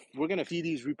we're gonna see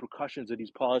these repercussions of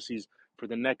these policies for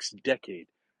the next decade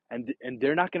and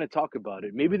they're not going to talk about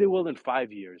it. Maybe they will in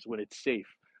 5 years when it's safe,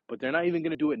 but they're not even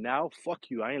going to do it now. Fuck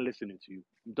you. I ain't listening to you.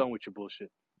 I'm done with your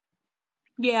bullshit.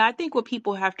 Yeah, I think what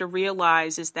people have to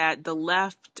realize is that the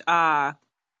left, I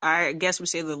guess we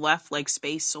say the left like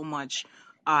space so much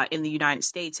in the United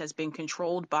States has been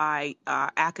controlled by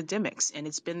academics, and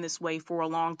it's been this way for a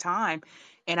long time.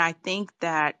 And I think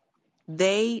that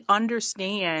they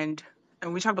understand,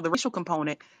 and we talk about the racial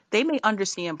component, they may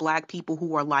understand Black people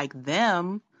who are like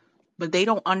them, but they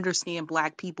don't understand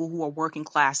Black people who are working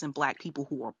class and Black people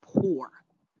who are poor.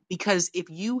 Because if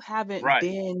you haven't Right,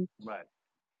 been right.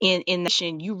 in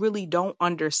nation, you really don't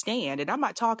understand. And I'm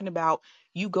not talking about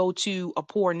you go to a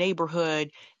poor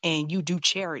neighborhood and you do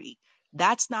charity.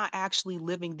 That's not actually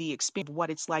living the experience of what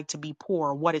it's like to be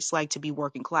poor, what it's like to be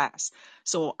working class.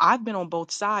 So I've been on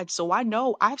both sides. So I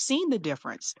know I've seen the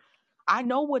difference. I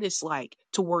know what it's like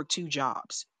to work two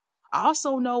jobs. I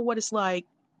also know what it's like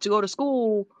to go to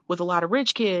school with a lot of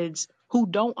rich kids who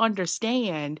don't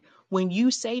understand when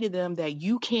you say to them that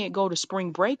you can't go to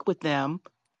spring break with them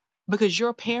because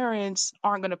your parents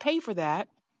aren't going to pay for that,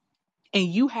 and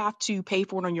you have to pay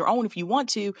for it on your own if you want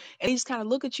to. And they just kind of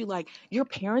look at you like your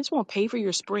parents won't pay for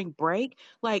your spring break.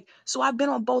 Like, so I've been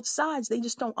on both sides. They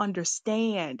just don't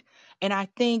understand. And I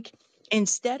think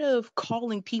instead of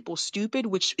calling people stupid,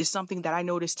 which is something that I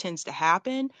notice tends to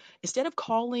happen, instead of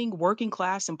calling working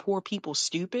class and poor people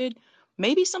stupid,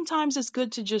 maybe sometimes it's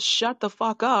good to just shut the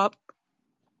fuck up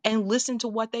and listen to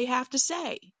what they have to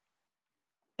say.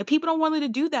 And people don't want to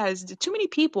do that. Is too many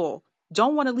people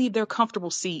don't want to leave their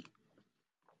comfortable seat.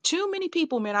 Too many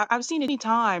people, man. I've seen it many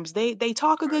times. They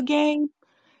talk a Right. good game.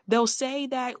 They'll say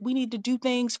that we need to do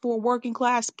things for working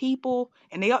class people,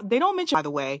 and they don't mention, by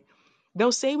the way,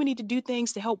 they'll say we need to do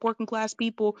things to help working class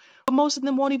people, but most of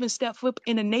them won't even step foot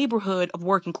in a neighborhood of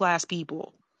working class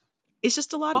people. It's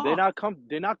just a lot of talk.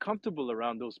 They're not comfortable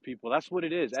around those people. That's what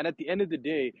it is. And at the end of the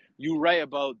day, you write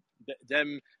about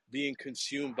them being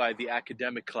consumed by the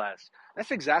academic class.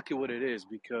 That's exactly what it is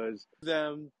because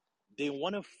them they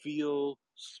want to feel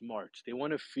smart. They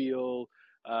want to feel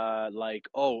like,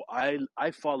 oh,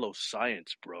 I follow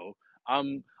science, bro.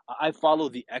 I follow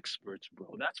the experts,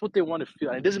 bro. That's what they want to feel.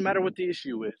 And it doesn't matter what the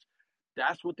issue is.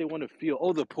 That's what they want to feel.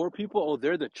 Oh, the poor people. Oh,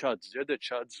 they're the chuds. They're the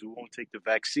chuds who won't take the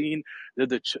vaccine. They're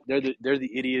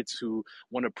the idiots who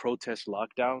want to protest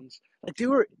lockdowns. Like they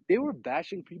were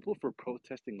bashing people for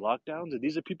protesting lockdowns, and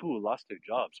these are people who lost their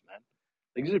jobs, man.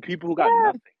 Like these are people who got Yeah,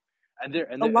 nothing, and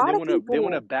a they lot of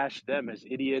want to people. bash them as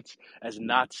idiots, as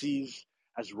Nazis,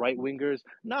 as right wingers.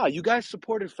 Nah, you guys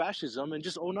supported fascism and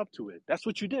just own up to it. That's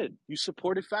what you did. You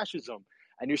supported fascism,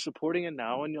 and you're supporting it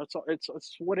now, and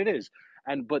it's what it is.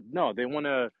 And but no,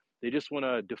 they just want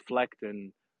to deflect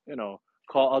and you know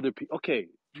call other people. Okay,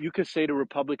 you could say the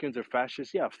Republicans are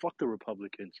fascists. Yeah, fuck the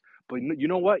Republicans. But you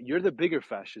know what? You're the bigger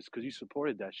fascist because you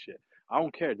supported that shit. I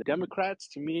don't care. The Democrats,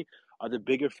 to me, are the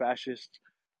bigger fascists.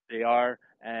 They are,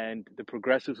 and the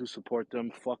progressives who support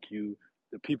them, fuck you.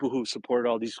 The people who support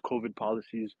all these COVID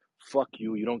policies, fuck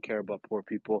you. You don't care about poor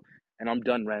people. And I'm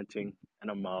done ranting,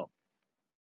 and I'm out.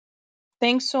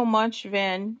 Thanks so much,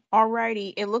 Vin.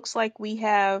 Alrighty, it looks like we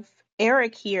have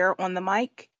Eric here on the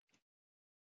mic.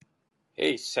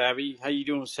 Hey, Savvy. How you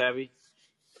doing, Savvy?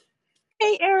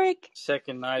 Hey, Eric.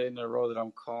 Second night in a row that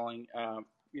I'm calling.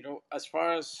 As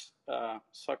far as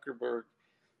Zuckerberg,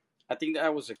 I think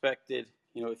that was expected.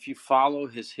 If you follow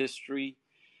his history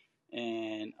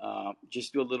and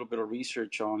just do a little bit of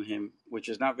research on him, which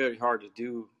is not very hard to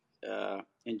do,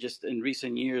 and just in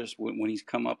recent years when he's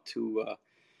come up to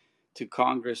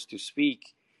Congress to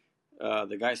speak,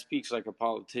 the guy speaks like a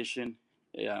politician.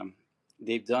 Um,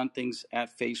 they've done things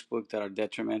at Facebook that are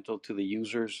detrimental to the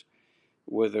users,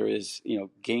 whether it's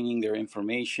gaining their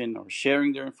information or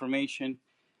sharing their information,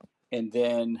 and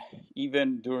then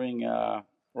even during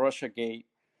RussiaGate,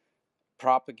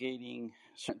 propagating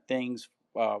certain things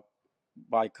uh,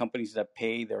 by companies that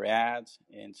pay their ads,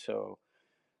 and so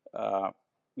uh,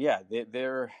 yeah,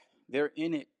 they're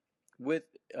in it with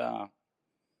uh,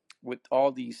 with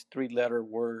all these three-letter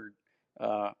word.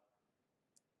 Uh,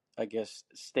 I guess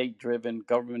state-driven,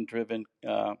 government-driven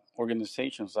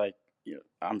organizations. Like,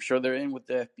 I'm sure they're in with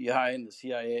the FBI and the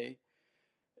CIA.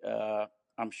 Uh,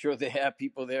 I'm sure they have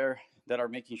people there that are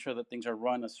making sure that things are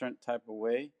run a certain type of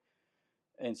way.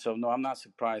 And so, no, I'm not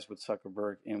surprised with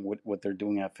Zuckerberg and what they're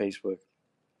doing at Facebook.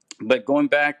 But going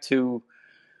back to,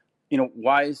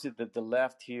 why is it that the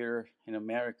left here in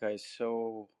America is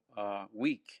so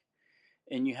weak?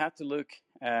 And you have to look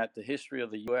at the history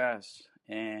of the U.S.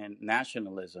 and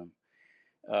nationalism,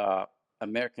 uh,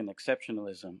 American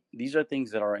exceptionalism. These are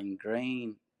things that are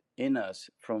ingrained in us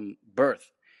from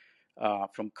birth,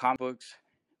 from comic books,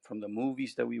 from the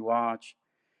movies that we watch,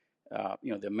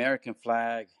 the American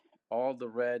flag, all the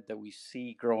red that we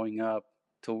see growing up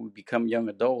till we become young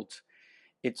adults.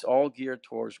 it's all geared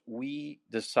towards we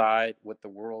decide what the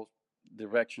world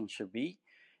direction should be,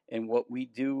 and what we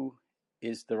do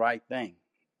is the right thing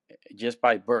just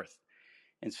by birth.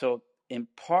 And so, in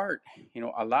part,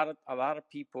 a lot of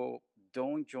people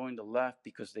don't join the left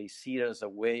because they see it as a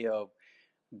way of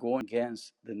going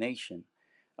against the nation.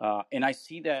 And I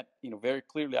see that, very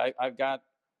clearly. I've got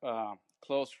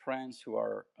close friends who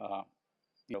are,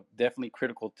 definitely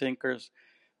critical thinkers.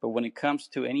 But when it comes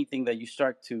to anything that you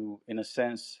start to, in a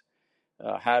sense,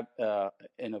 have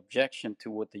an objection to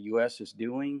what the U.S. is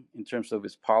doing in terms of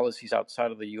its policies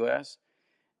outside of the U.S.,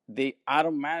 they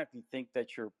automatically think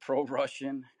that you're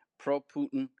pro-Russian,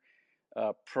 pro-Putin,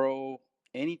 pro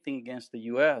anything against the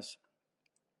U.S.,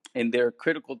 and their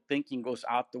critical thinking goes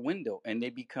out the window, and they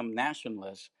become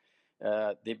nationalists.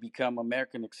 They become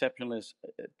American exceptionalist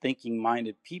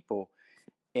thinking-minded people,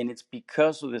 and it's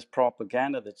because of this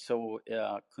propaganda that's so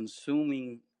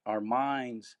consuming our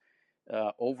minds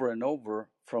over and over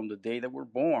from the day that we're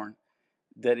born,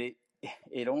 that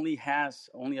it only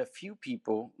a few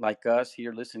people like us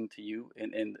here listening to you,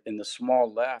 and the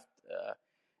small left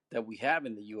that we have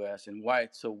in the U.S., and why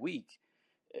it's so weak.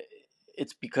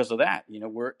 It's because of that.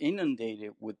 We're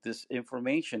inundated with this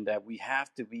information that we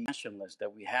have to be nationalists,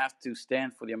 that we have to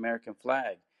stand for the American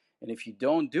flag, and if you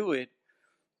don't do it,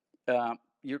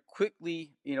 you're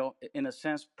quickly, in a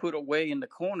sense, put away in the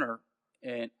corner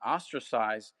and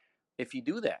ostracized if you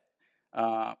do that.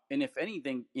 And if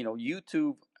anything,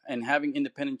 YouTube and having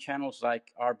independent channels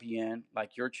like RBN,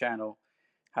 like your channel,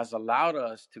 has allowed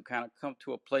us to kind of come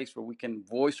to a place where we can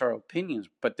voice our opinions,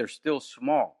 but they're still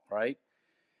small, right?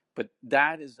 But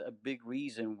that is a big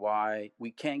reason why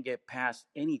we can't get past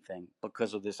anything,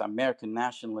 because of this American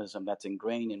nationalism that's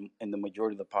ingrained in the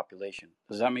majority of the population.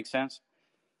 Does that make sense?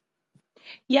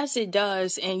 Yes, it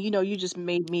does. And you just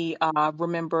made me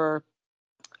remember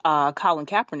Colin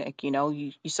Kaepernick.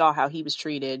 You saw how he was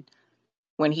treated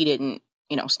when he didn't,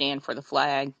 stand for the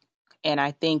flag. And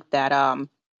I think that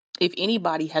if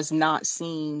anybody has not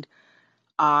seen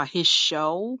his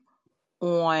show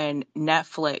on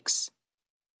Netflix,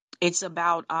 it's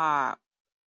about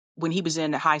when he was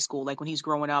in high school, like when he's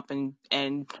growing up, and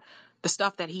the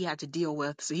stuff that he had to deal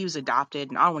with. So he was adopted,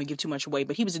 and I don't want to give too much away,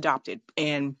 but he was adopted,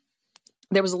 and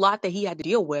there was a lot that he had to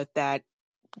deal with that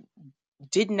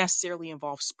didn't necessarily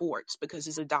involve sports because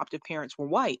his adoptive parents were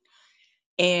white.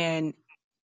 And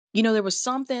there was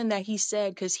something that he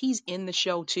said, because he's in the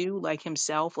show too, like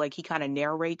himself, like he kind of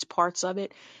narrates parts of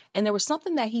it. And there was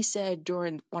something that he said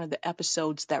during one of the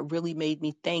episodes that really made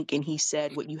me think. And he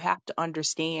said, what you have to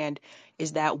understand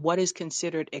is that what is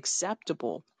considered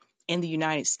acceptable in the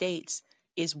United States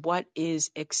is what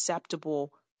is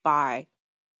acceptable by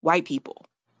white people.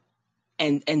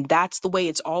 And that's the way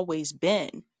it's always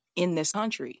been in this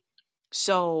country.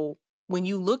 So when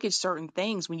you look at certain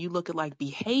things, when you look at like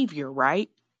behavior, right?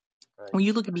 Right. When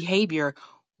you look at behavior,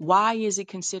 why is it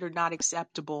considered not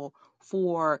acceptable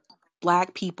for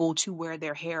Black people to wear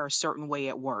their hair a certain way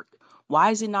at work?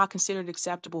 Why is it not considered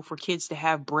acceptable for kids to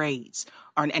have braids?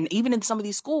 And even in some of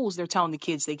these schools, they're telling the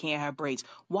kids they can't have braids.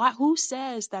 Why? Who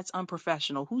says that's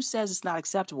unprofessional? Who says it's not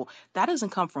acceptable? That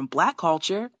doesn't come from Black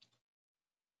culture.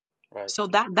 Right. So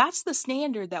that's the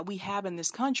standard that we have in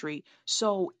this country.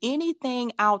 So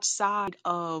anything outside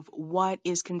of what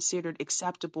is considered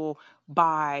acceptable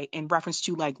by, in reference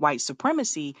to like white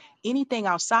supremacy, anything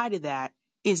outside of that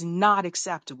is not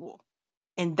acceptable.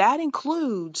 And that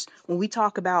includes when we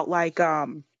talk about like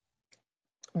the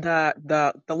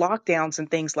lockdowns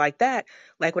and things like that,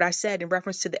 like what I said in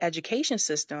reference to the education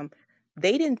system,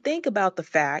 they didn't think about the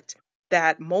fact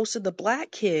that most of the Black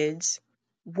kids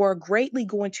were greatly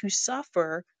going to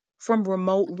suffer from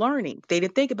remote learning. They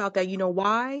didn't think about that. You know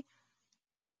why?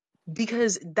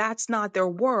 Because that's not their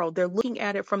world. They're looking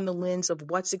at it from the lens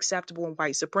of what's acceptable in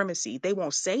white supremacy. They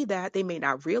won't say that. They may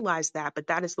not realize that, but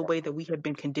that is the way that we have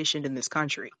been conditioned in this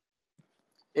country.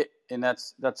 And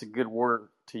that's a good word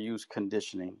to use,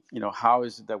 conditioning. How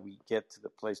is it that we get to the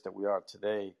place that we are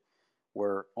today,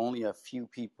 where only a few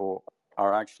people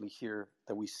are actually here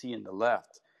that we see in the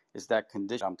left? Is that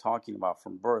condition I'm talking about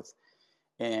from birth?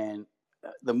 And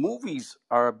the movies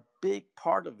are a big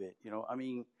part of it. I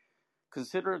mean,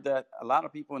 consider that a lot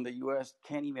of people in the U.S.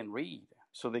 can't even read,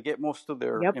 so they get most of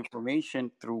their Yep.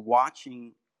 information through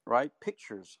watching, right,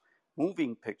 pictures,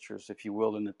 moving pictures, if you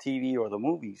will, in the TV or the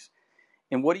movies.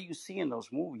 And what do you see in those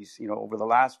movies, over the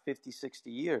last 50,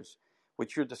 60 years?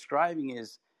 What you're describing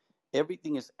is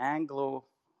everything is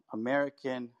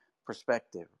Anglo-American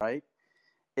perspective, right?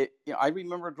 I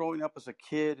remember growing up as a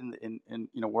kid in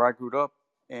where I grew up,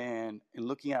 and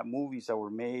looking at movies that were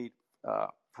made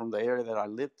from the area that I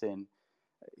lived in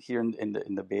here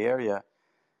in the Bay Area.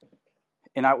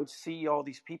 And I would see all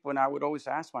these people, and I would always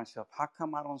ask myself, how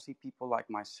come I don't see people like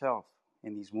myself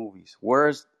in these movies?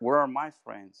 Where are my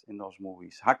friends in those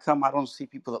movies? How come I don't see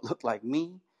people that look like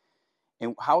me?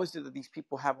 And how is it that these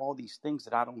people have all these things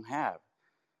that I don't have?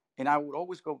 And I would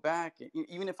always go back,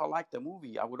 even if I liked the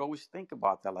movie, I would always think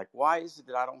about that. Like, why is it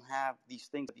that I don't have these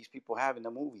things that these people have in the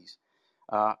movies?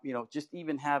 Just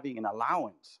even having an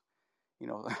allowance,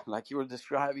 like you were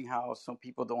describing how some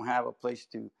people don't have a place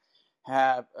to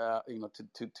have,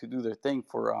 to do their thing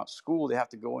for school. They have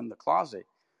to go in the closet.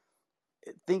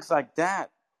 Things like that.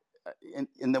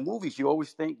 In the movies, you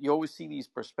always see these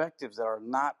perspectives that are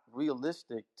not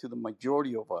realistic to the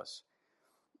majority of us.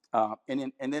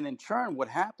 And then in turn, what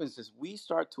happens is we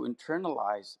start to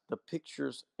internalize the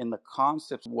pictures and the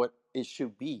concepts of what it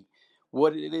should be,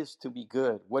 what it is to be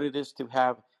good, what it is to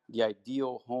have the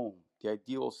ideal home, the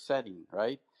ideal setting,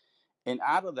 right? And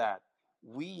out of that,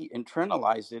 we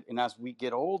internalize it. And as we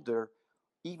get older,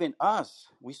 even us,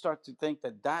 we start to think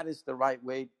that that is the right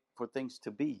way for things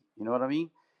to be. You know what I mean?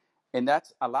 And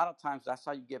that's a lot of times that's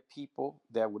how you get people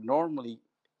that would normally,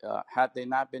 had they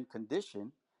not been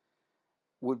conditioned,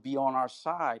 would be on our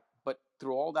side. But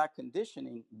through all that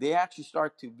conditioning, they actually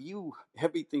start to view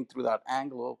everything through that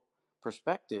Anglo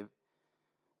perspective.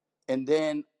 And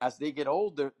then as they get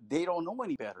older, they don't know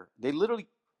any better. They literally,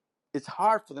 it's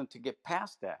hard for them to get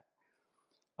past that.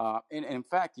 And in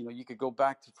fact, you could go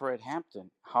back to Fred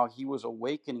Hampton, how he was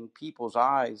awakening people's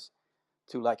eyes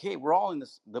to like, hey, we're all in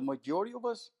this. The majority of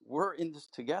us, we're in this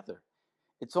together.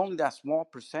 It's only that small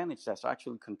percentage that's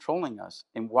actually controlling us,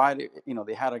 and why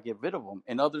they had to get rid of them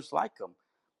and others like them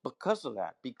because of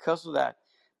that,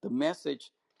 the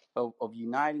message of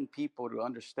uniting people to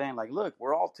understand, like, look,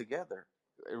 we're all together.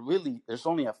 Really, there's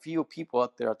only a few people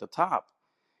up there at the top,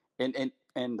 and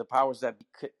the powers that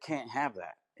can't have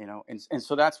that, and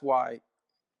so that's why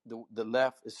the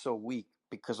left is so weak,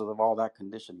 because of all that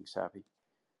conditioning, Savvy.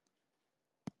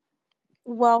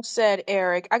 Well said,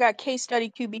 Eric. I got Case Study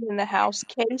QB in the house.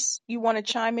 Case, you want to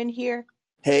chime in here?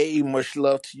 Hey, much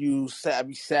love to you,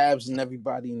 Savvy Sabs, and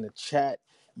everybody in the chat.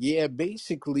 Yeah,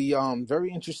 basically,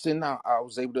 very interesting. I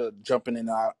was able to jump in and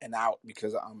out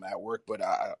because I'm at work, but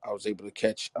I was able to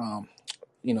catch some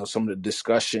of the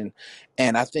discussion.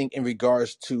 And I think in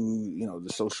regards to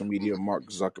the social media, Mark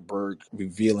Zuckerberg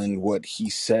revealing what he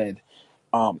said,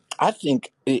 I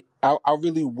think I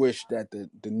really wish that the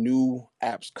new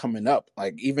apps coming up,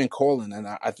 like even calling, and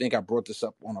I think I brought this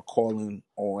up on a calling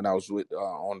or when I was with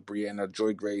on Brianna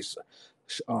Joy Grace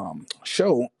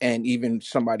show, and even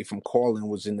somebody from calling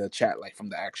was in the chat, like from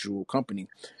the actual company.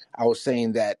 I was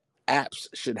saying that apps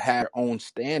should have their own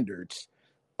standards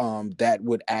that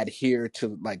would adhere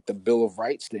to like the Bill of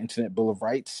Rights, the Internet Bill of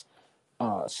Rights,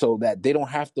 so that they don't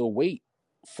have to wait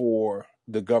for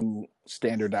the government to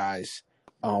standardize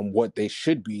what they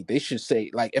should be. They should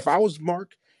say, like, if I was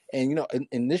Mark, and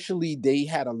initially they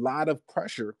had a lot of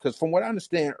pressure because, from what I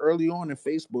understand, early on in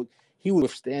Facebook, he was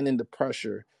withstanding the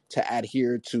pressure to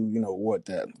adhere to what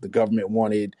the government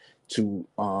wanted to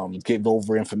give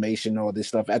over information, all this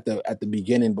stuff at the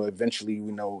beginning, but eventually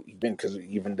even because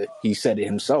he said it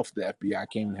himself, the FBI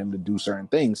came to him to do certain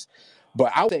things.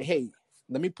 But I would say, hey,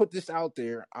 let me put this out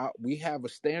there. We have a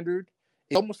standard.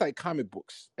 It's almost like comic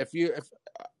books.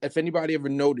 If anybody ever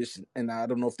noticed, and I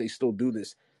don't know if they still do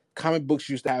this, comic books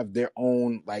used to have their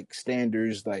own like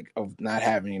standards, like of not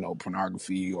having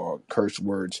pornography or curse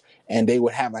words, and they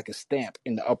would have like a stamp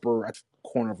in the upper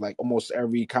corner of like almost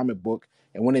every comic book.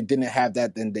 And when it didn't have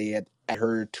that, then they had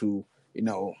adhered to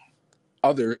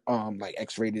other like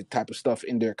X-rated type of stuff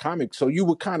in their comics, so you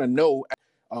would kind of know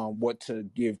what to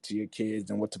give to your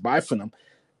kids and what to buy for them.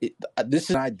 This is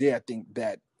an idea I think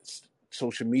that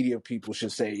social media people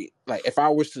should say. Like, if I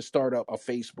was to start up a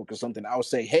Facebook or something, I would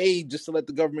say, hey, just to let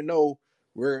the government know,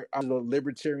 I'm a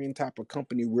libertarian type of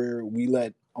company where we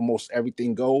let almost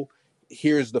everything go.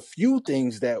 Here's the few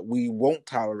things that we won't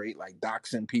tolerate, like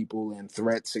doxing people and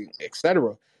threats,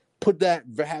 etc. Put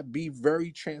that, be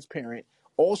very transparent.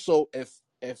 Also, if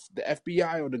the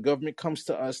FBI or the government comes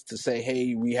to us to say,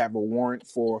 hey, we have a warrant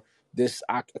for this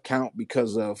account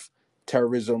because of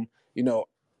terrorism,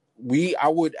 I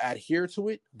would adhere to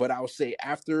it, but I would say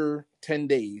after 10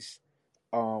 days,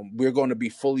 we're going to be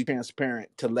fully transparent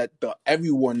to let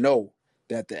everyone know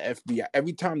that the FBI,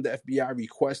 every time the FBI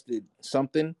requested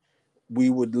something, we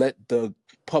would let the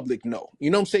public know. You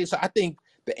know what I'm saying? So I think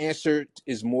the answer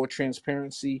is more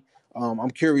transparency. I'm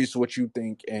curious what you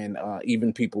think, and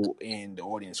even people in the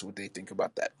audience, what they think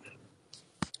about that.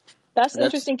 That's That's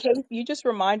interesting, Kate. You just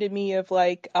reminded me of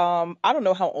like, I don't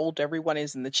know how old everyone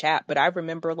is in the chat, but I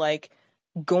remember like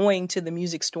going to the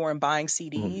music store and buying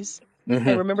mhm. CDs. Hmm.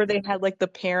 And remember they had like the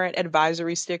parent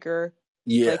advisory sticker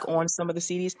Yeah. like on some of the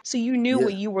CDs. So you knew Yeah.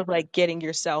 what you were like getting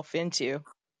yourself into.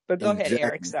 But go ahead,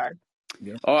 Eric. Exactly. Sorry.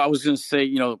 Yeah. Oh, I was going to say,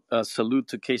 salute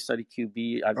to Case Study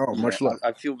QB. Oh, much love.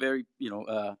 I feel very,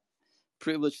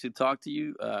 privileged to talk to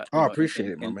you. Oh, I appreciate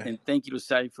it, my man. And thank you to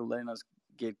Sadi for letting us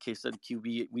get Case Study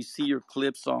QB. We see your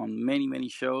clips on many, many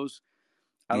shows.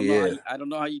 Yeah. I don't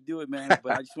know how you do it, man,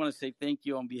 but I just want to say thank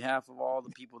you on behalf of all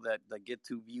the people that get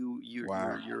to view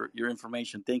Wow. your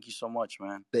information. Thank you so much,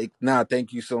 man.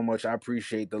 Thank you so much. I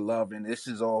appreciate the love, and this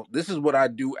is what I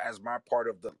do as my part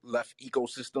of the left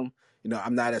ecosystem.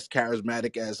 I'm not as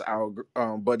charismatic as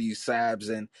our buddies Sabs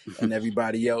and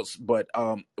everybody else, but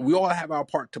we all have our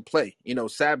part to play.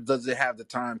 Sabs doesn't have the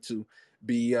time to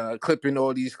be clipping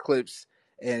all these clips,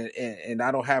 and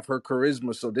I don't have her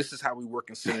charisma. So this is how we work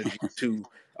in synergy to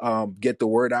get the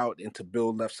word out and to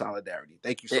build left solidarity.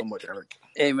 Thank you so much, Eric.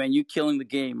 Hey man, you're killing the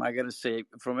game. I gotta say,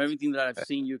 from everything that I've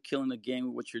seen, you're killing the game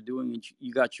with what you're doing, and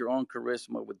you got your own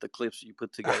charisma with the clips you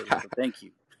put together. So thank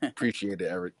you. Appreciate it,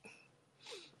 Eric.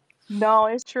 No,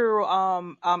 it's true.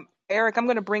 Eric, I'm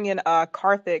gonna bring in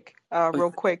Karthik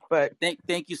real quick, but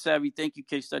Thank you, Savvy. Thank you,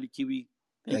 Case Study QB.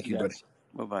 Thank Thank you you, buddy. guys.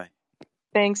 Bye bye.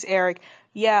 thanks, Eric.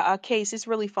 Yeah, Case, it's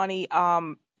really funny.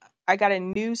 I got a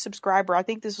new subscriber. I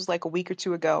think this was like a week or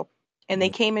two ago, and they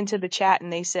came into the chat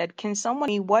and they said, "Can someone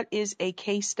tell me what is a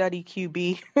case study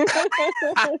QB?"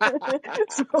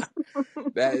 So,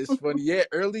 That is funny. Yeah,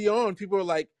 early on, people are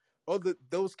like, "Oh,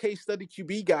 those case study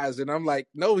QB guys," and I'm like,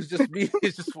 "No, it's just me.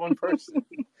 It's just one person."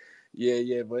 Yeah,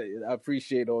 yeah, but I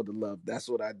appreciate all the love. That's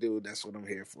what I do. That's what I'm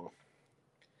here for.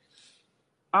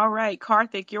 all right,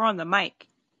 Karthik, you're on the mic.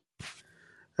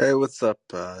 Hey, what's up,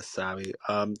 Sammy?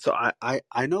 So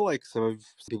I know like some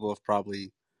people have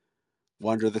probably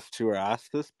wondered this too or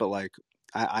asked this, but like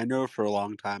I know for a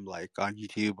long time, like on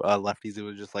YouTube, lefties, it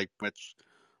was just like much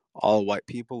all white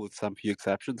people with some few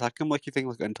exceptions. How come like you think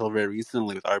like until very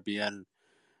recently with RBN,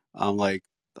 on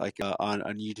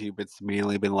YouTube, it's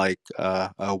mainly been like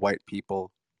white people,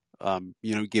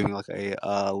 giving like a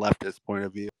leftist point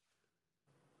of view.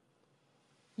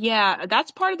 Yeah,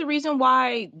 that's part of the reason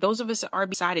why those of us are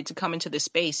decided to come into this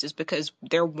space is because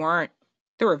there were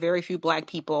very few black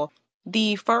people.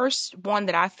 The first one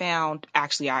that I found,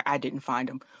 actually, I didn't find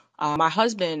him. My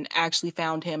husband actually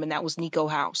found him, and that was Nico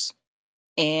House.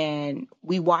 And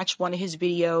we watched one of his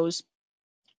videos,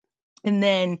 and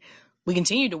then we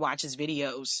continued to watch his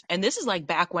videos. And this is like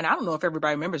back when, I don't know if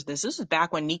everybody remembers this. This is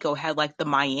back when Nico had like the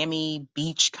Miami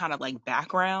Beach kind of like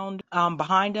background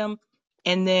behind him.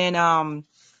 And then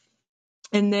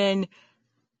and then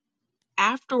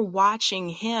after watching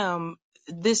him,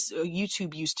 this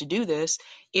YouTube used to do this,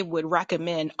 it would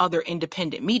recommend other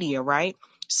independent media, right?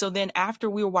 So then after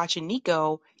we were watching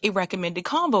Nico, it recommended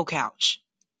Convo Couch.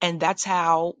 And that's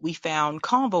how we found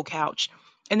Convo Couch.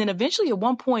 And then eventually at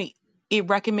one point, it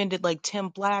recommended like Tim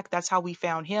Black. That's how we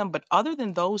found him. But other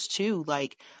than those two,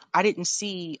 like I didn't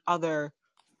see other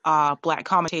black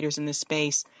commentators in this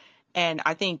space. And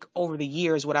I think over the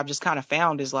years, what I've just kind of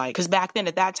found is like, because back then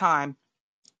at that time,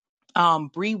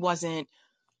 Bree wasn't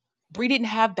Bree didn't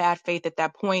have bad faith at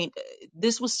that point.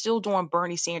 This was still during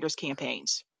Bernie Sanders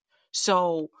campaigns.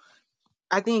 So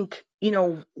I think,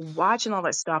 watching all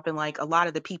that stuff and like a lot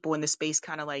of the people in the space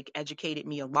kind of like educated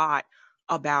me a lot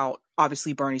about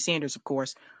obviously Bernie Sanders, of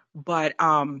course, but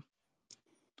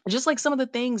just like some of the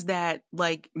things that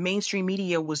like mainstream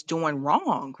media was doing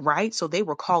wrong, right? So they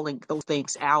were calling those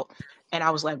things out. And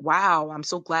I was like, wow, I'm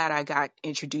so glad I got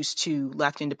introduced to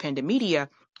left independent media.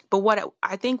 But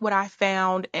I think what I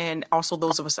found, and also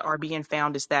those of us at RBN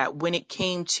found, is that when it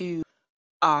came to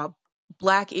uh,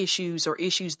 Black issues or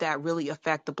issues that really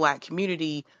affect the Black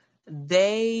community,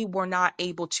 they were not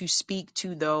able to speak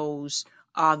to those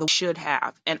the way they should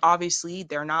have. And obviously,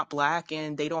 they're not Black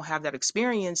and they don't have that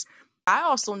experience. I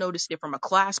also noticed it from a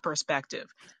class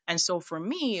perspective. And so for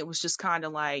me, it was just kind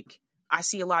of like I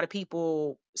see a lot of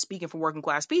people speaking for working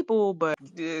class people, but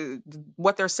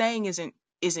what they're saying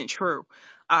isn't true.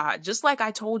 Just like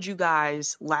I told you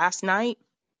guys last night,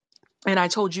 and I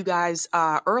told you guys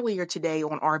earlier today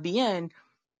on RBN,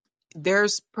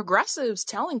 there's progressives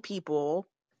telling people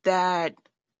that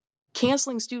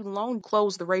canceling student loan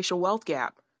closed the racial wealth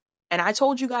gap. And I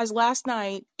told you guys last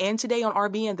night and today on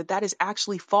RBN that that is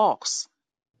actually false.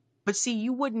 But see,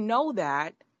 you wouldn't know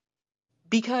that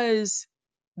because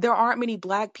there aren't many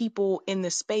black people in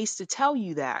the space to tell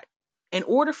you that. In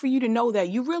order for you to know that,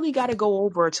 you really got to go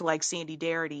over to like Sandy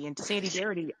Darity. And Sandy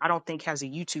Darity, I don't think has a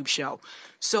YouTube show.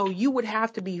 So you would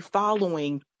have to be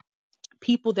following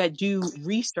people that do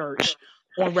research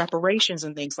on reparations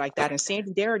and things like that. And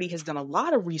Sandy Darity has done a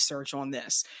lot of research on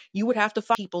this. You would have to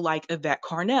follow people like Yvette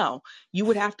Carnell. You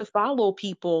would have to follow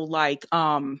people like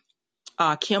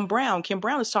Kim Brown. Kim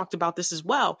Brown has talked about this as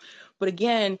well. But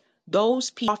again,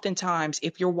 those people, oftentimes,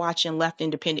 if you're watching left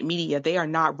independent media, they are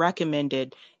not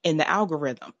recommended in the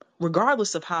algorithm,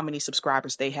 regardless of how many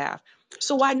subscribers they have.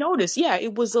 So I noticed, yeah,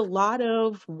 it was a lot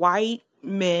of white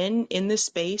men in the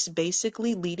space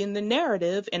basically leading the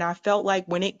narrative. And I felt like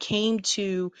when it came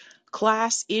to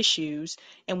class issues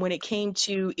and when it came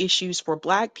to issues for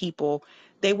Black people,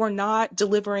 they were not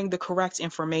delivering the correct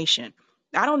information.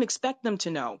 I don't expect them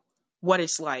to know what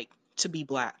it's like to be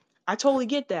Black. I totally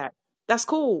get that. That's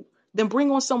cool. Then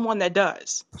bring on someone that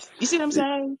does. You see what I'm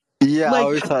saying? Yeah, I Like,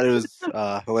 always thought it was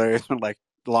hilarious when, like,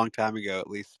 a long time ago at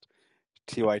least,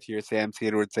 TYT or Sam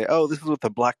Cedar would say, "Oh, this is what the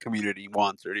Black community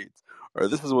wants or needs," or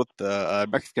 "This is what the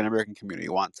Mexican American community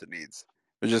wants and needs."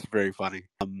 It was just very funny.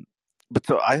 But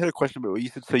so I had a question about what you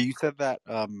said. So you said that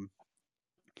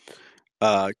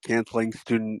canceling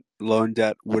student loan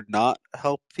debt would not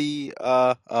help the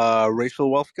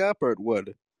racial wealth gap, or it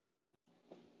would?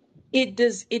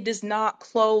 it does not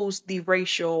close the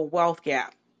racial wealth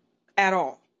gap at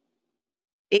all.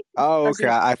 It Oh, okay. doesn't.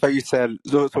 I thought you said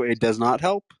so. It does not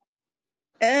help.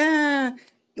 Uh,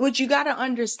 what you got to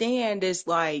understand is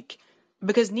like,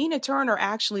 because Nina Turner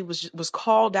actually was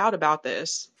called out about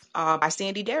this by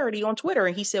Sandy Darity on Twitter,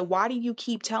 and he said, "Why do you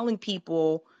keep telling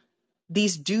people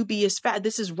these dubious facts?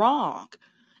 This is wrong."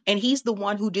 And he's the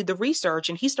one who did the research,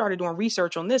 and he started doing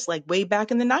research on this like way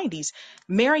back in the 90s.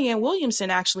 Marianne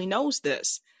Williamson actually knows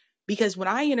this because when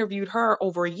I interviewed her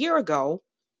over a year ago,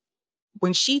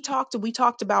 when we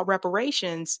talked about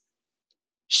reparations,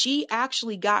 she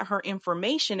actually got her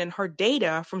information and her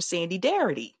data from Sandy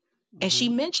Darity. And Hmm. she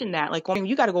mentioned that, like,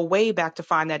 you got to go way back to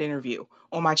find that interview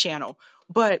on my channel.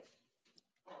 But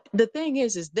the thing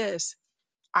is this,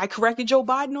 I corrected Joe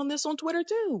Biden on this on Twitter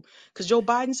too, because Joe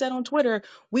Biden said on Twitter,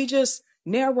 we just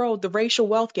narrowed the racial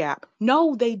wealth gap.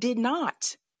 No, they did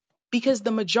not, because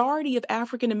the majority of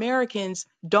African Americans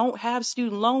don't have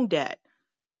student loan debt.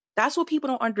 That's what people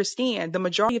don't understand. The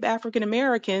majority of African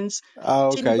Americans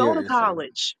Oh, okay. didn't I get go what to you're saying.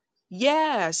 college.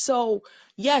 Yeah. So,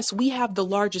 yes, we have the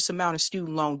largest amount of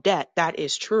student loan debt. That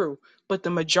is true. But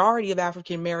the majority of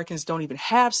African Americans don't even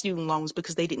have student loans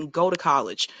because they didn't go to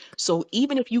college. So,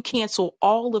 even if you cancel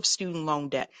all of student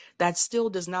loan debt, that still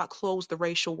does not close the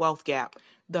racial wealth gap.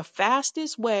 The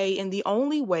fastest way and the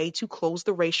only way to close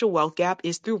the racial wealth gap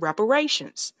is through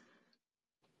reparations.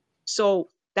 So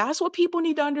that's what people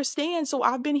need to understand. So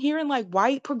I've been hearing like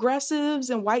white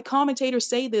progressives and white commentators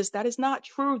say this. That is not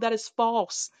true. That is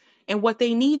false. And what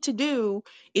they need to do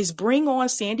is bring on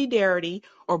Sandy Darity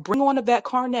or bring on Yvette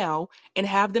Carnell and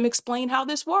have them explain how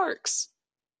this works.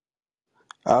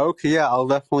 Okay, yeah, I'll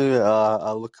definitely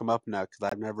I'll look him up now because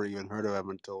I've never even heard of him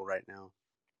until right now.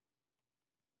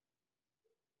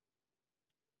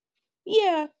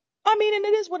 Yeah. I mean, and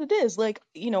it is what it is. Like,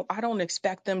 I don't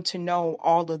expect them to know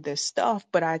all of this stuff,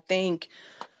 but I think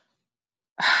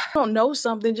don't know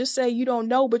something, just say you don't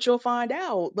know, but you'll find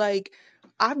out. Like,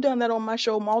 I've done that on my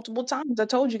show multiple times. I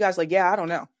told you guys, like, yeah, I don't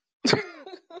know.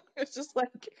 It's just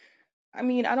like, I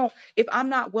mean, if I'm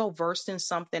not well versed in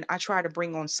something, I try to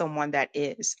bring on someone that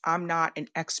is. I'm not an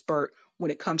expert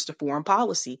when it comes to foreign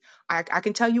policy. I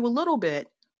can tell you a little bit.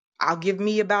 I'll give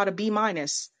me about a B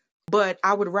minus, but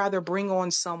I would rather bring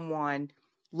on someone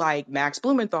like Max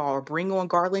Blumenthal or bring on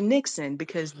Garland Nixon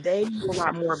because they know a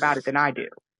lot more about it than I do.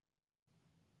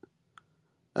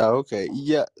 Oh, okay,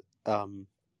 yeah. Um,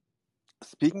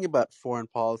 Speaking about foreign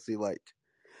policy, like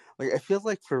I feel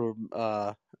like for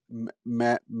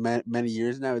many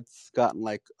years now, it's gotten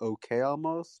like okay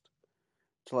almost.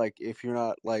 To like if you're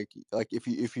not like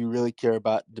if you really care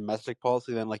about domestic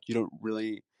policy, then like you don't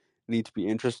really need to be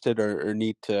interested or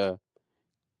need to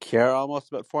care almost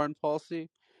about foreign policy.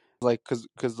 Like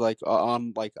because like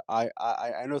on like I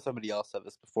know somebody else said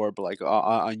this before, but like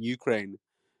on Ukraine,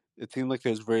 it seems like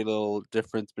there's very little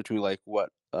difference between like what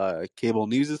cable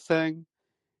news is saying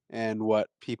and what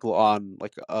people on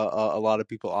like a lot of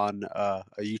people on a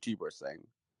YouTube are saying.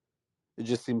 It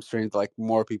just seems strange like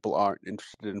more people aren't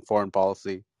interested in foreign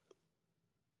policy.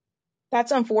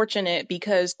 That's unfortunate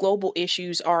because global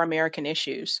issues are American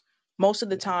issues. Most of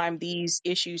the time, these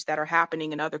issues that are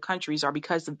happening in other countries are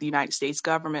because of the United States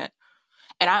government.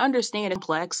 And I understand it's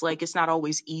complex, like it's not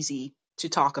always easy to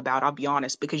talk about, I'll be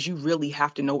honest, because you really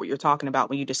have to know what you're talking about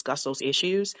when you discuss those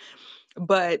issues.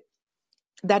 But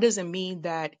that doesn't mean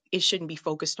that it shouldn't be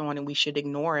focused on and we should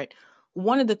ignore it.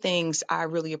 One of the things I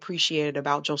really appreciated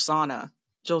about Josana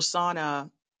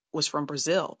was from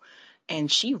Brazil.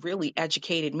 And she really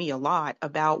educated me a lot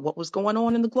about what was going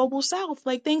on in the global south,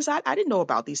 like things I didn't know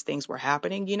about these things were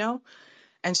happening, you know?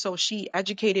 And so she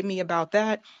educated me about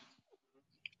that.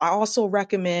 I also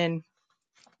recommend,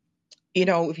 you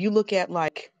know, if you look at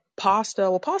like Pasta,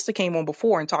 well, Pasta came on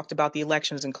before and talked about the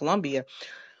elections in Colombia,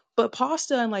 but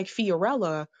Pasta and like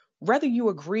Fiorella, whether you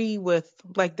agree with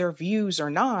like their views or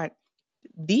not,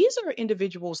 these are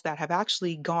individuals that have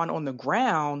actually gone on the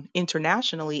ground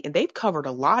internationally and they've covered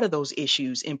a lot of those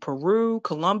issues in Peru,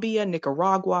 Colombia,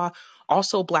 Nicaragua,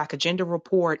 also Black Agenda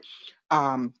Report.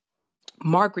 Um,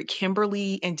 Margaret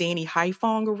Kimberly and Danny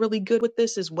Haifong are really good with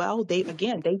this as well. They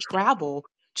travel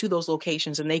to those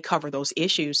locations and they cover those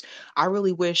issues. I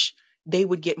really wish they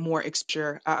would get more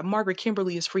exposure. Margaret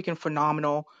Kimberly is freaking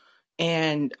phenomenal.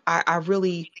 And I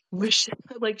really wish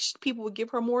like people would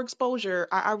give her more exposure.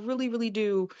 I really, really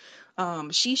do.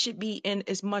 She should be in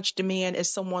as much demand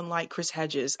as someone like Chris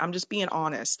Hedges. I'm just being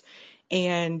honest.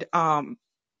 And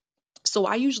so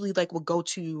I usually like will go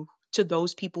to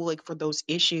those people like for those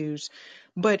issues.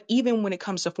 But even when it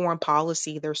comes to foreign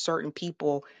policy, there's certain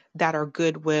people that are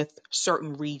good with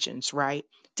certain regions, right?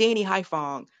 Danny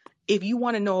Haifong, if you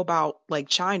want to know about like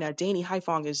China, Danny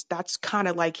Haifong is that's kind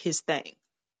of like his thing.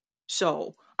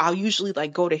 So I'll usually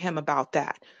like go to him about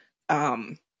that.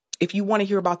 Um, if you want to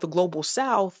hear about the global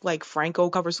south, like Franco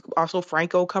covers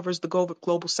the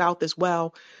global south as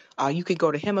well. You could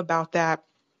go to him about that.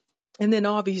 And then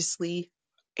obviously,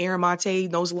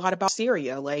 Aramate knows a lot about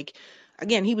Syria. Like,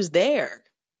 again, he was there.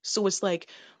 So it's like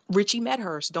Richie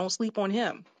Medhurst, don't sleep on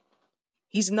him.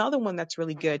 He's another one that's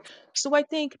really good. So I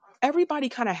think everybody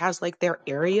kind of has like their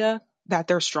area that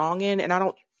they're strong in. And I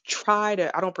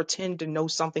don't pretend to know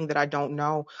something that I don't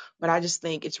know, but I just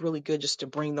think it's really good just to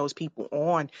bring those people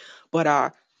on.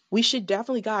 But we should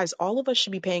definitely, guys, all of us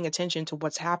should be paying attention to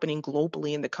what's happening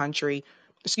globally in the country,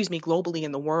 excuse me, globally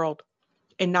in the world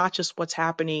and not just what's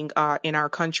happening in our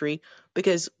country,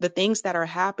 because the things that are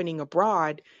happening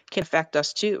abroad can affect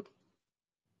us too.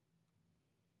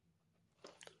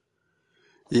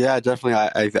 Yeah, definitely.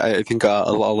 I think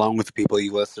along with the people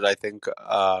you listed, I think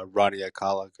Ronnie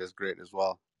Akala is great as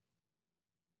well.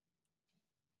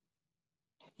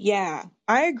 Yeah,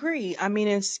 I agree. I mean,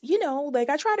 it's, you know, like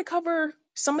I try to cover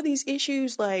some of these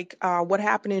issues, like what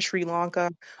happened in Sri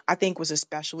Lanka, I think was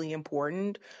especially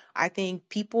important. I think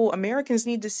Americans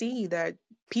need to see that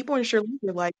people in Sri Lanka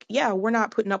are like, yeah, we're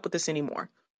not putting up with this anymore.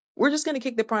 We're just going to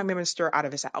kick the prime minister out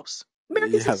of his house.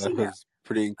 Americans need Yeah, to see that that. was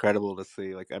pretty incredible to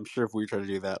see. Like, I'm sure if we try to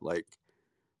do that, like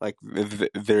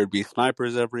there'd be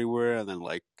snipers everywhere, and then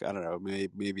like I don't know,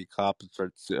 maybe cops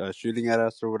start shooting at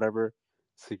us or whatever.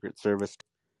 Secret Service.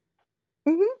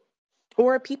 Hmm.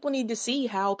 Or people need to see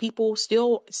how people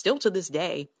still to this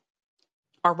day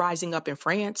are rising up in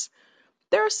France.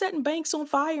 They're setting banks on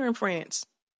fire in France.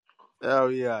 Oh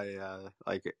yeah, yeah.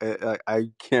 Like I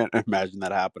can't imagine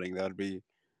that happening. That would be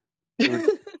it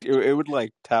would it would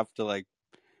like have to like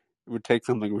it would take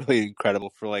something really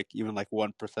incredible for like even like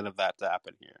 1% of that to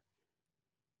happen here.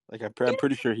 Like I'm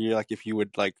pretty sure here, like if you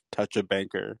would like touch a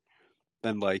banker,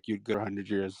 then like you'd go 100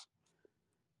 years.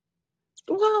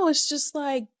 Well, it's just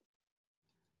like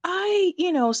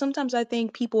sometimes I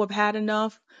think people have had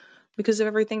enough because of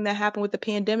everything that happened with the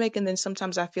pandemic. And then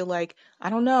sometimes I feel like, I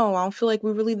don't know, I don't feel like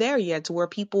we're really there yet to where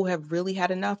people have really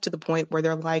had enough to the point where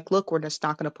they're like, look, we're just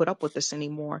not going to put up with this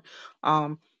anymore.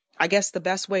 Um, I guess the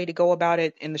best way to go about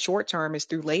it in the short term is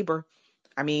through labor.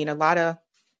 I mean, a lot of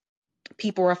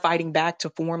people are fighting back to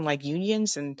form like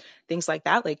unions and things like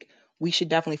that. Like we should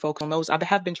definitely focus on those. I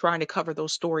have been trying to cover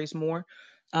those stories more.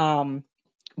 Um,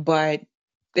 but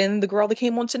then the girl that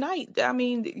came on tonight, I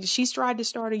mean, she's tried to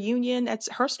start a union at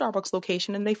her Starbucks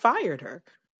location and they fired her.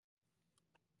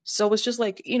 So it's just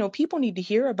like, people need to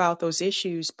hear about those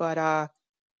issues, but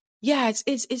yeah,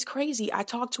 it's crazy. I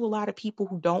talk to a lot of people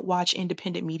who don't watch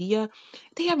independent media.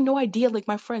 They have no idea, like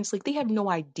my friends, like they have no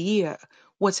idea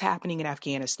what's happening in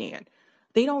Afghanistan.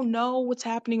 They don't know what's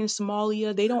happening in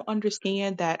Somalia. They don't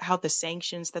understand that how the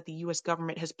sanctions that the US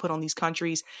government has put on these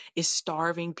countries is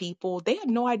starving people. They have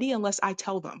no idea unless I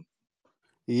tell them.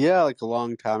 Yeah, like a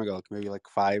long time ago, like maybe like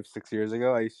 5, 6 years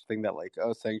ago, I used to think that like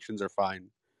oh sanctions are fine.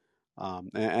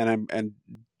 And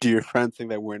do your friends think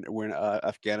that we're in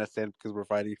Afghanistan because we're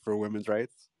fighting for women's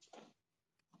rights?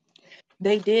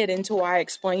 They did until I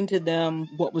explained to them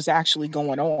what was actually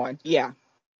going on. Yeah.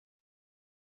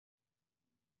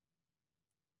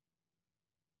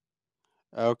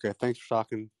 Okay, thanks for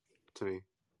talking to me.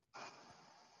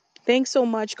 Thanks so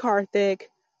much, Karthik.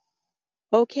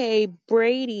 Okay,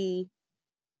 Brady,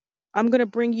 I'm going to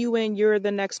bring you in. You're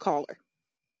the next caller.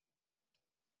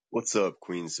 What's up,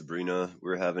 Queen Sabrina? We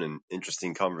were having an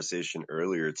interesting conversation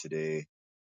earlier today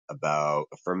about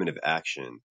affirmative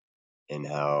action and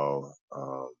how,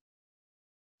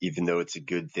 even though it's a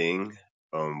good thing,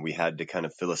 we had to kind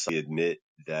of philosophically admit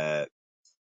that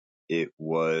it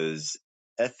was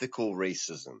ethical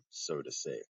racism, so to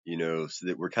say, so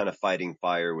that we're kind of fighting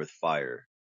fire with fire.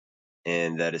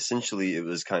 And that essentially it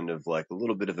was kind of like a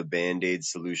little bit of a band-aid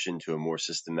solution to a more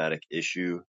systematic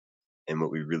issue. And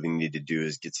what we really need to do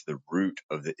is get to the root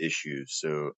of the issue.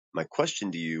 So my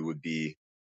question to you would be,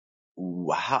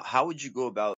 how would you go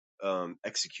about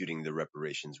executing the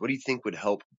reparations? What do you think would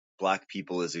help Black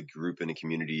people as a group and a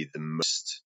community the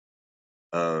most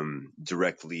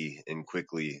directly and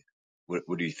quickly?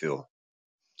 What do you feel?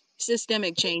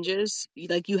 Systemic changes.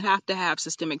 Like, you have to have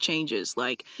systemic changes.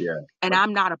 Like, Yeah, and like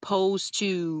I'm not opposed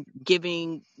to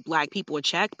giving Black people a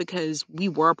check, because we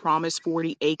were promised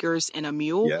 40 acres and a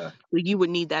mule. yeah, Like, you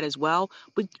would need that as well.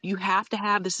 But you have to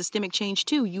have the systemic change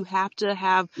too. You have to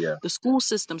have yeah, the school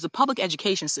systems, the public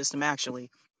education system, actually.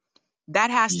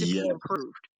 That has to be yes,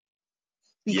 improved,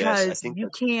 yes. I because think you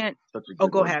that's can't. such a Oh,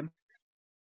 good go one. ahead.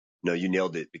 No, you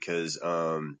nailed it because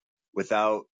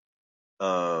without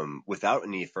without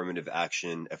any affirmative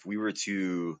action, if we were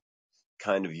to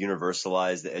kind of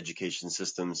universalize the education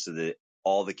system so that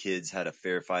all the kids had a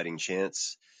fair fighting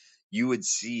chance, you would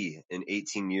see in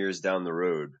 18 years down the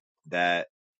road that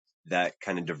that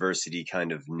kind of diversity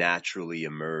kind of naturally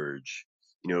emerge.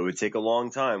 It would take a long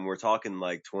time. We're talking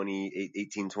like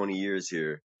 18, 20 years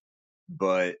here.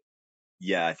 But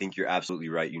yeah, I think you're absolutely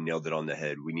right. You nailed it on the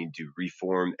head. We need to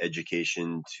reform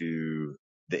education to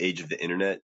the age of the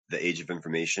internet, the age of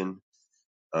information.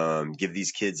 Give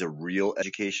these kids a real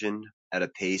education at a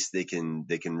pace they can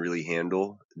really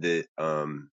handle, that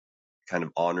kind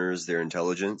of honors their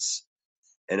intelligence,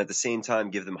 and at the same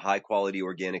time give them high quality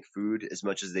organic food as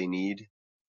much as they need,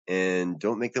 and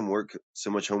don't make them work so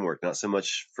much homework, not so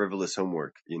much frivolous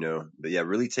homework, but yeah,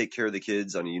 really take care of the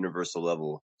kids on a universal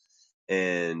level,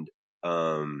 and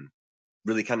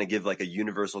really kind of give like a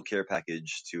universal care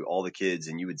package to all the kids,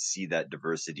 and you would see that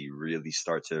diversity really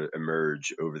start to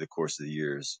emerge over the course of the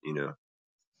years.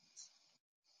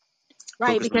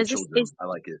 Right, Focus on the because children. I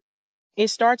like it. it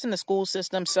starts in the school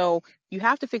system. So you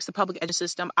have to fix the public education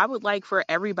system. I would like for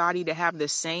everybody to have the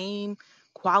same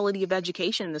quality of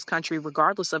education in this country,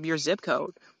 regardless of your zip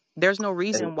code. There's no And,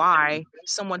 reason why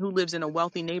someone who lives in a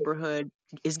wealthy neighborhood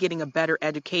is getting a better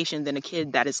education than a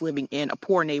kid that is living in a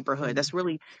poor neighborhood.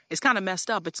 It's kind of messed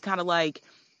up. It's kind of like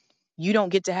you don't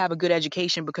get to have a good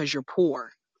education because you're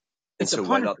poor. and It's a so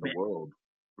why not the punishment. world?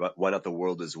 Why not the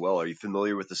world as well? Are you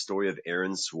familiar with the story of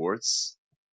Aaron Swartz?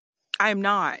 I am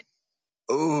not.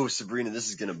 Oh, Sabrina, this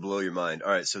is going to blow your mind.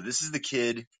 All right. So this is the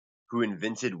kid who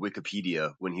invented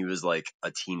Wikipedia when he was like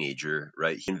a teenager,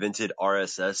 right? He invented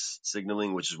RSS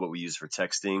signaling, which is what we use for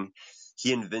texting.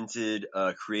 He invented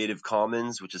Creative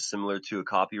Commons, which is similar to a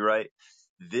copyright.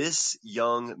 This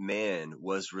young man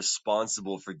was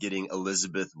responsible for getting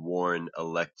Elizabeth Warren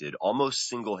elected almost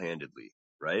single-handedly,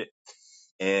 right?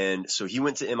 And so he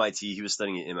went to MIT. He was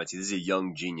studying at MIT. This is a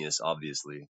young genius,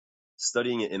 obviously.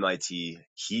 Studying at MIT,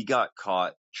 he got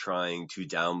caught trying to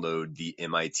download the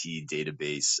MIT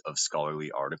database of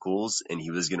scholarly articles, and he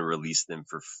was going to release them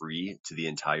for free to the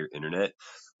entire internet,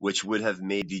 which would have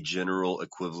made the general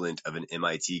equivalent of an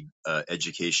MIT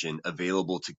education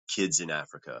available to kids in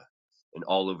Africa and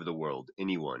all over the world.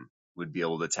 Anyone would be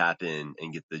able to tap in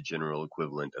and get the general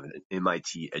equivalent of an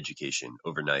MIT education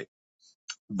overnight.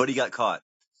 But he got caught.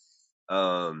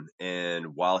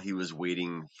 And while he was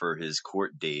waiting for his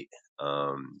court date,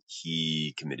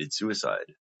 he committed suicide.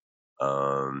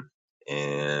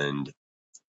 And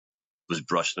was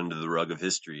brushed under the rug of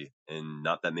history. And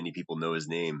not that many people know his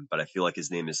name, but I feel like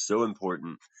his name is so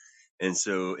important. And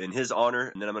so in his honor,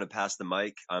 and then I'm going to pass the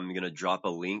mic, I'm going to drop a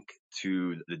link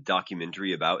to the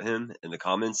documentary about him in the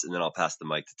comments, and then I'll pass the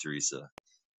mic to Teresa.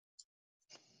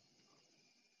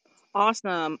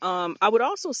 Awesome. I would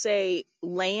also say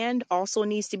land also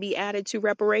needs to be added to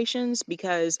reparations,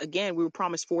 because again, we were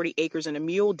promised 40 acres and a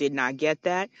mule, did not get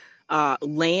that.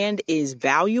 Land is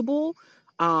valuable.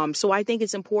 So I think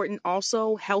it's important.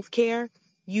 Also, healthcare.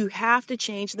 You have to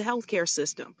change the healthcare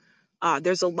system.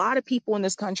 There's a lot of people in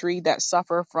this country that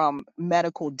suffer from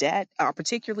medical debt,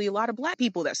 particularly a lot of Black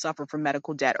people that suffer from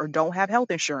medical debt or don't have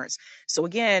health insurance. So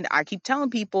again, I keep telling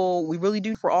people we really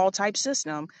do for all type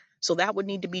system. So that would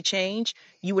need to be changed.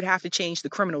 You would have to change the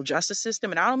criminal justice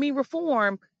system. And I don't mean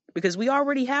reform, because we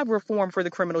already have reform for the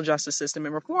criminal justice system,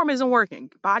 and reform isn't working.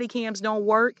 Body cams don't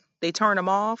work. They turn them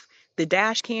off. The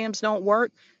dash cams don't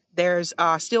work. There's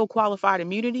still qualified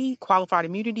immunity. Qualified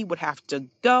immunity would have to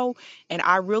go. And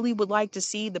I really would like to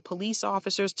see the police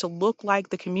officers to look like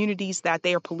the communities that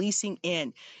they are policing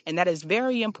in. And that is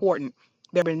very important.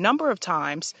 There have been a number of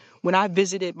times when I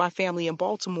visited my family in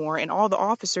Baltimore and all the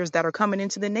officers that are coming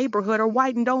into the neighborhood are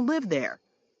white and don't live there.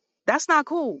 That's not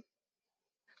cool.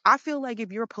 I feel like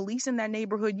if you're policing that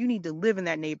neighborhood, you need to live in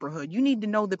that neighborhood. You need to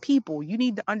know the people. You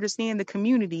need to understand the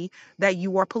community that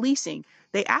you are policing.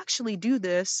 They actually do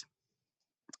this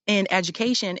in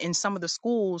education in some of the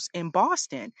schools in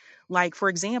Boston. Like, for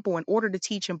example, in order to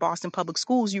teach in Boston public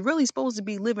schools, you're really supposed to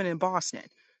be living in Boston.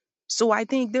 So I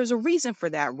think there's a reason for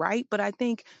that, right? But I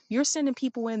think you're sending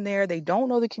people in there, they don't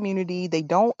know the community, they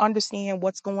don't understand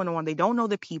what's going on, they don't know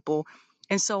the people.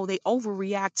 And so they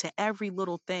overreact to every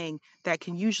little thing that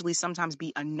can usually sometimes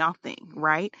be a nothing,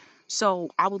 right? So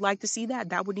I would like to see that.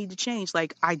 That would need to change.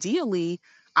 Like, ideally,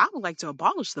 I would like to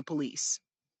abolish the police.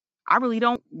 I really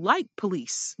don't like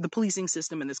the policing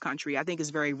system in this country. I think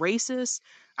it's very racist.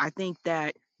 I think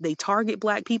that they target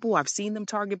black people. I've seen them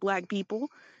target black people.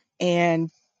 And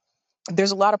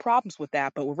there's a lot of problems with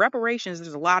that. But with reparations,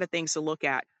 there's a lot of things to look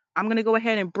at. I'm going to go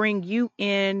ahead and bring you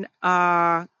in,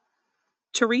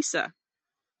 Teresa.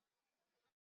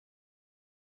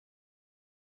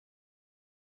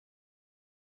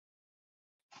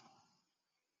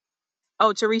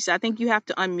 Oh, Teresa, I think you have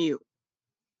to unmute.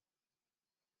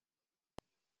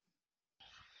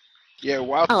 Yeah,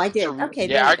 well, Oh, I did. Okay,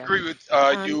 there yeah, I we go. agree with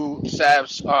Um, you,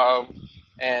 Savs.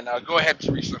 And go ahead,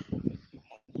 Teresa.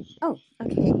 Oh,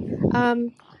 okay.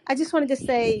 I just wanted to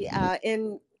say,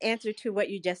 in answer to what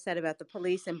you just said about the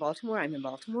police in Baltimore, I'm in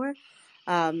Baltimore.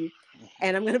 Um,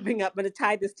 and I'm going to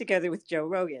tie this together with Joe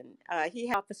Rogan. He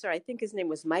had an officer, I think his name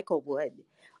was Michael Wood,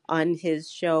 on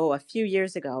his show a few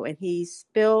years ago, and he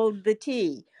spilled the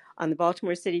tea on the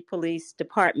Baltimore City Police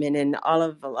Department and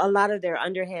a lot of their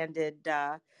underhanded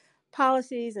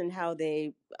policies and how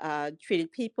they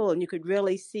treated people. And you could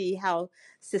really see how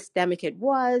systemic it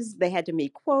was. They had to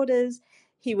meet quotas.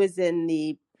 He was in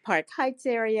the Park Heights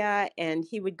area, and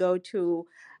he would go to,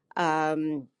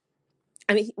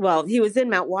 he was in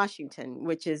Mount Washington,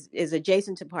 which is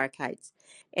adjacent to Park Heights,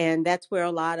 and that's where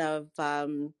a lot of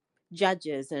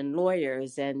judges and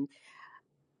lawyers and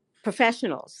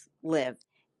professionals live.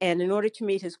 And in order to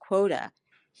meet his quota,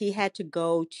 he had to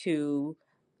go to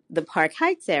the Park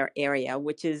Heights area,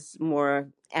 which is more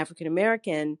African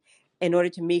American, in order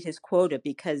to meet his quota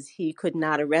because he could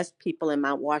not arrest people in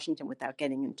Mount Washington without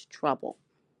getting into trouble.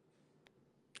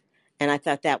 And I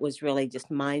thought that was really just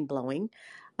mind blowing.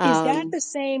 Is that the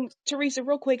same, Teresa,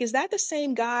 real quick? Is that the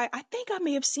same guy? I think I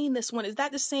may have seen this one. Is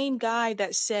that the same guy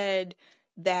that said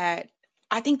that?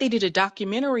 I think they did a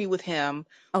documentary with him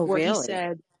Oh, where he really?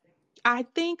 said, I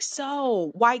think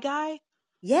so. White guy?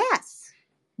 Yes.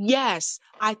 Yes.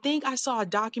 I think I saw a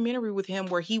documentary with him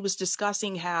where he was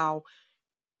discussing how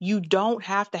you don't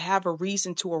have to have a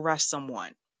reason to arrest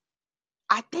someone.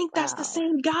 I think that's the Wow.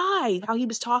 same guy. How he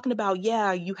was talking about,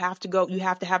 yeah, you have to go, you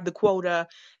have to have the quota.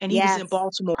 And he was in Yes.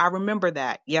 Baltimore. I remember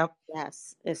that. Yep.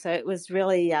 Yes. And so it was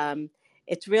really,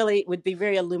 it's really would be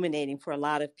very illuminating for a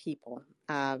lot of people.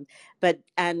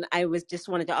 And I was just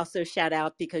wanted to also shout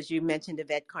out because you mentioned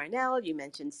Yvette Carnell, you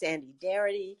mentioned Sandy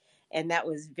Darity, and that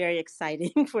was very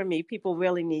exciting for me. People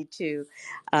really need to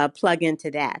plug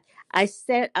into that. I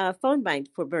set a phone bind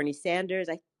for Bernie Sanders.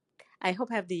 I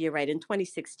hope I have the year right, in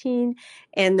 2016.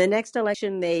 And the next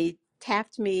election, they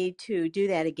tapped me to do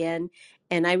that again,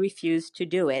 and I refused to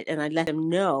do it. And I let them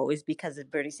know is because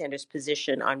of Bernie Sanders'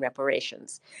 position on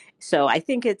reparations. So I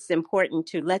think it's important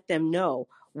to let them know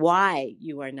why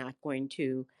you are not going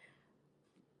to,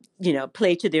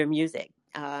 play to their music.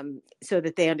 So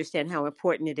that they understand how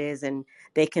important it is and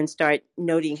they can start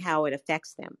noting how it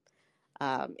affects them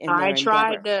in I their tried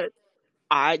endeavor. to,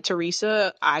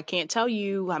 Teresa, I can't tell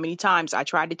you how many times I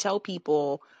tried to tell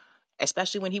people,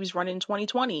 especially when he was running in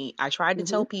 2020, I tried to Hmm.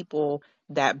 tell people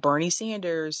that Bernie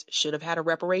Sanders should have had a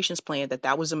reparations plan,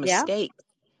 that was a Yeah, mistake.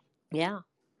 yeah.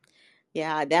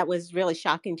 Yeah, that was really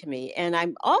shocking to me. And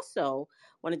I'm also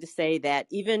wanted to say that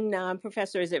even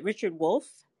Professor, is it Richard Wolff?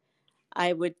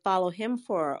 I would follow him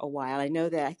for a while. I know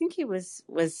that I think he was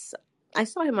I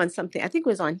saw him on something. I think it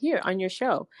was on here on your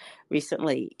show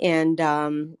recently, and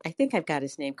I think I've got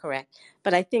his name correct.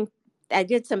 But I think I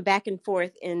did some back and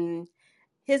forth in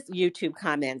his YouTube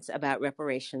comments about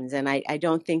reparations, and I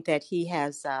don't think that he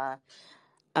has. Uh,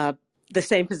 the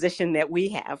same position that we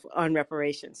have on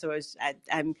reparations. So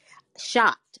I'm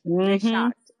shocked, very Hmm.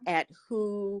 shocked at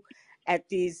at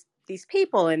these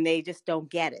people, and they just don't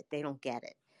get it. They don't get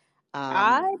it.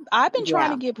 Um, I've been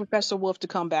trying to yeah. get Professor Wolf to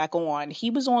come back on. He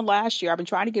was on last year. I've been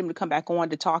trying to get him to come back on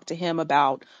to talk to him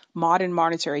about modern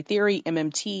monetary theory,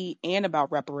 MMT, and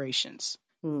about reparations.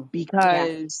 Mm, yeah.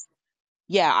 Because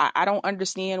yeah, I don't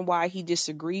understand why he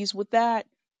disagrees with that.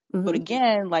 But Hmm.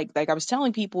 again, like I was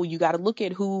telling people, you got to look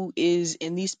at who is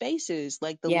in these spaces.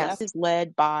 Like the left Yes. is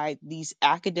led by these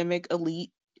academic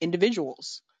elite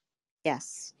individuals.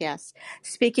 Yes. Yes.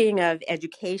 Speaking of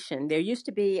education, there used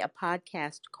to be a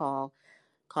podcast called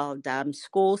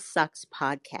School Sucks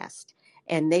Podcast.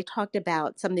 And they talked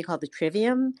about something called the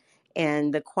Trivium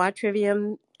and the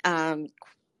Quadrivium.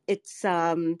 It's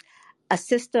a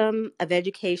system of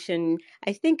education.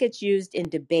 I think it's used in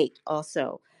debate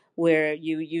also, where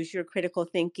you use your critical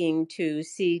thinking to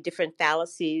see different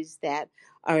fallacies that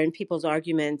are in people's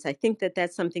arguments. I think that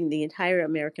that's something the entire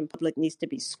American public needs to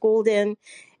be schooled in.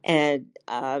 And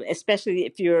especially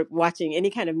if you're watching any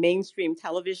kind of mainstream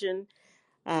television,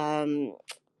 um,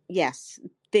 yes,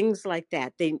 things like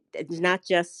that. It's not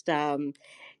just the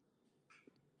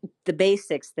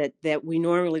basics that we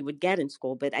normally would get in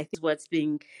school, but I think what's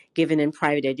being given in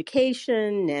private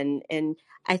education, and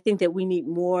I think that we need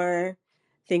more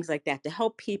things like that to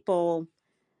help people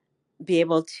be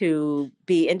able to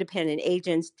be independent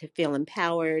agents, to feel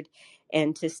empowered,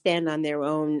 and to stand on their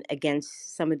own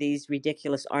against some of these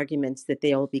ridiculous arguments that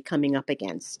they'll be coming up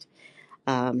against,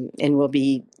 and we'll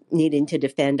be needing to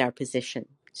defend our position.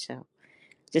 So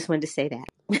just wanted to say that.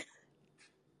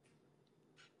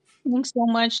 Thanks so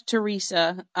much,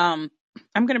 Teresa. I'm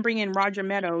going to bring in Roger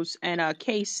Meadows and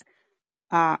Case.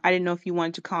 I didn't know if you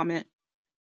wanted to comment.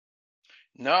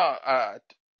 No,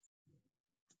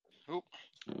 oop,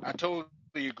 I totally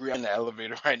agree. I'm in the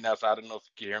elevator right now, so I don't know if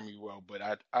you can hear me well, but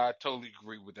I totally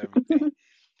agree with everything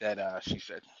that she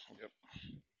said. Yep.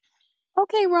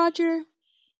 Okay, Roger.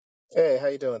 Hey, how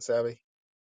you doing, Savvy?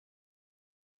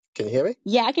 Can you hear me?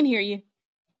 Yeah, I can hear you.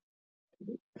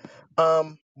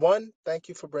 One, thank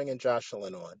you for bringing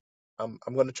Jocelyn on.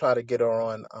 I'm going to try to get her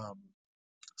on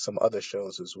some other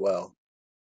shows as well.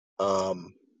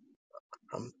 Um,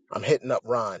 I'm hitting up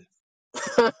Ron.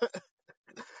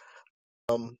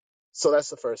 So that's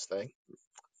the first thing.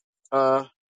 Uh,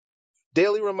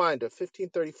 daily reminder,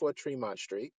 1534 Tremont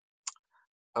Street.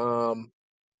 Um,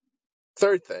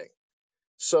 third thing.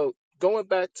 So going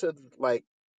back to like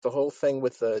the whole thing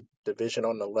with the division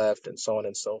on the left and so on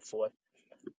and so forth.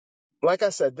 Like I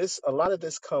said, this a lot of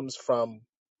this comes from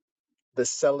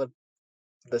the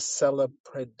the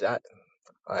celebration.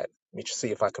 All right, let me see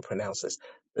if I can pronounce this.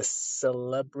 The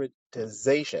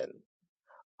celebritization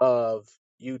of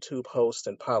YouTube hosts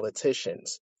and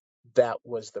politicians that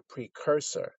was the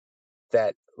precursor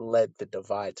that led the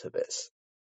divide to this.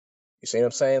 You see what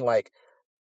I'm saying? Like,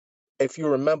 if you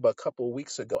remember a couple of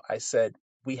weeks ago, I said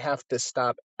we have to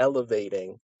stop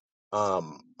elevating,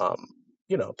 um, um,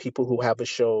 people who have a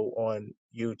show on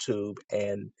YouTube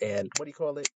and what do you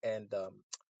call it? And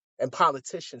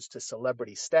politicians to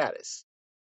celebrity status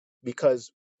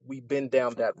because we've been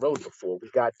down that road before. We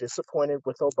got disappointed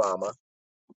with Obama,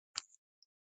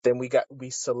 then we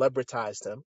celebritized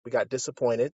him. We got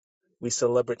disappointed. We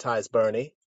celebritized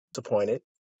Bernie, disappointed.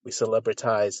 We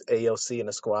celebritized AOC and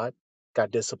the squad,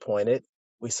 got disappointed.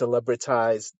 We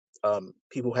celebritized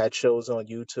people who had shows on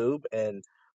YouTube, and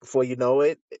before you know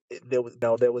it, there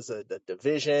was a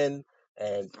division,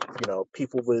 and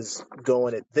people was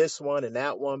going at this one and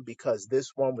that one because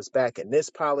this one was backing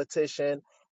this politician,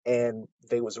 and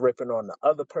they was ripping on the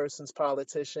other person's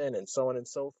politician, and so on and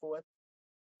so forth.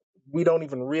 We don't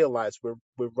even realize we're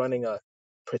running a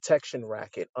protection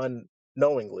racket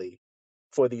unknowingly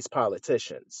for these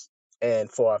politicians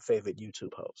and for our favorite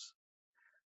YouTube hosts.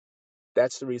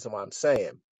 That's the reason why I'm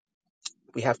saying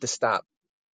we have to stop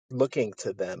looking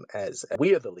to them as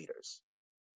we are the leaders.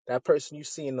 That person you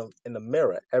see in the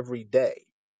mirror every day,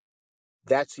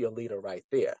 that's your leader right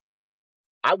there.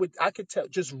 I could tell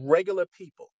just regular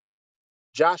people.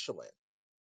 Jocelyn,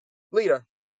 leader.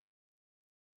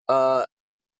 Uh,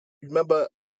 Remember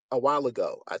a while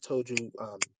ago, I told you,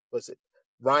 was it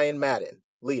Ryan Madden,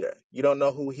 leader? You don't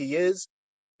know who he is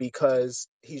because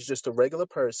he's just a regular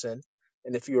person.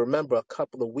 And if you remember a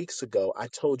couple of weeks ago, I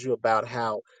told you about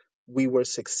how we were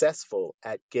successful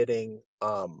at getting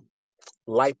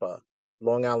LIPA,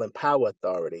 Long Island Power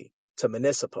Authority, to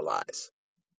municipalize.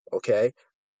 Okay.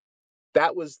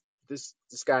 That was this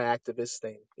guy activist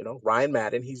thing, Ryan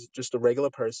Madden. He's just a regular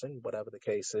person, whatever the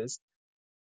case is,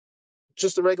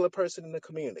 just a regular person in the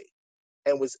community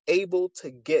and was able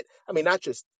to get, I mean, not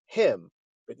just him,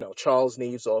 but Charles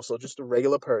Neves, also just a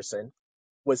regular person,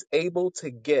 was able to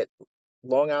get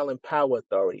Long Island Power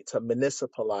Authority to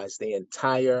municipalize the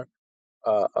entire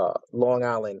Long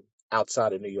Island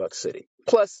outside of New York City,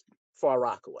 plus Far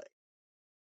Rockaway.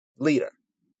 Leader.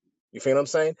 You feel what I'm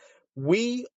saying?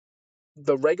 We,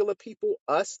 the regular people,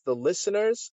 us, the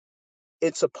listeners,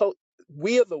 it's supposed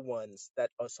we are the ones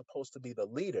that are supposed to be the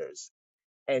leaders,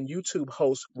 and YouTube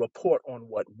hosts report on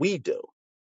what we do.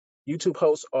 YouTube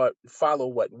hosts are follow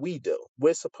what we do.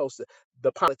 We're supposed to.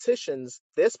 The politicians,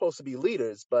 they're supposed to be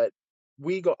leaders, but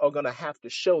are going to have to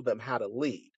show them how to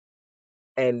lead.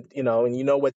 And you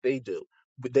know what they do.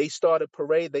 They start a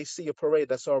parade. They see a parade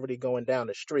that's already going down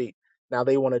the street. Now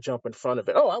they want to jump in front of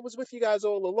it. Oh, I was with you guys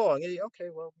all along. Yeah, okay,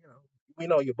 well, we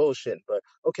know you're bullshitting, but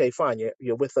okay, fine.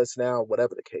 You're with us now.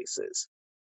 Whatever the case is.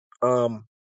 Um,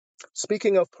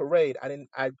 Speaking of parade,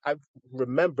 I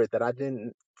remembered that I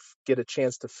didn't get a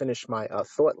chance to finish my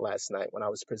thought last night when I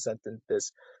was presenting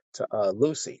this to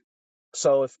Lucy.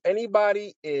 So if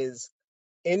anybody is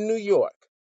in New York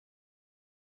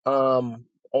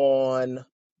on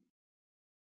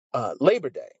Labor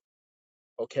Day,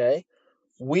 okay,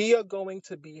 we're going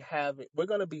to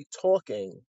be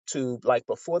talking to, like,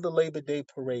 before the Labor Day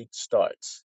parade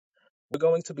starts, we're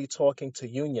going to be talking to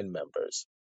union members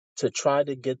to try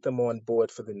to get them on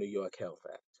board for the New York Health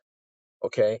Act.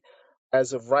 Okay.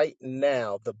 As of right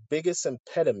now, the biggest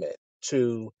impediment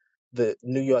to the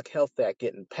New York Health Act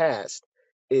getting passed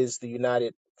is the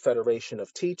United Federation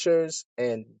of Teachers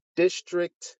and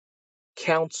District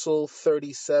Council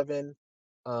 37,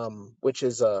 which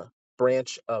is a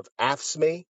branch of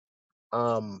AFSCME.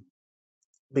 Um,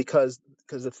 because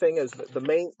the thing is, the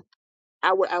main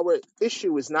our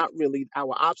issue is not really,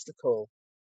 our obstacle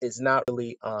is not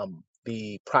really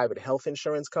the private health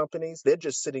insurance companies. They're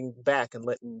just sitting back and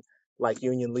letting, like,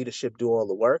 union leadership do all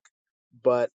the work.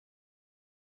 But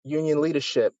union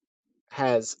leadership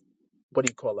has, what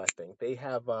do you call that thing?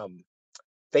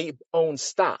 They own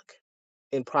stock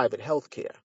in private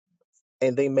healthcare,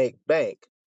 and they make bank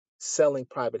selling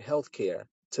private healthcare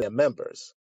to their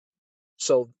members.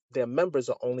 So their members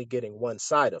are only getting one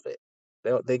side of it.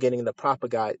 They're getting the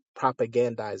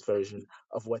propagandized version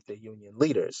of what the union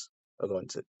leaders are going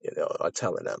to, are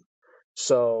telling them.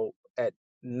 So at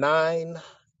 9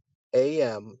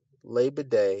 a.m. Labor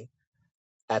Day,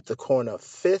 at the corner of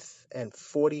 5th and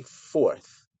 44th,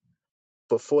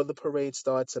 before the parade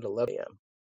starts at 11 a.m.,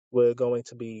 we're going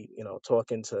to be,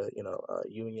 talking to,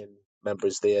 union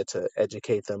members there to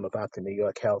educate them about the New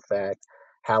York Health Act,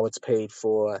 how it's paid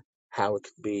for, how it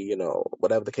could be,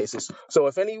 whatever the case is. So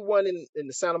if anyone in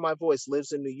the sound of my voice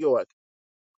lives in New York,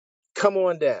 come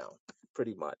on down,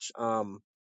 pretty much.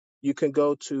 You could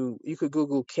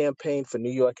Google campaign for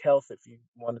New York Health if you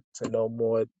wanted to know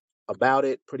more about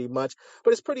it, pretty much.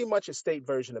 But it's pretty much a state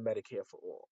version of Medicare for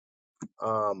all.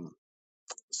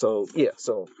 So yeah,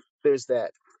 so there's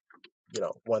that,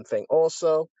 one thing.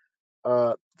 Also,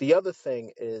 the other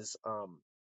thing is,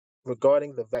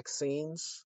 regarding the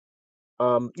vaccines.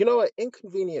 An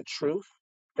inconvenient truth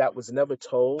that was never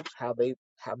told, how they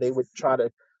would try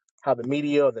to, how the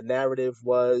media or the narrative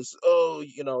was, oh,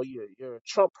 you're a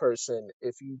Trump person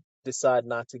if you decide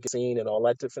not to get seen and all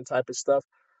that different type of stuff.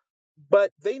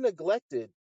 But they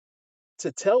neglected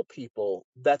to tell people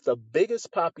that the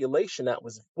biggest population that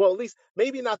was, well, at least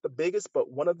maybe not the biggest,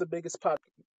 but one of the biggest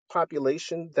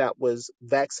population that was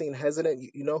vaccine hesitant.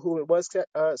 You know who it was,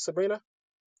 Sabrina?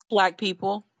 Black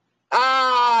people.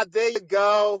 Ah, there you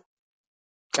go.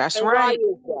 That's And why right.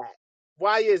 is that?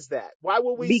 Why is that? Why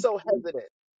were we Be- so hesitant?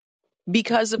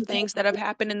 because of things that have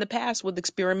happened in the past with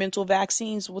experimental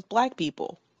vaccines with black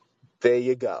people. There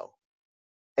you go.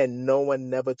 And no one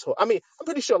never talked. I mean, I'm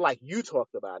pretty sure, like, you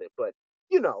talked about it, but,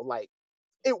 like,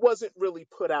 it wasn't really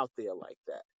put out there like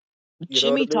that. You know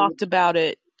what I Jimmy mean? talked about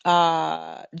it.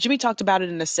 Jimmy talked about it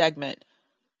in a segment.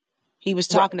 He was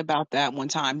Right. talking about that one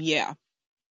time. Yeah.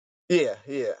 Yeah,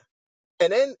 yeah.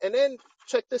 And then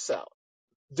check this out.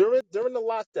 During the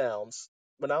lockdowns,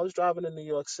 when I was driving in New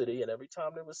York City, and every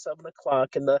time it was 7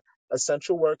 o'clock, and the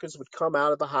essential workers would come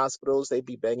out of the hospitals, they'd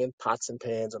be banging pots and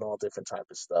pans and all different type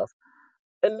of stuff.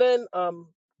 And then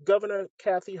Governor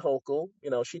Kathy Hochul,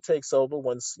 she takes over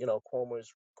once,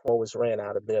 Cuomo's ran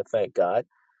out of there, thank God.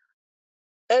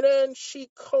 And then she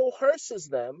coerces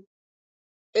them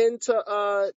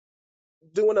into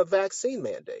doing a vaccine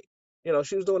mandate.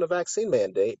 She was doing a vaccine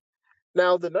mandate.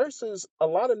 Now a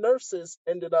lot of nurses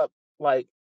ended up like,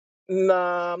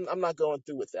 nah, I'm not going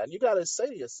through with that. And you got to say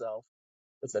to yourself,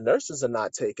 if the nurses are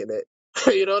not taking it,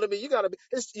 you know what I mean? You got to be,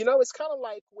 it's kind of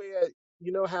like where,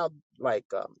 how, like,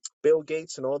 Bill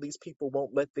Gates and all these people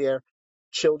won't let their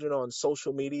children on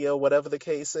social media, whatever the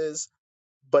case is,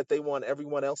 but they want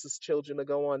everyone else's children to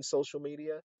go on social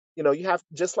media. You have,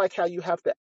 just like how you have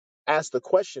to ask the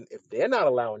question, if they're not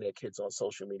allowing their kids on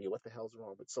social media, what the hell's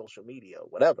wrong with social media or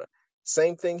whatever?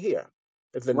 Same thing here.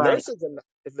 If the Right. nurses are not,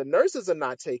 if the nurses are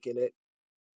not taking it,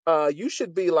 you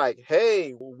should be like,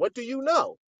 hey, what do you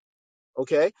know?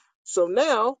 Okay. So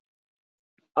now,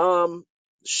 um,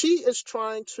 she is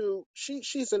trying to,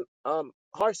 she's an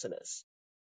arsonist,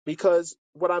 because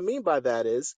what I mean by that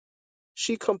is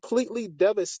she completely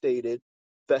devastated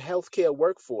the healthcare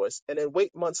workforce, and then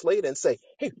wait months later and say,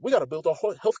 hey, we got to build our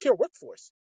healthcare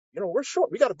workforce. You know, we're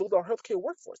short. We got to build our healthcare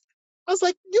workforce. I was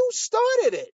like, you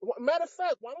started it. Matter of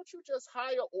fact, why don't you just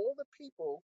hire all the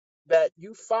people that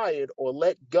you fired or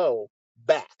let go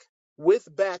back with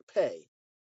back pay?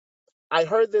 I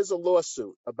heard there's a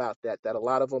lawsuit about that, that a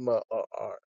lot of them are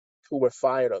who were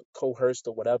fired or coerced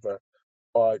or whatever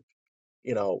are,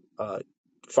 you know,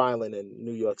 filing in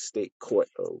New York State court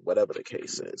or whatever the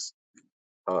case is.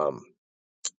 Um,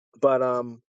 but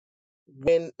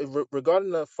when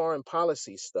regarding the foreign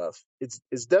policy stuff,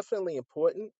 it's definitely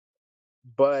important.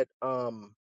 But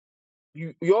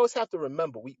you always have to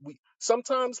remember, we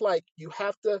sometimes, like, you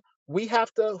have to we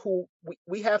have to,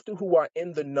 who are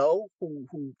in the know,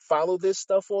 who follow this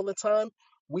stuff all the time,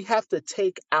 we have to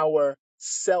take our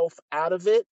self out of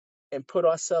it and put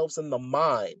ourselves in the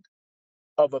mind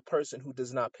of a person who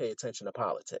does not pay attention to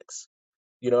politics.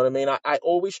 You know what I mean? I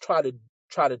always try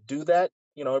to do that,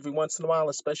 you know, every once in a while,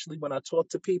 especially when I talk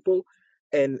to people,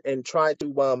 and try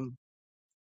to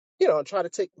try to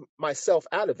take myself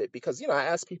out of it, because, I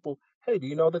ask people, hey, do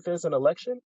you know that there's an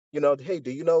election? Hey,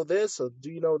 do you know this, or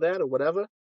do you know that, or whatever?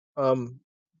 Um,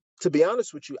 to be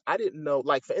honest with you, I didn't know,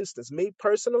 like, for instance, me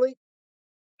personally,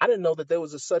 I didn't know that there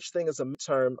was a such thing as a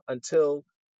midterm until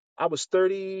I was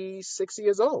 36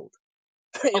 years old.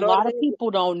 A You know what I lot of mean?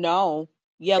 people don't know.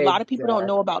 Yeah, a lot of people don't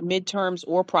know Exactly. about midterms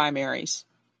or primaries.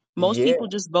 Most Yeah. people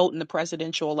just vote in the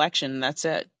presidential election and that's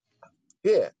it.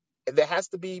 Yeah, there has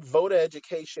to be voter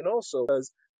education also,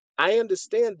 because I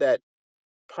understand that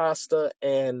Pasta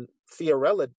and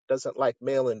Fiorella doesn't like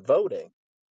mail-in voting,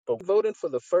 but voting for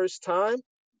the first time,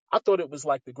 I thought it was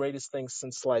like the greatest thing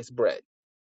since sliced bread.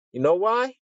 You know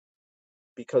why?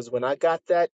 Because when I got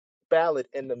that ballot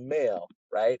in the mail,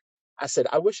 right, I said,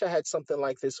 I wish I had something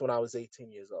like this when I was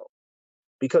 18 years old.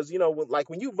 Because, like,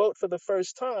 when you vote for the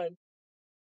first time,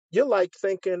 you're like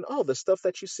thinking, oh, the stuff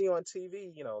that you see on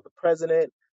TV, the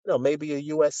president, maybe a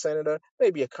U.S. senator,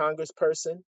 maybe a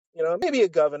congressperson, maybe a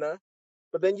governor.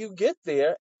 But then you get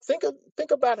there, think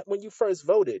about it when you first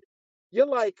voted. You're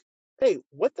like, hey,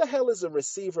 what the hell is a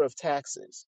receiver of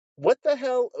taxes? What the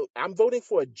hell? I'm voting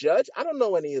for a judge. I don't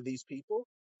know any of these people.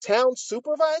 Town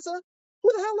supervisor?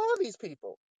 Who the hell are these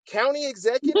people? County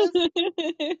executive?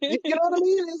 You know what I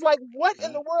mean? It's like, what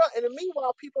in Yeah. the world? And then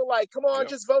meanwhile, people are like, come on, Yep.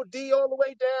 just vote D all the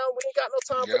way down. We ain't got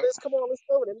no time for Yep. this. Come on, let's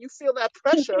vote. And you feel that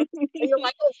pressure, and you're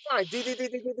like, oh, fine, D, D, D,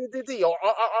 D, D, D, D, D, or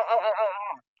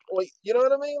you know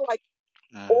what I mean? Like,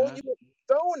 all Mm-hmm. you get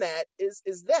thrown at is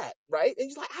that, right?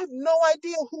 And you're like, I have no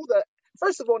idea who the.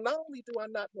 First of all, not only do I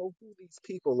not know who these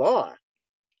people are,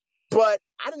 but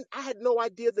I had no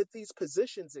idea that these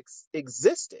positions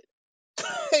existed.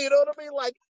 You know what I mean?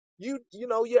 Like, you're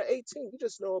 18, you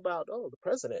just know about, oh, the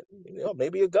president,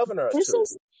 maybe a governor or This two.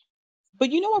 is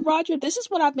But you know what, Roger? This is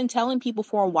what I've been telling people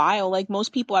for a while. Like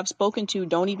most people I've spoken to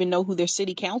don't even know who their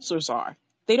city councilors are.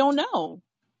 They don't know.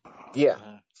 Yeah,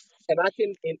 Mm-hmm. and I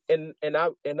can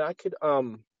and I could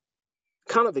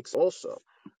kind of also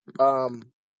um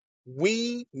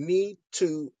we need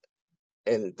to,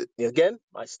 and again,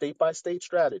 my state by state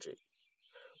strategy.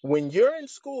 When you're in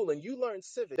school and you learn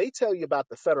civics, they tell you about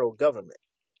the federal government,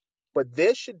 but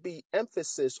there should be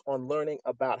emphasis on learning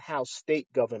about how state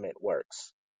government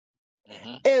works.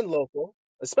 Mm-hmm. And local,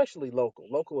 especially local.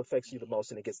 Local affects you the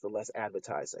most and it gets the less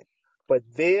advertising. But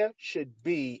there should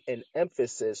be an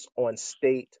emphasis on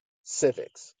state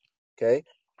civics. Okay.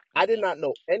 I did Mm-hmm. not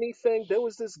know anything. There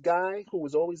was this guy who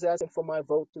was always asking for my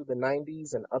vote through the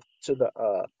 90s and up to the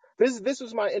this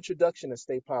was my introduction to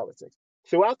state politics.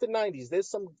 Throughout the 90s,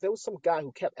 there was some guy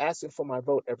who kept asking for my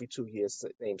vote every 2 years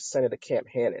named Senator Camp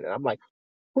Hannon. And I'm like,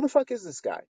 who the fuck is this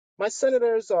guy? My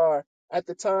senators are, at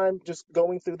the time, just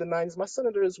going through the 90s, my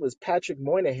senators was Patrick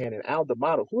Moynihan and Al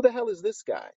D'Amato. Who the hell is this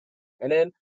guy? And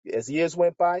then as years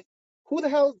went by, who the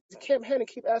hell did Camp Hannon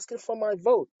keep asking for my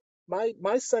vote?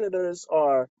 My senators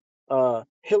are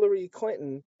Hillary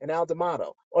Clinton and Al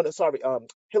D'Amato. Oh, no, sorry,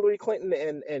 Hillary Clinton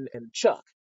and Chuck,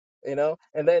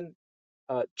 and then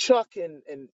Chuck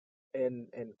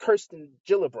and Kirsten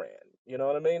Gillibrand. You know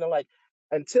what I mean? And like,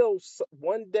 until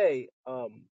one day,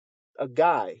 a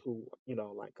guy who,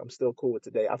 like, I'm still cool with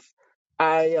today.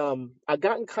 I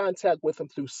got in contact with him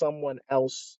through someone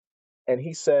else, and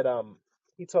he said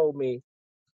he told me.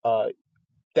 Uh,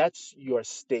 that's your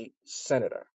state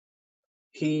senator.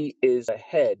 He is the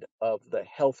head of the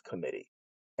health committee.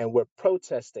 And we're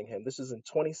protesting him. This is in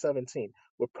 2017.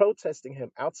 We're protesting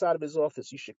him outside of his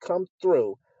office. You should come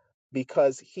through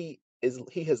because he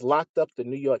has locked up the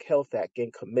New York Health Act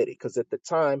in committee. Because at the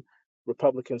time,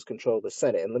 Republicans controlled the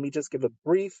Senate. And let me just give a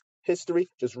brief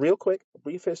history, just real quick, a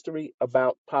brief history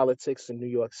about politics in New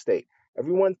York State.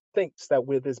 Everyone thinks that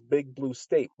we're this big blue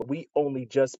state, but we only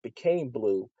just became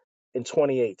blue in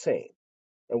 2018.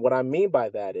 And what I mean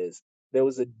by that is there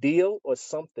was a deal or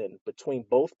something between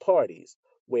both parties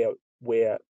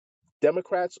where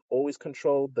Democrats always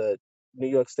controlled the New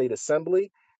York State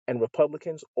Assembly and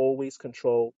Republicans always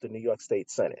controlled the New York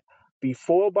State Senate.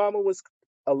 Before Obama was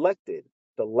elected,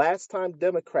 the last time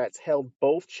Democrats held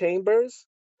both chambers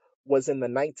was in the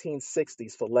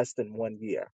 1960s for less than 1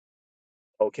 year.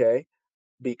 Okay?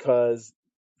 Because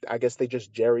I guess they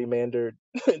just gerrymandered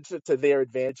to their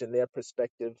advantage and their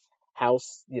perspective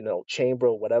House, chamber,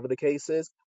 or whatever the case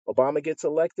is. Obama gets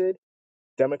elected.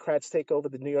 Democrats take over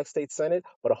the New York State Senate,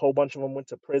 but a whole bunch of them went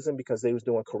to prison because they was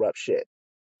doing corrupt shit.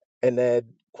 And then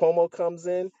Cuomo comes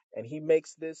in and he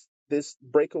makes this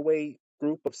breakaway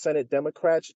group of Senate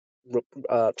Democrats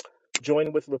uh,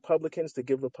 join with Republicans to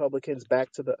give Republicans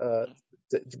back to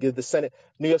give the Senate,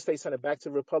 New York State Senate back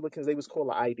to Republicans. They was called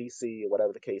the IDC or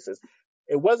whatever the case is.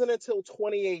 It wasn't until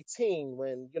 2018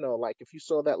 when, like if you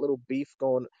saw that little beef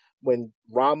going when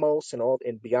Ramos and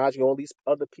Biaggi, all these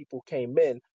other people came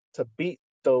in to beat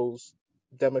those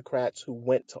Democrats who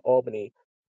went to Albany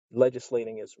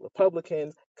legislating as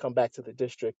Republicans, come back to the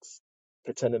districts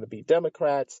pretending to be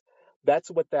Democrats. That's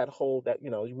what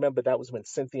you remember that was when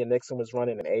Cynthia Nixon was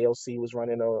running and AOC was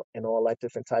running and all that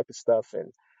different type of stuff.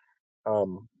 And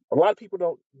a lot of people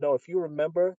don't know if you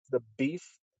remember the beef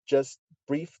just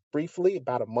briefly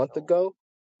about a month ago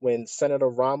when Senator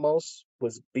Ramos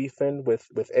was beefing with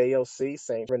AOC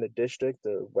saying we're in the district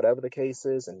or whatever the case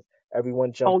is, and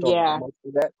everyone Oh jumped on yeah, Ramos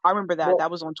for that. I remember that. Well,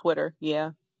 That was on Twitter.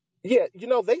 Yeah, yeah,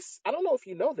 I don't know if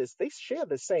you know this, they share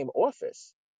the same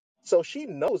office. So she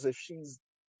knows if she's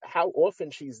how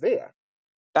often she's there.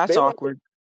 that's They're like awkward.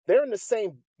 they're in the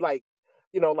same like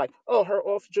oh her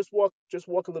office just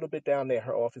walk a little bit down there,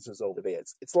 her office is over there.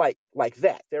 It's like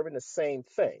that. They're in the same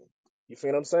thing. You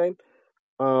feel what I'm saying?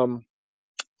 Um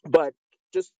but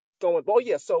just going oh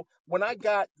yeah, so when I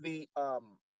got the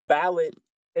ballot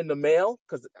in the mail,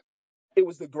 because it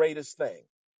was the greatest thing.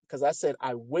 Because I said,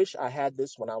 I wish I had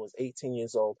this when I was 18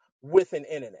 years old with an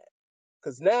internet.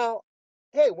 Because now,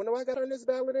 hey, when do I got to turn this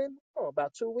ballot in? Oh,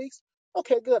 about 2 weeks.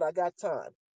 Okay, good. I got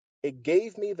time. It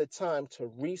gave me the time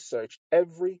to research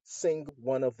every single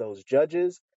one of those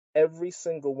judges, every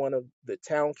single one of the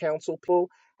town council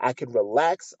people. I could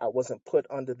relax. I wasn't put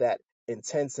under that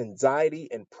intense anxiety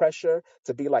and pressure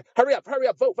to be like, hurry up,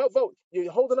 vote, vote, vote.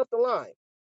 You're holding up the line.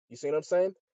 You see what I'm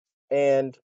saying?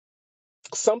 And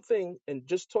something, and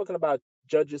just talking about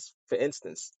judges, for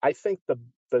instance, I think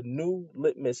the new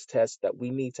litmus test that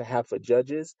we need to have for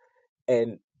judges,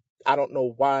 and I don't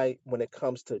know why when it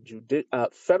comes to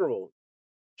federal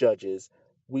judges,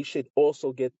 we should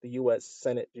also get the U.S.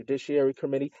 Senate Judiciary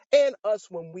Committee and us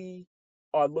when we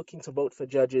are looking to vote for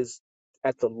judges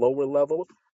at the lower level.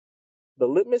 The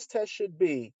litmus test should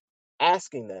be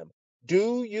asking them,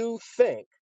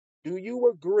 do you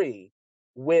agree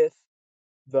with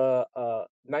the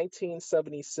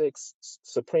 1976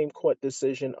 Supreme Court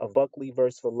decision of Buckley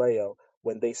versus Valeo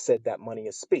when they said that money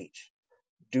is speech?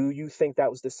 Do you think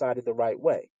that was decided the right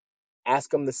way? Ask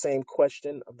them the same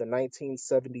question of the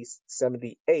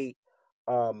 1978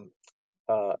 um,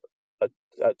 uh,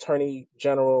 Attorney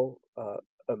General of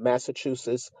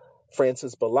Massachusetts,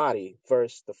 Francis Bellotti,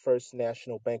 versus the First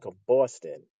National Bank of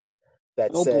Boston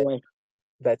that Oh said boy.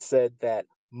 that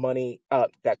money,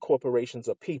 that corporations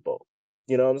are people.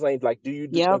 You know what I'm saying? Like, do you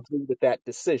Yep. agree with that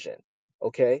decision?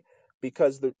 Okay,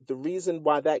 because the reason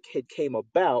why that came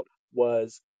about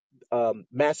was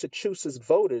Massachusetts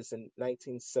voters in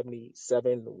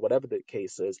 1977, whatever the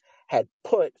case is, had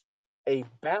put a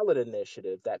ballot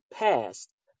initiative that passed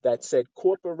that said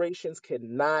corporations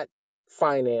cannot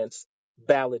finance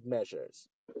ballot measures.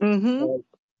 Mm-hmm.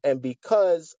 And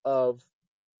because of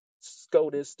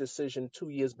SCOTUS decision 2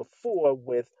 years before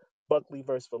with Buckley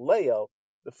versus Vallejo,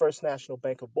 the First National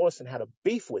Bank of Boston had a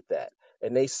beef with that.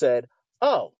 And they said,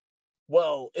 oh,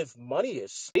 well, if money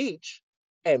is speech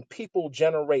and people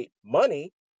generate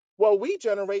money, well, we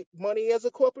generate money as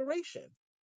a corporation.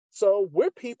 So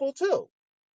we're people too.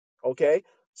 Okay.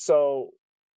 So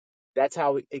that's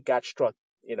how it got struck.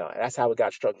 That's how it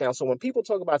got struck down. So when people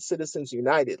talk about Citizens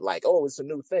United, like, oh, it's a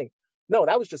new thing. No,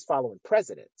 that was just following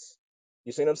presidents.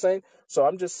 You see what I'm saying? So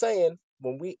I'm just saying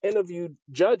when we interview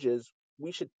judges,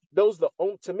 we should those the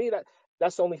only to me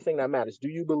that's the only thing that matters. Do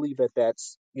you believe that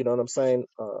that's you know what I'm saying?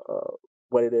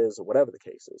 What it is or whatever the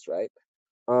case is, right?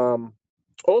 Um,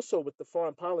 Also with the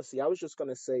foreign policy, I was just going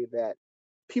to say that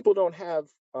people don't have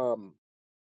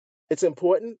it's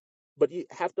important, but you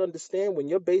have to understand when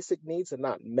your basic needs are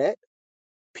not met,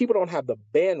 people don't have the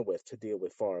bandwidth to deal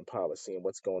with foreign policy and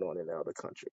what's going on in the other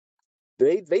country.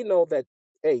 They know that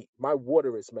hey, my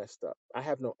water is messed up. I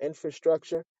have no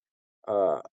infrastructure.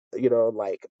 Uh,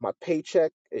 like my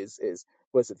paycheck is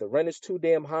was it the rent is too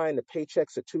damn high and the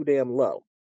paychecks are too damn low.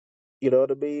 You know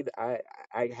what I mean? I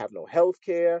have no health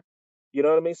care. You know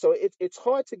what I mean? So it's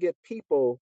hard to get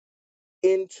people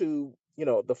into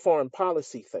the foreign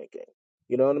policy thinking.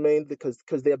 You know what I mean? Because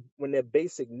they're when their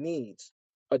basic needs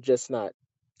are just not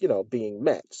being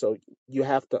met. So you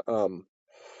have to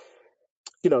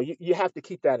you have to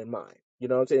keep that in mind. You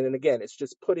know what I'm saying? And again, it's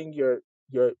just putting your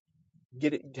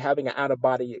having an out of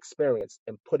body experience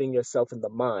and putting yourself in the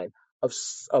mind of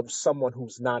someone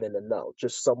who's not in the know,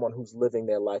 just someone who's living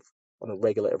their life on a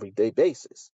regular everyday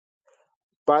basis.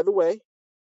 By the way,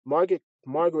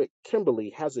 Margaret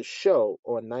Kimberly has a show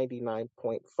on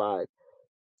 99.5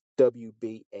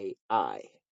 WBAI.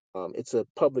 It's a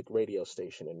public radio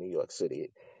station in New York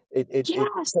City. Yeah,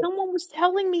 someone was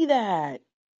telling me that.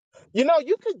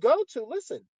 You could go to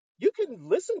listen. You can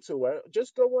listen to her.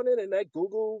 Just go on internet,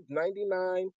 Google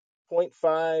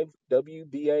 99.5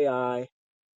 WBAI,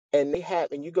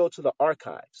 and you go to the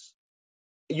archives.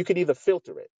 You could either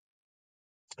filter it.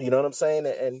 You know what I'm saying?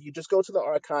 And you just go to the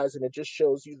archives, and it just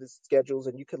shows you the schedules,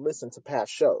 and you could listen to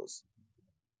past shows.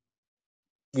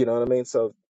 You know what I mean?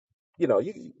 So you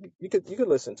could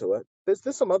listen to it. There's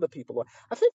some other people.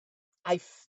 I think I th-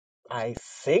 I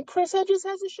think Chris Hedges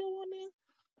has a show on there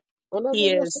on that He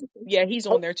radio is. station. Yeah, he's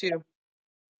on there too.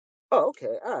 Oh,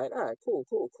 okay. All right. Cool,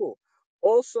 cool, cool.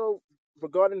 Also,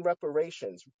 regarding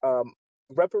reparations,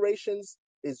 reparations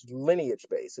is lineage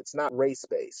based. It's not race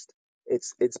based.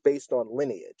 It's based on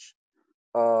lineage.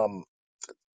 Um,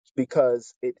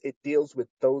 because it deals with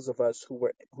those of us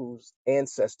whose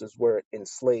ancestors were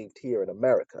enslaved here in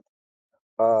America.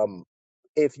 Um,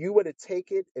 if you were to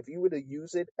take it, if you were to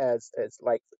use it as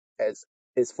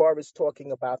as far as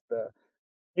talking about the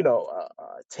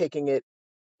taking it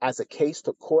as a case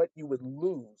to court, you would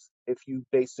lose if you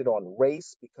based it on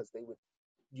race because they would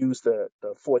use the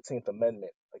 14th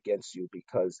Amendment against you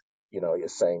because you're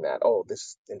saying that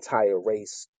this entire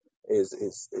race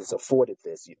is afforded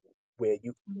this where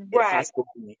you it Right. has to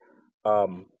be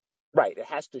um right it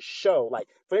has to show like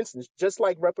for instance just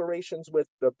like reparations with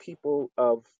the people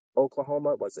of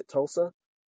Oklahoma was it Tulsa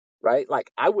right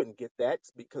like I wouldn't get that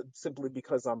because simply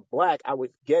because I'm black I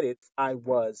would get it if I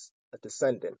was a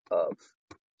descendant of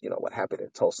what happened in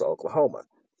Tulsa, Oklahoma.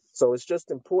 So it's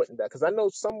just important that because I know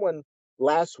someone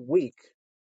last week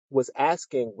was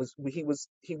asking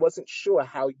he wasn't sure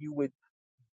how you would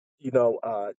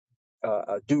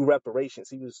do reparations.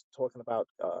 He was talking about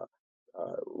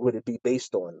would it be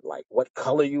based on like what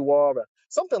color you are or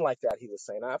something like that. He was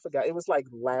saying I forgot. It was like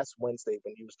last Wednesday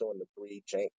when he was doing the three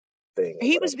jank thing or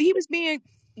whatever. He was being,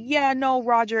 yeah, no,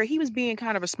 Roger, he was being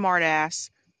kind of a smart ass.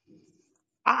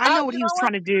 I know what You he was know what?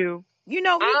 trying to do. He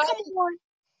I come on.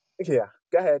 Yeah.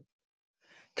 Go ahead.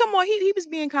 Come on, he was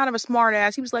being kind of a smart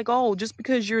ass. He was like, "Oh, just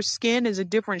because your skin is a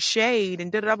different shade,"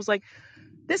 and I was like,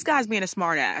 "This guy's being a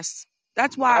smart ass."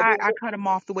 That's why I mean, I cut him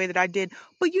off the way that I did.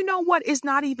 But you know what? It's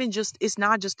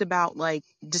not just about like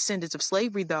descendants of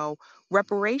slavery though.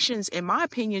 Reparations, in my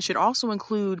opinion, should also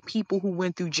include people who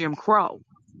went through Jim Crow.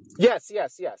 yes,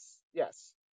 yes, yes,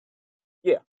 yes.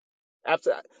 Yeah.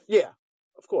 Absolutely. Yeah.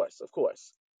 Of course. Of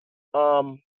course.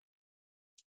 Um.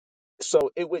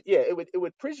 So it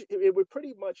would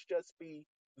pretty much just be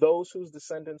those whose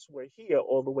descendants were here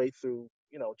all the way through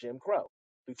Jim Crow,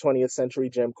 through 20th century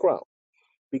Jim Crow,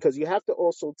 because you have to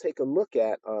also take a look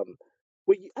at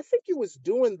I think you was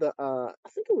doing the I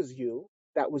think it was you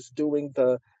that was doing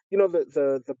the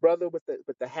the brother with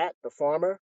the hat, the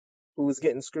farmer who was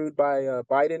getting screwed by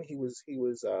Biden. He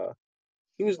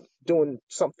was doing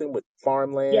something with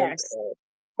farmland. Yes.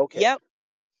 Okay, Yep.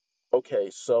 okay,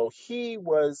 so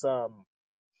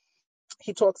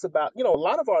he talks about a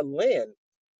lot of our land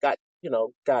got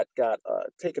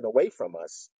taken away from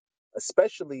us,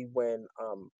 especially when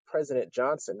President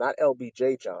Johnson, not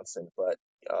LBJ Johnson, but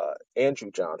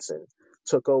Andrew Johnson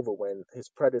took over when his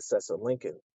predecessor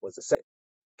Lincoln was assassinated.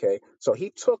 Okay, so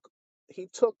he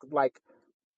took like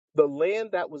the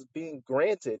land that was being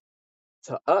granted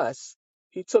to us,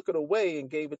 he took it away and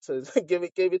gave it to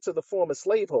gave it to the former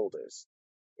slaveholders,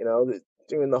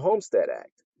 during the Homestead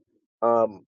Act.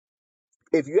 Um,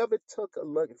 If you ever took a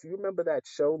look, if you remember that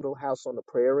show, Little House on the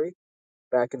Prairie,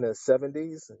 back in the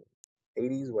 70s,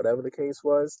 80s, whatever the case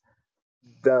was,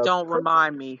 the Don't per-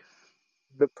 remind me.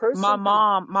 the My person who,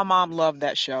 mom loved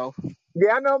that show.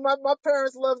 yeah, I know my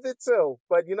parents loved it too,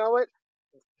 but you know what?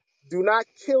 Do not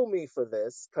kill me for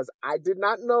this because I did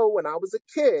not know when I was a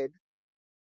kid,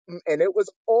 and it was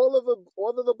all of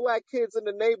the black kids in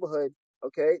the neighborhood.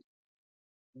 Okay,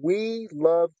 we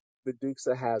loved the Dukes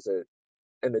of Hazzard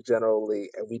in the General Lee,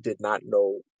 and we did not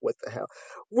know what the hell.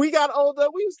 We got older.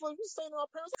 We was saying to our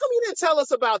parents, "How come you didn't tell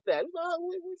us about that?" Well,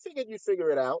 we figured you'd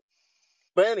figure it out.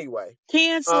 But anyway,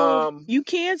 Cancelled. um, You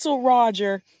cancel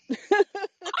Roger.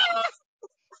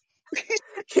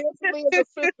 cancel me as a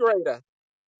fifth grader.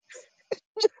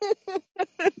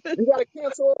 You got to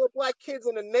cancel all the black kids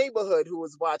in the neighborhood who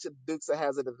was watching Dukes of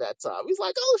Hazzard at that time. He's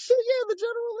like, "Oh shit, yeah, the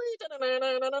General Lee."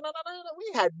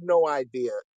 We had no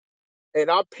idea, and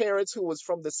our parents, who was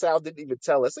from the South, didn't even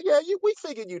tell us. So yeah, we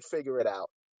figured you'd figure it out.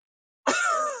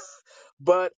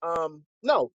 But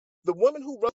no, the woman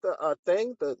who wrote the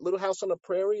thing, the Little House on the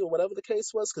Prairie, or whatever the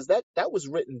case was, because that was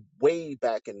written way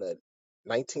back in the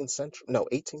 19th century, no,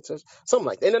 18th century, something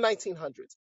like that, in the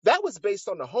 1900s. That was based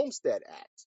on the Homestead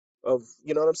Act of,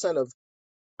 you know what I'm saying, of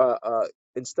uh, uh,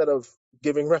 instead of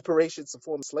giving reparations to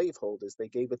former slaveholders, they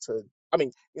gave it to, I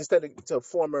mean, instead of to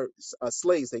former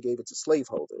slaves, they gave it to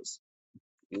slaveholders.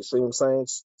 You see what I'm saying?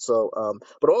 So,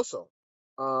 but also,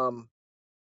 um,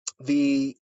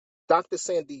 the Dr.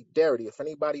 Sandy Darity, if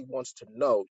anybody wants to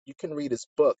know, you can read his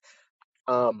book,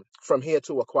 From Here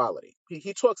to Equality.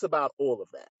 He talks about all of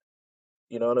that.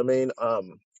 You know what I mean?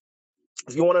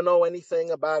 If you want to know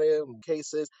anything about it,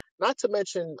 cases, not to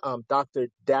mention Dr.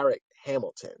 Derek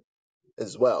Hamilton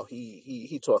as well.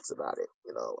 He talks about it.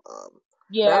 Now,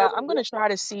 Yeah, I'm gonna try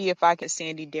to see if I can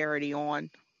Sandy Darity on.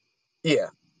 yeah,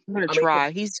 I'm gonna I mean,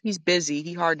 try. He's busy.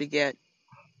 He hard to get.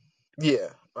 yeah,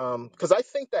 because I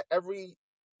think that every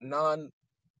non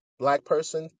black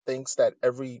person thinks that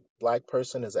every black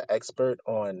person is an expert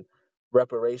on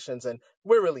reparations, and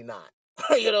we're really not.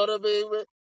 You know what I mean?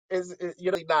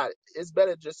 You're really not. It's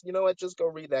better just, you know what, just go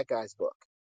read that guy's book.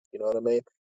 You know what I mean?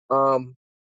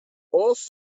 Also,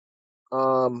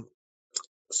 um,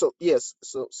 so yes,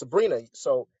 so Sabrina,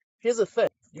 so here's the thing.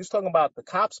 You was talking about the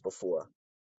cops before.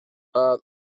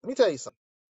 Let me tell you something.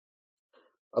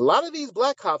 A lot of these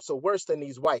black cops are worse than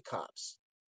these white cops.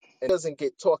 It doesn't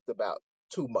get talked about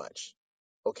too much.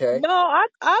 Okay? No,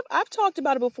 I've talked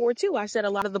about it before too. I said a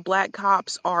lot of the black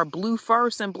cops are blue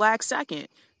first and black second.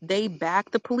 They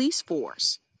back the police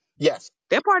force. Yes.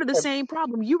 They're part of the And, same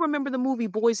problem. You remember the movie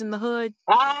Boys in the Hood?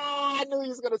 I knew he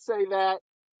was gonna say that.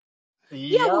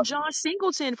 Yeah, well, Yep. John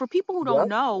Singleton, for people who don't Yep.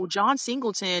 know, John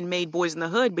Singleton made Boys in the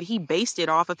Hood, but he based it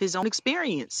off of his own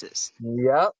experiences.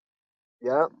 Yep.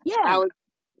 Yep. Yeah. Alex,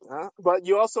 but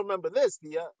you also remember this?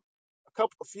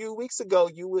 A few weeks ago,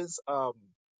 you was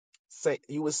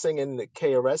singing the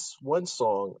KRS One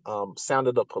song, "Sound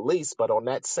of the Police," but on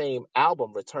that same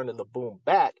album, "Returning the Boom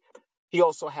Back," he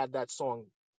also had that song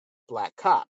 "Black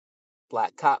Cop."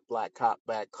 Black cop, black cop,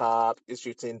 black cop. It's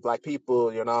shooting black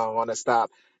people. You know, want to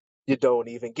stop. You don't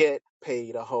even get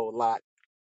paid a whole lot.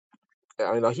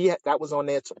 That was on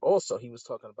there too. Also, he was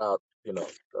talking about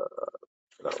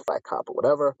black cop or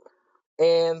whatever.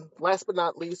 And last but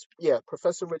not least, yeah,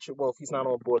 Professor Richard Wolff, he's not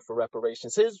on board for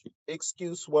reparations. His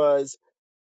excuse was,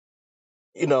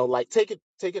 like take it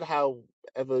however,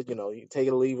 you take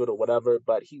it or leave it or whatever.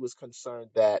 But he was concerned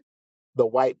that the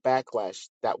white backlash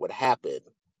that would happen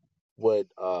would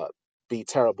be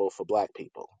terrible for black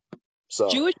people. So,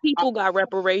 Jewish I, people got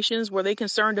reparations. Were they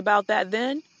concerned about that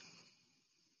then?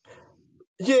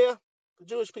 yeah, the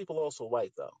Jewish people also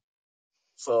white though.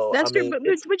 So, I That's true, mean, but,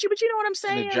 but, it's but, you, but you know what I'm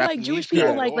And the saying? Like Jewish Japanese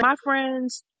people, got yeah. it like all. my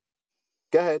friends,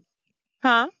 Go ahead.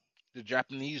 huh? The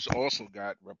Japanese also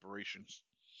got reparations.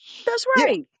 That's Yeah,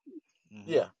 right. Hmm.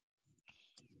 yeah,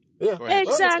 yeah. Go ahead, I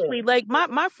sis. understand. Exactly. Like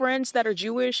my friends that are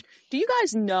Jewish, do you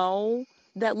guys know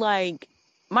that like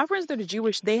my friends that are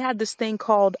Jewish, they had this thing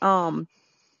called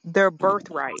their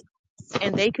birthright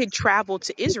and they could travel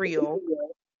to Israel.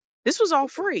 This was all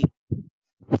free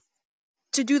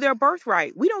to do their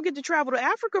birthright. We don't get to travel to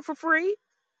Africa for free.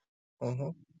 Hmm.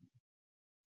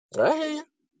 I hear you.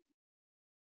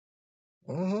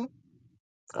 Hmm.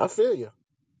 I feel you.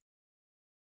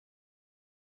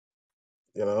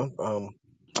 You know,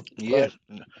 Yeah,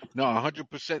 but no,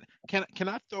 100%. Can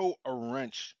I throw a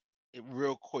wrench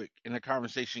real quick in the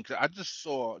conversation? Because I just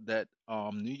saw that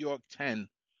New York 10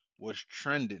 was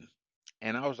trending,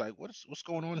 and I was like, what's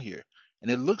going on here?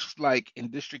 And it looks like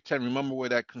in District 10, remember where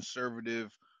that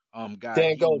conservative guy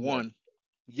Dan he Goldman. won?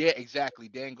 Yeah, exactly.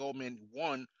 Dan Goldman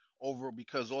won over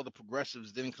because all the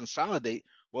progressives didn't consolidate.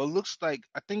 Well, it looks like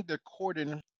I think they're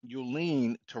courting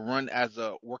Yulene to run as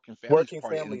a working families Working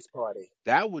party, and Families Party.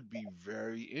 that would be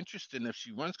very interesting if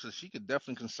she runs because she could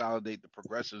definitely consolidate the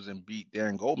progressives and beat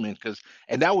Dan Goldman.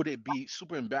 And that would be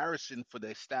super embarrassing for the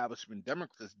establishment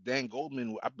Democrats. Dan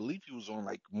Goldman, I believe he was on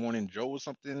like Morning Joe or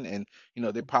something, and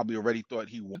they probably already thought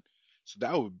he won. So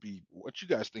that would be what you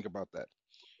guys think about that.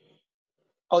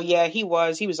 Oh yeah, he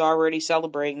was. He was already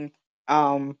celebrating.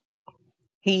 Um,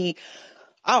 he,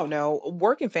 I don't know,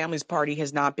 Working Families Party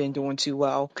has not been doing too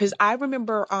well. Because I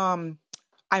remember,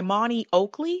 Imani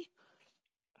Oakley.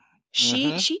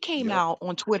 Mm-hmm. She came Yep. out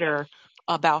on Twitter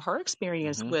about her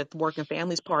experience Mm-hmm. with Working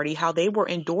Families Party, how they were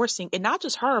endorsing, and not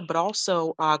just her, but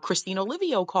also Christine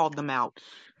Olivio called them out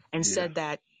and Yeah. said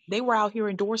that they were out here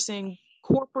endorsing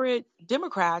corporate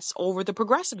Democrats over the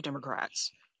progressive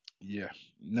Democrats. Yeah.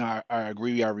 No, I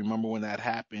agree. I remember when that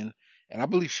happened, and I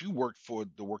believe she worked for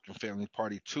the Working Family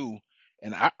Party too.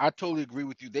 And I totally agree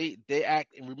with you. They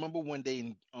act, and remember when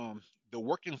the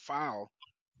Working File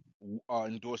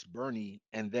endorsed Bernie,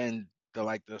 and then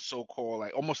the so-called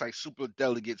like almost like super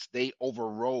delegates, they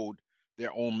overrode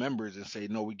their own members and say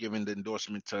no, we're giving the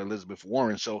endorsement to Elizabeth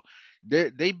Warren. So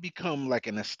they become like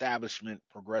an establishment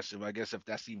progressive, I guess if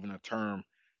that's even a term,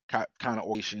 kind of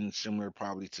organization similar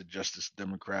probably to Justice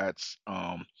Democrats.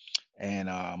 And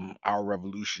Our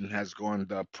Revolution has gone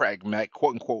the pragmatic,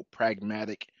 quote unquote,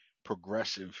 pragmatic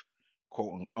progressive,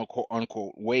 quote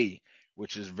unquote way,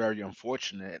 which is very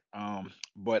unfortunate.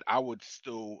 But I would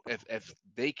still, if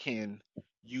they can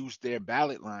use their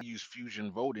ballot line, use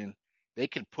fusion voting, they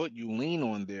could put Yulene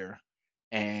on there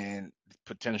and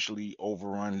potentially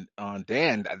overrun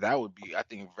Dan. That would be, I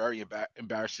think, very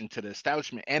embarrassing to the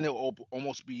establishment, and it will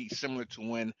almost be similar to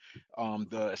when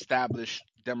the established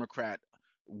Democrat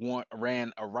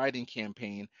ran a writing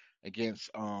campaign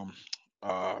against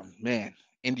man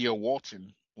India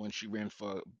Walton when she ran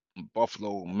for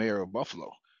Buffalo, mayor of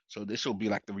Buffalo. So this will be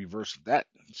like the reverse of that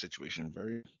situation.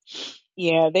 Very,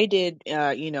 Yeah, they did.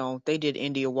 They did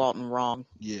India Walton wrong.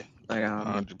 yeah, But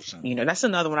 100%. that's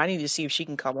another one. I need to see if she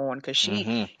can come on because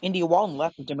Mm-hmm. India Walton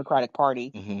left the Democratic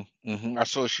Party. I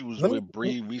saw she was Let me. with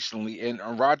Bree recently. And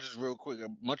Rogers, real quick,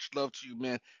 much love to you,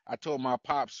 man. I told my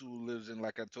pops who lives in,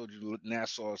 like I told you,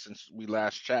 Nassau since we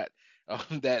last chat,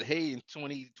 that hey, in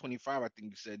 2025, I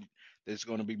think you said there's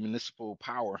going to be municipal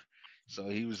power. So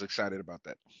he was excited about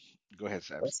that. Go ahead,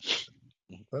 Sabs. That's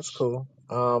that's cool.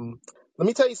 Let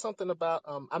me tell you something about.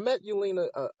 I met Yulena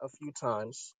a few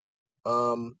times.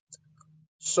 Um,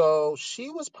 so she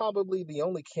was probably the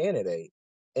only candidate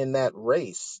in that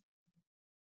race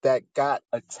that got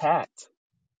attacked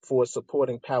for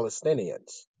supporting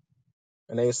Palestinians.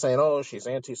 And they were saying, "Oh, she's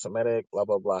anti-Semitic, blah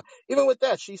blah blah." Even with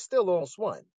that, she still almost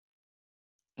won.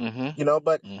 Mm-hmm.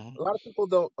 But Mm-hmm. a lot of people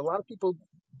don't. A lot of people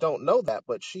don't know that.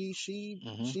 But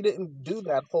Mm-hmm. she didn't do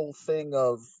that whole thing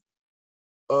of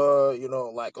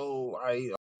like, oh,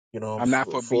 I'm not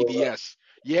for for BDS.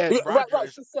 Yeah, yeah, right.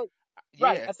 Roger. She said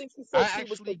right. Yeah, I think she I said she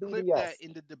was for actually clipped BDS. that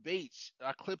in the debates.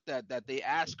 I clipped that they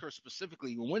asked her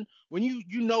specifically when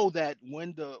you know that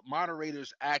when the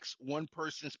moderators ask one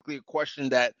person specifically a question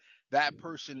that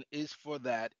person is for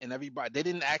that, and everybody they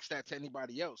didn't ask that to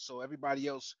anybody else, so everybody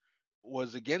else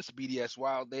was against BDS.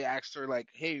 While they asked her like,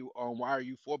 "Hey, why are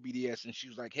you for BDS?" and she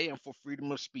was like, "Hey, I'm for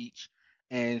freedom of speech."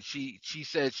 And she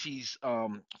said she's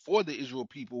for the Israel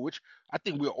people, which I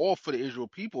think we're all for the Israel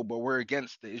people, but we're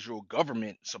against the Israel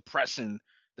government suppressing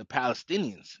the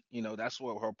Palestinians. That's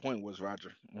what her point was,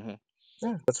 Roger.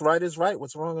 Yeah, what's right is right.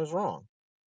 What's wrong is wrong.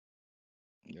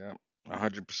 Yeah,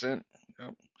 100%.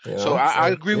 Yep. You So know. I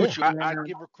So agree yeah, with you. I Yeah.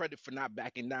 give her credit for not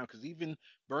backing down because even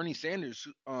Bernie Sanders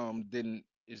didn't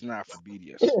is not for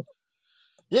BDS. yeah,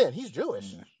 yeah. He's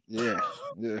Jewish. Yeah, yeah,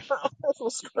 yeah, That's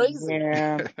what's crazy.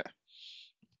 Yeah.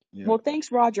 yeah, Well,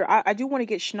 thanks, Roger. I do want to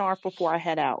get Schnarf before I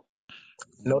head out.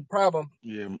 No problem.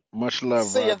 yeah. Much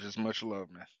love, See ya. Rogers. Much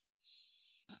love, man.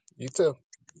 You too.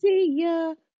 See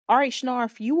ya. All right,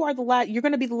 Schnarf, you are the last. You're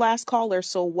going to be the last caller.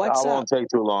 So I what's won't up? take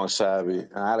too long, Savvy.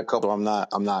 I had a couple. I'm not.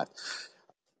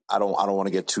 I don't want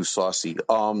to get too saucy.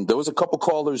 There was a couple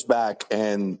callers back,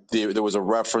 and there was a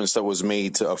reference that was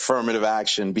made to affirmative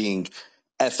action being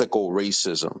ethical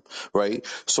racism, right?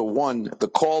 So one, the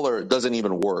caller doesn't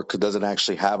even work, doesn't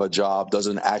actually have a job,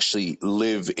 doesn't actually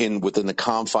live within the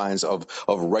confines of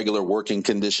regular working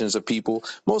conditions of people.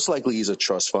 Most likely he's a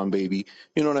trust fund baby.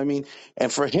 You know what I mean?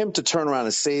 And for him to turn around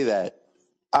and say that,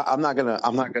 I'm not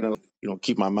gonna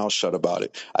keep my mouth shut about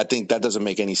it. I think that doesn't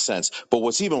make any sense. But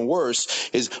what's even worse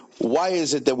is why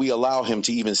is it that we allow him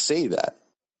to even say that,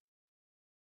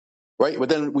 right? But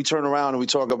then we turn around and we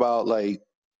talk about like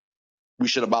we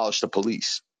should abolish the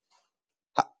police.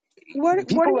 What are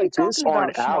People you like this talking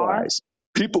aren't about, Shnar? allies.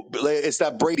 People, it's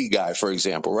that Brady guy, for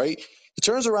example, right? He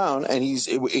turns around and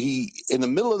he in the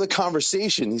middle of the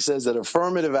conversation, he says that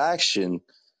affirmative action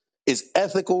is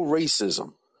ethical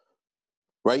racism,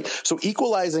 right? So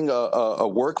equalizing a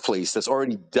workplace that's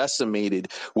already decimated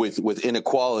with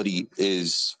inequality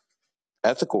is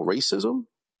ethical racism.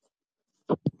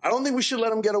 I don't think we should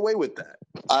let him get away with that.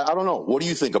 I don't know. What do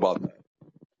you think about that?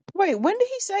 Wait, when did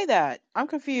he say that? I'm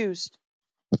confused.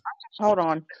 Hold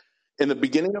on. In the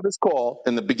beginning of his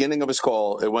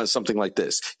call, it went something like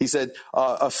this. He said,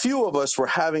 a few of us were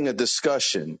having a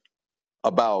discussion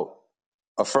about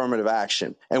affirmative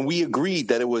action, and we agreed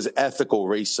that it was ethical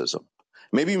racism.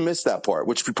 Maybe you missed that part,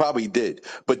 which we probably did.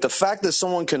 But the fact that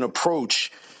someone can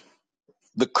approach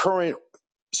the current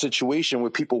situation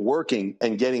with people working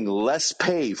and getting less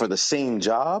pay for the same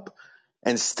job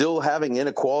and still having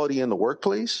inequality in the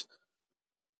workplace,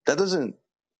 that doesn't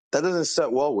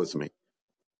set well with me.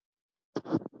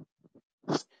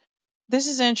 This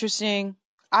is interesting.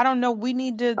 I don't know. We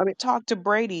need to I mean, talk to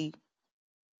Brady.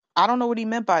 I don't know what he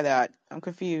meant by that. I'm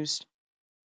confused.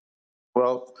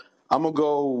 well, I'm gonna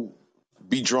go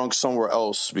be drunk somewhere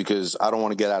else because I don't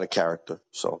want to get out of character.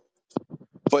 So,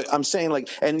 but I'm saying like,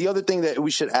 and the other thing that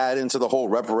we should add into the whole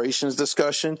reparations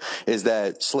discussion is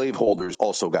that slaveholders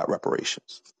also got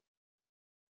reparations,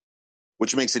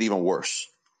 which makes it even worse.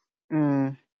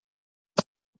 Mm,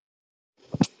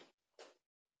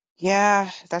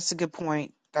 yeah, that's a good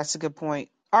point. That's a good point.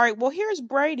 All right. Well, here's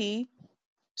Brady.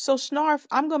 So Snarf,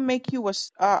 I'm gonna make you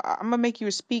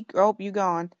a speaker. Oh, you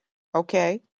gone.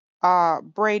 Okay.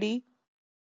 Brady.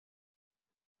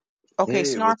 Okay, Hey,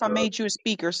 Snarf, what's I up? made you a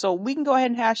speaker, so we can go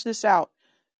ahead and hash this out.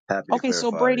 Happy to Okay,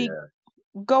 so clarify. Brady, Yeah.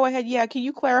 go ahead. Yeah, can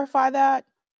you clarify that?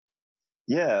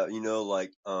 Yeah,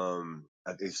 like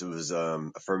I think it was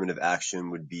affirmative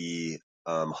action would be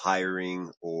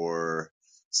hiring or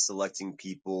selecting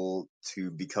people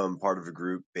to become part of a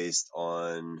group based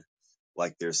on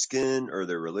like their skin or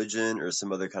their religion or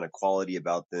some other kind of quality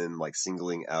about them, like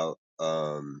singling out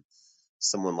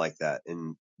someone like that.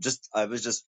 And I was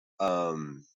just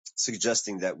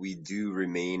suggesting that we do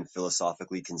remain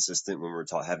philosophically consistent when we're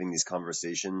having these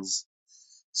conversations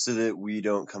so that we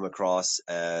don't come across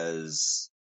as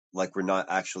like we're not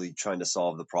actually trying to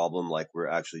solve the problem, like we're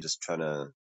actually just trying to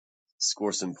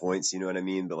score some points, you know what I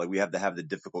mean? But like we have to have the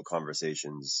difficult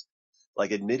conversations,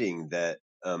 like admitting that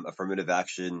affirmative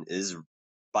action is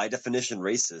by definition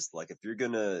racist. Like if you're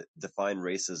gonna define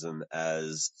racism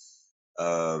as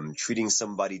treating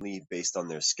somebody based on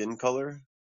their skin color,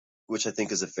 which I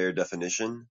think is a fair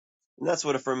definition, and that's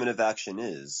what affirmative action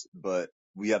is. But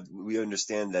we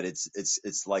understand that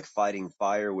it's like fighting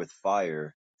fire with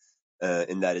fire,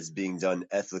 in that it's being done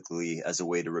ethically as a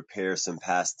way to repair some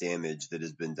past damage that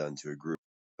has been done to a group.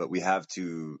 But we have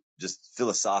to just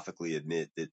philosophically admit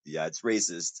that yeah, it's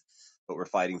racist, but we're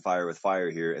fighting fire with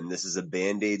fire here, and this is a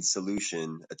band-aid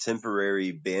solution, a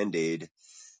temporary band-aid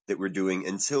that we're doing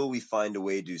until we find a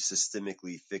way to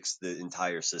systemically fix the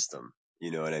entire system.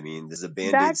 You know what I mean? This is a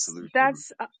band-aid solution.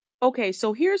 That's okay.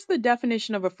 So here's the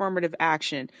definition of affirmative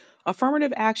action.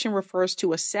 Affirmative action refers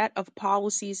to a set of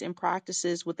policies and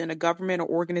practices within a government or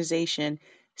organization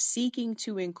seeking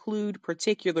to include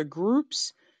particular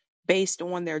groups based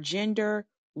on their gender,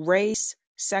 race,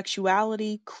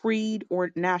 sexuality, creed,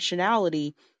 or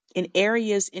nationality in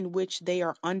areas in which they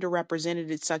are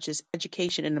underrepresented, such as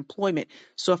education and employment.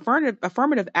 So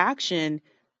affirmative action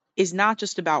is not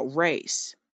just about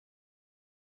race.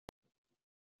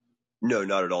 No,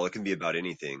 not at all. It can be about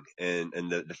anything. And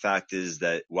the fact is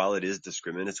that while it is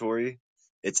discriminatory,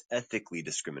 it's ethically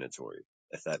discriminatory,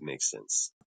 if that makes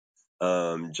sense.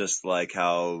 Just like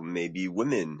how maybe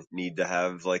women need to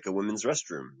have like a women's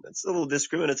restroom. That's a little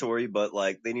discriminatory, but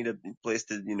like they need a place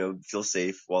to, feel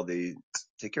safe while they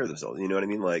take care of themselves. You know what I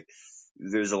mean? Like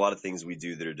there's a lot of things we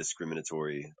do that are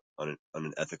discriminatory on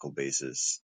an ethical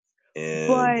basis. And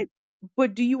But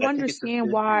but do you I think it's an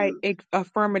understand why issue.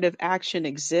 affirmative action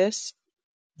exists?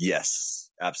 Yes,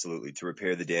 absolutely. To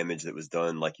repair the damage that was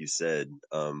done, like you said,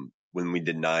 when we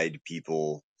denied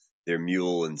people their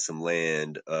mule and some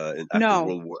land, and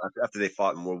No, after they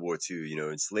fought in World War II,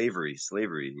 in slavery,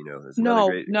 is another no,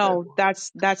 great no, example.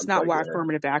 that's I'm not sorry, go why ahead.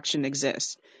 affirmative action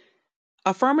exists.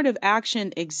 Affirmative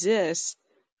action exists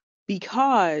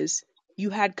because you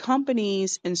had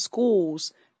companies and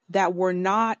schools that were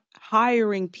not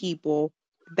hiring people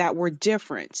that were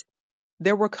different.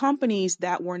 There were companies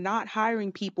that were not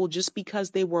hiring people just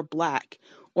because they were black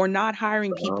or not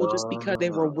hiring people just because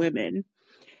they were Ah, women.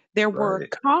 There were right.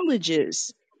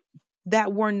 colleges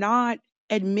that were not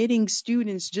admitting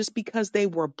students just because they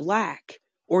were black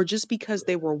or just because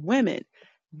they were women.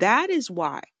 That is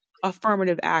why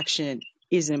affirmative action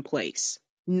is in place,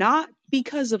 not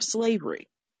because of slavery.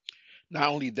 Not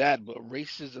only that, but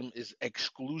racism is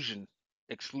exclusionary,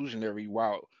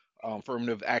 while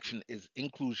affirmative action is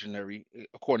inclusionary,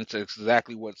 according to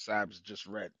exactly what Sabs just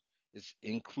read.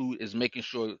 Is making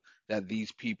sure that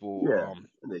these people Yeah,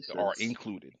 that makes are sense.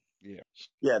 included. Yeah.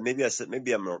 Yeah,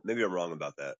 maybe I'm wrong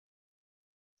about that.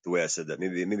 The way I said that,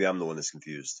 maybe I'm the one that's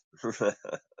confused. I'm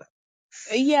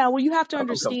Yeah, well, you have to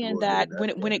comfortable understand admitting that that.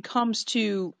 when Yeah. it comes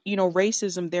to,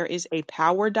 racism, there is a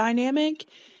power dynamic,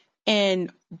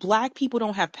 and black people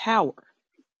don't have power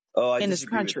Oh, I in this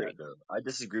disagree with that country. though. I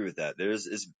disagree with that.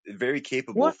 It's very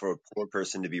capable What? for a poor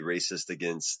person to be racist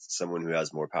against someone who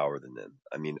has more power than them.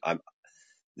 I mean,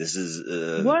 this is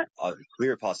What? a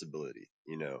clear possibility.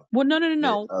 You know Well, no, no, no,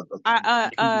 that no.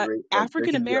 I, you can be like there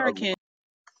African could be a. American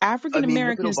I African mean,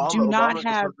 look at Americans do Obama. not Obama's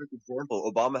a have perfect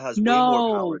example. Obama has way more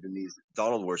power no, than these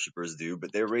Donald worshippers do,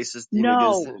 but they're racist even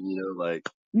against no, him. You know, like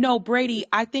no, Brady.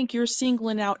 I think you're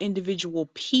singling out individual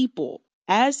people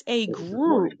as a it's just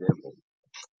one group. example.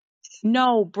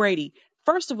 No, Brady.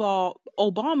 First of all,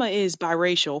 Obama is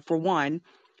biracial, for one.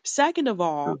 Second of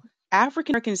True. all,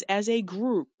 African Americans as a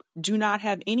group do not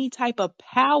have any type of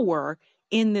power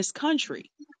in this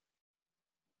country.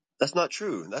 That's not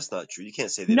true. That's not true. You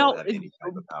can't say they don't No, have any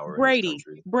type of power in this Brady,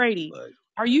 country. Brady, Like,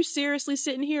 are you seriously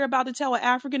sitting here about to tell an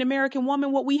African American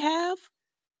woman what we have?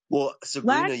 well,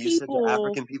 Sabrina, Black you said that people,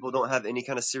 African people don't have any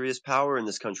kind of serious power in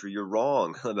this country. You're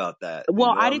wrong about that. You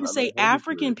well, know, I didn't I'm gonna say hold you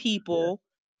to African it. Yeah, people.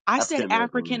 I said African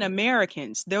African American.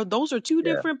 Americans. Those are two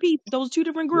Yeah, different people, those two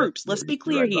different yeah, groups. yeah. Let's be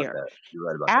You're clear right about here. that. You're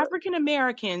right about that. African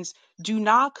Americans do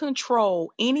not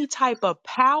control any type of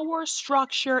power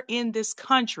structure in this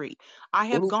country. I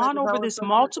have Any type gone of over power this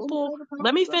structure. Any multiple, type of power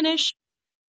let me structure. finish.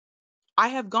 I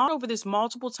have gone over this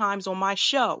multiple times on my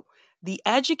show. The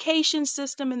education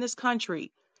system in this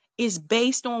country is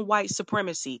based on white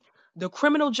supremacy. The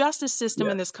criminal justice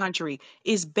system in Yes, this country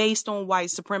is based on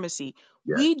white supremacy.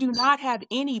 yes. We do not have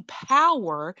any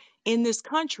power in this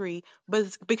country,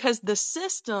 but because the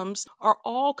systems are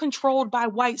all controlled by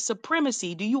white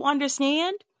supremacy. Do you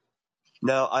understand?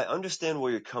 Now, I understand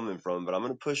where you're coming from, but I'm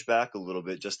going to push back a little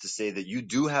bit just to say that you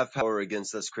do have power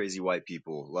against us crazy white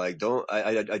people. Like,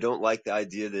 I don't like the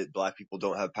idea that black people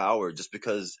don't have power. Just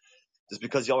because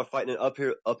y'all are fighting an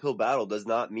uphill battle does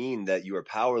not mean that you are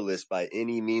powerless by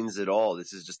any means at all.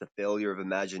 This is just a failure of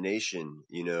imagination,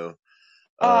 you know.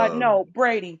 No,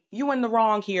 Brady, you in the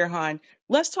wrong here, hon.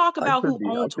 Let's talk I about could who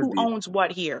be, I owns could who be. owns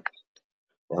what here.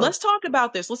 Uh-huh. Let's talk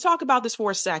about this. Let's talk about this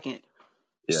for a second.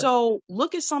 Yeah, So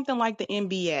look at something like the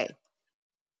NBA.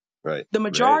 right, The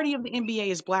right, majority of the NBA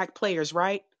is black players,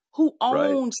 right? Who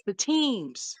right. owns the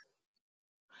teams?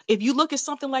 If you look at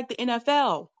something like the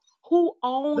NFL, who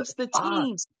Th- owns the ah,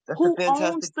 teams? that's a Who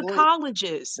owns fantastic the point.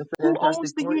 colleges? That's a Who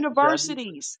owns fantastic the point, Jackie.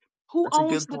 universities? Who That's a owns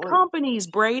good the point. companies,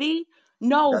 Brady?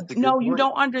 No, That's a good no, you point.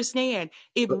 don't understand.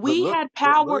 If But we look, had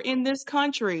but power look. in this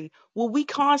country, will we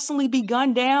constantly be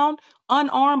gunned down,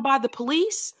 unarmed by the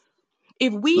police?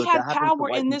 If we Look, that had happens to power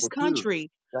white in this people too.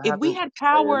 country, That if we happens. had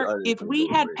I, power, I if understand. we Don't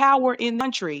had worry. power in the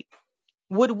country,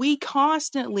 would we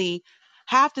constantly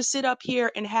have to sit up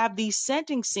here and have these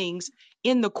sentencings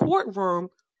in the courtroom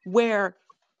where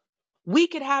we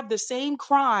could have the same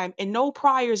crime and no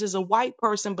priors as a white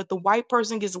person, but the white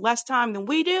person gets less time than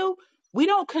we do? We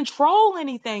don't control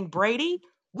anything, Brady.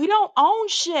 We don't own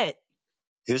shit.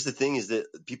 Here's the thing: is that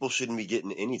people shouldn't be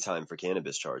getting any time for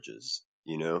cannabis charges.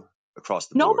 You know, across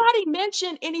the board. Nobody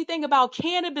mentioned anything about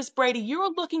cannabis, Brady.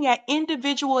 You're looking at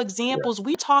individual Yeah. examples.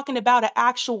 We're talking about an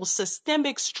actual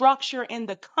systemic structure in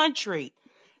the country.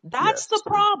 That's the Yes.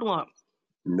 problem.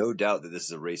 No doubt that this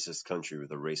is a racist country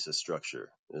with a racist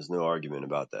structure. There's no argument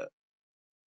about that.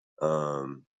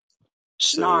 Um.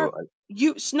 Snarf, So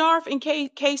Snarf and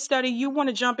case study, you want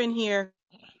to jump in here?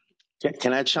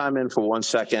 Can I chime in for 1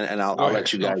 second, and Go I'll ahead,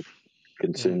 let you guys Snuff.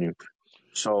 continue.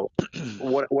 So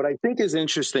what I think is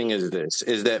interesting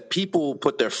is that people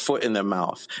put their foot in their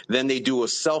mouth. Then they do a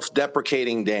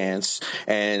self-deprecating dance,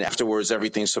 and afterwards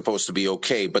everything's supposed to be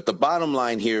okay. But the bottom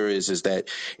line here is that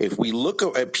if we look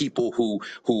at people who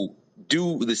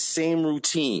do the same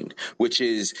routine, which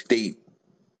is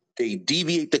they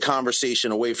deviate the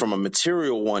conversation away from a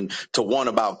material one to one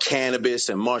about cannabis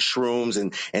and mushrooms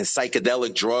and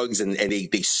psychedelic drugs, and they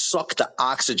suck the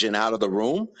oxygen out of the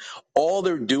room. All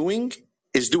they're doing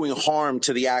is doing harm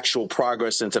to the actual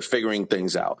progress into figuring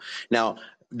things out. Now,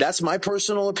 that's my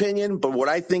personal opinion, but what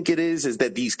I think it is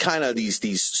that these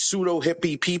pseudo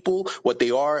hippie people, what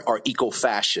they are eco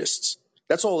fascists.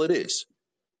 That's all it is.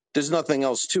 There's nothing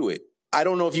else to it. I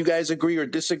don't know if you guys agree or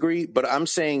disagree, but I'm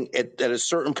saying at a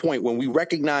certain point when we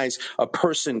recognize a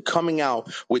person coming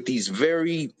out with these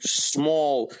very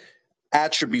small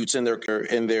attributes in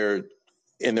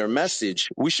their message,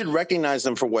 we should recognize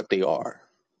them for what they are.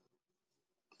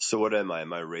 So what am I?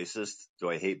 Am I racist? Do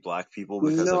I hate black people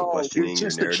because I'm No, you're questioning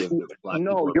your just a narrative that black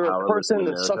people no. are You're a powerless in person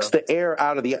that America? sucks the air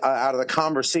out of the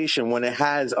conversation when it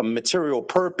has a material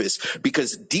purpose.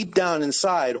 Because deep down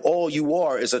inside, all you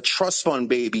are is a trust fund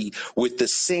baby with the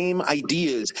same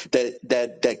ideas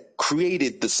that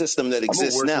created the system that I'm a exists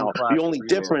working now. class The only freelancer.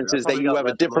 difference I is that probably you got have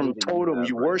a less money different than you totem have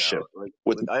you right worship. now.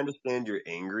 With Like I understand you're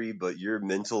angry, but your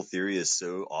mental theory is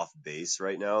so off base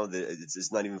right now that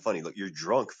it's not even funny. Look, you're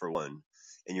drunk for one,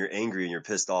 and you're angry and you're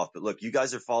pissed off. But look, you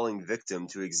guys are falling victim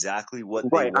to exactly what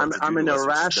they right, want to do I'm an to us,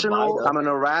 which is divide irrational. us I'm an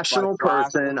by irrational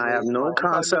class person. and I have race and no all.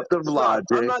 concept of Hassan,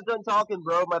 I'm logic. not done talking,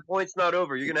 bro. My point's not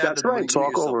over. You're gonna have That's to right. mute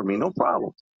Talk yourself, over me, bro. no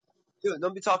problem. Dude,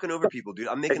 don't be talking over people, dude.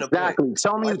 I'm making a point. Exactly.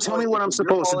 My Tell me point what is I'm that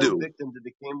you're supposed to falling do. victim to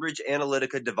the Cambridge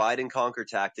Analytica divide and conquer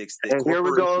tactics that And here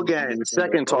we go corporations use again. in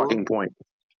their Second own. talking point.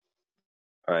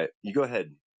 All right, you go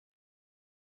ahead.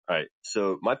 All right.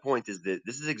 So my point is that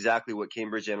this is exactly what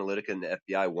Cambridge Analytica and the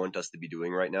FBI want us to be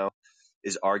doing right now,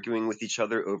 is arguing with each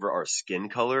other over our skin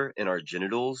color and our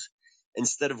genitals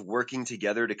instead of working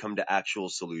together to come to actual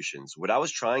solutions. What I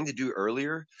was trying to do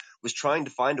earlier was trying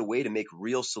to find a way to make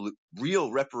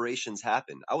real reparations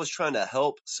happen. I was trying to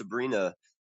help Sabrina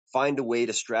find a way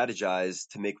to strategize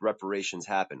to make reparations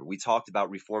happen. We talked about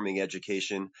reforming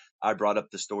education. I brought up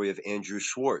the story of Andrew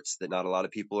Schwartz that not a lot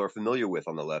of people are familiar with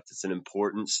on the left. It's an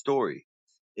important story.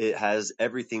 It has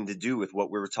everything to do with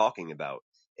what we were talking about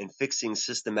and fixing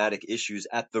systematic issues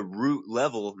at the root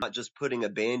level, not just putting a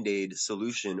band-aid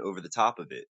solution over the top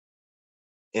of it.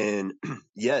 And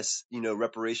yes,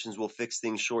 reparations will fix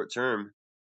things short term,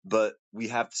 but we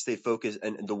have to stay focused.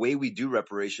 And the way we do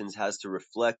reparations has to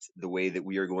reflect the way that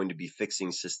we are going to be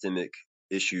fixing systemic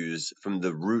issues from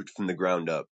the root, from the ground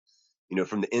up,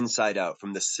 from the inside out,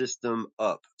 from the system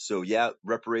up. So yeah,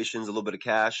 reparations, a little bit of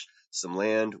cash, some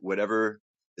land, whatever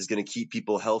is going to keep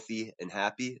people healthy and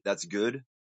happy. That's good.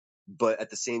 But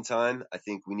at the same time, I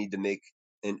think we need to make,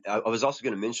 and I was also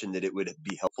going to mention that it would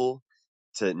be helpful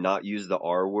to not use the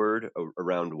R word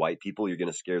around white people. You're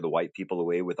going to scare the white people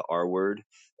away with the R word.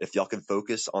 If y'all can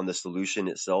focus on the solution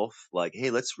itself, like,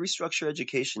 hey, let's restructure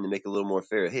education to make it a little more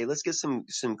fair. Hey, let's get some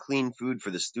clean food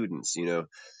for the students.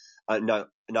 I'm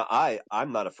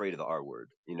not afraid of the R word,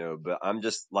 but I'm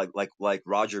just like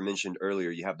Roger mentioned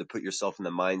earlier. You have to put yourself in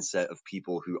the mindset of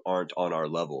people who aren't on our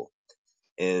level.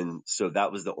 And so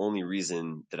that was the only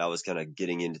reason that I was kind of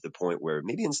getting into the point where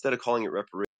maybe instead of calling it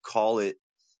reparation, call it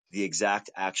the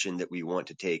exact action that we want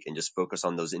to take and just focus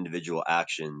on those individual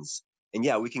actions. And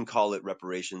yeah, we can call it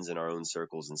reparations in our own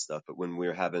circles and stuff. But when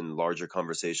we're having larger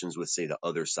conversations with, say, the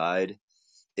other side,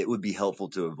 it would be helpful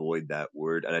to avoid that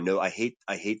word. And I know I hate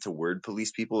to word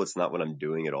police people. It's not what I'm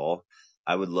doing at all.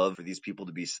 I would love for these people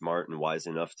to be smart and wise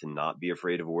enough to not be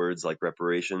afraid of words like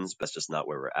reparations, but that's just not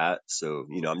where we're at. So,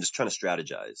 I'm just trying to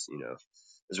strategize,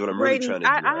 is what I'm really Brady, trying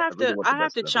to do. I really want the I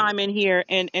have best to of everyone. chime in here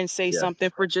and say Yeah.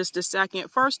 something for just a second.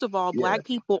 First of all, Yeah. black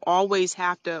people always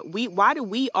have to why do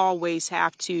we always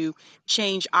have to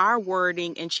change our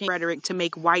wording and change rhetoric to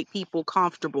make white people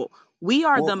comfortable? We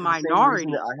are Well, the for the same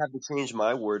reason that minority. I have to change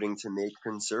my wording to make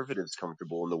conservatives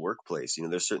comfortable in the workplace.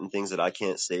 There's certain things that I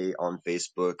can't say on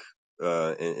Facebook,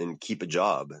 and keep a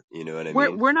job. You know what I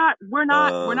mean? We're not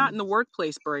Um, in the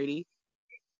workplace, Brady.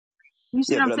 You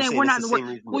see yeah, what I'm but I'm saying? We're saying it's not the in the work. same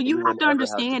reason Well, that you anyone have to ever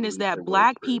has to understand is release that their voice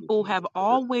black for people anything have conservative.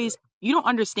 always, you don't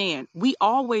understand. We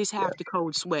always Yeah. have to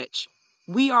code switch.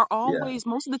 We are Yeah. always,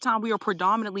 most of the time, we are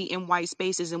predominantly in white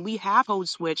spaces and we have code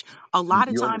switch a lot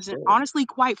of You times. And understand? honestly,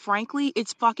 quite frankly,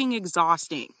 it's fucking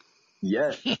exhausting.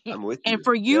 Yes, I'm with And you.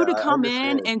 for Yeah, you to I come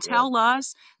in understand. and Yeah. tell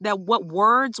us that what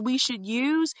words we should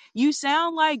use, you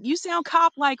sound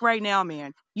cop like right now,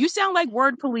 man. You sound like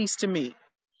word police to me.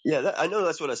 Yeah, I know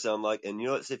that's what I sound like, and you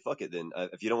know what? Say fuck it then.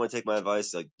 If you don't want to take my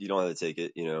advice, like you don't have to take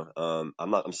it.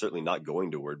 I'm certainly not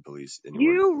going to word police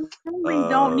anyone. You really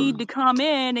don't need Um, to come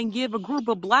in and give a group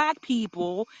of black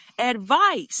people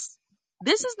advice.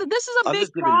 This is a I'm big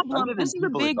just giving problem. This is a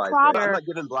people big advice, right? I'm problem. not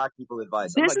giving black people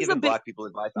advice. I'm This not is a giving big black people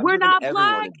advice. I'm We're giving not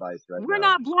everyone black. advice right We're now.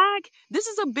 not black. This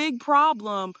is a big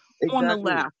problem on the Exactly.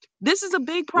 left. This is a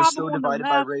big We're problem so on the divided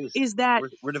by left race. is that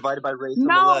We're divided by race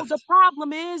on the no, the left.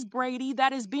 problem is, Brady,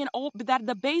 that is being that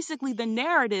the basically the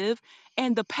narrative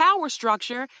and the power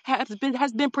structure has been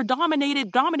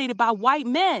dominated by white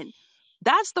men.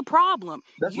 That's the problem.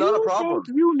 That's not a You think problem.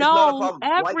 you It's not a know problem.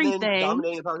 White men everything.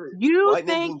 dominating power. You White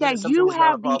men think being good that at something you is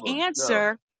not a have the problem. No.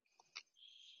 answer.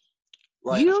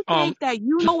 Like, You Um, think that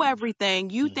you know everything.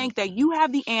 You mhm. think that you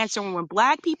have the answer. And when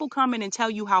black people come in and tell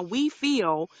you how we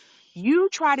feel, you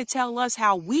try to tell us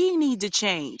how we need to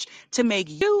change to make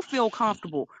you feel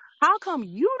comfortable. How come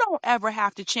you don't ever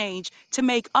have to change to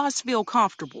make us feel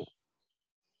comfortable?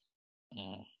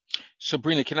 Mm.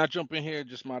 Sabrina, can I jump in here and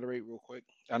just moderate real quick?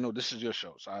 I know this is your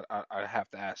show, so I have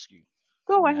to ask you.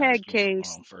 I Go want to ahead, ask you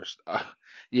Case. first.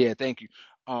 Yeah, thank you.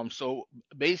 So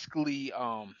basically,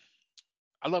 I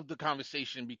love the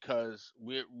conversation because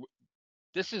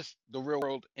this is the real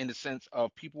world in the sense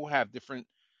of people have different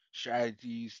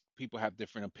strategies, people have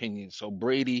different opinions. So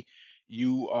Brady,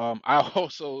 you I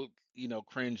also,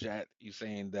 cringe at you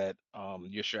saying that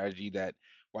your strategy that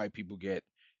white people get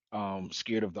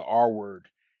scared of the R word,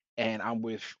 and I'm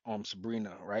with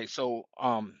Sabrina, right? So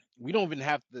we don't even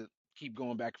have to keep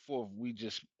going back and forth. We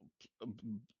just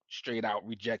straight out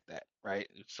reject that, right?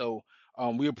 So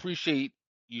we appreciate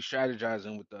you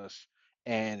strategizing with us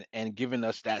and giving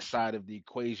us that side of the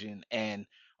equation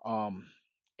um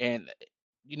and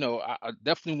I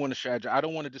definitely want to strategize. I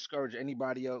don't want to discourage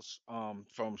anybody else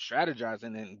from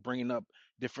strategizing and bringing up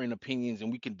different opinions,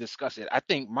 and we can discuss it. I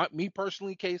think me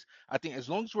personally, Case, I think as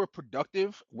long as we're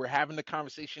productive, we're having the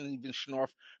conversation, and even Schnorf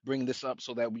bring this up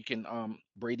so that we can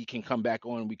Brady can come back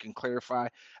on and we can clarify.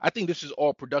 I think this is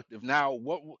all productive. Now,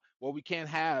 what we can't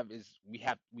have is we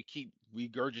keep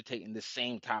regurgitating the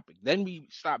same topic. Then we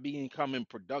stop becoming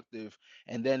productive,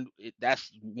 and then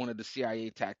that's one of the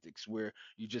CIA tactics where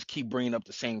you just keep bringing up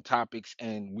the same topics,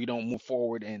 and we don't move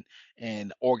forward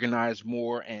and organize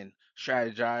more and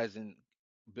strategize and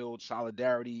build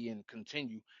solidarity and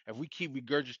continue. If we keep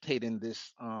regurgitating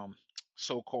this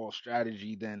so-called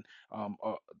strategy, then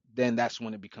that's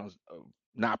when it becomes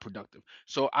not productive.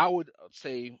 So I would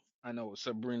say, I know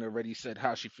Sabrina already said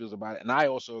how she feels about it, and I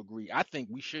also agree. I think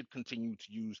we should continue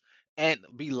to use and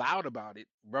be loud about it,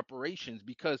 reparations,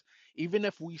 because even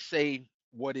if we say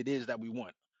what it is that we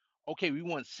want, okay, we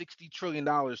want $60 trillion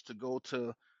to go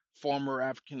to former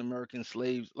African American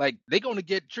slaves. Like they're going to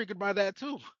get triggered by that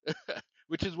too,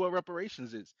 which is what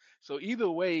reparations is. So either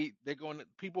way,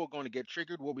 people are going to get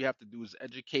triggered. What we have to do is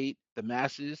educate the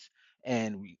masses,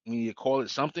 and we need to call it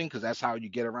something because that's how you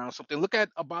get around something. Look at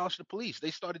abolish the police.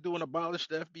 They started doing abolish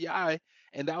the FBI,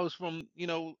 and that was from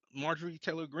Marjorie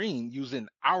Taylor Greene using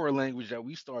our language that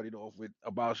we started off with,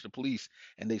 abolish the police,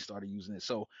 and they started using it.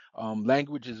 So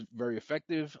language is very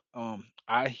effective.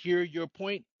 I hear your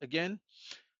point. Again,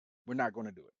 we're not going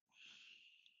to do it.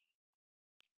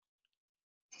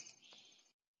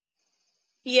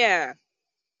 Yeah.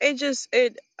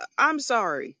 I'm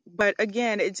sorry, but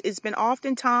again, it's been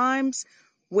oftentimes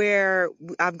where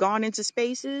I've gone into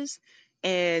spaces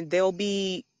and there'll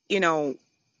be,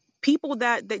 people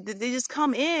that they just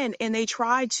come in and they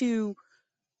try to,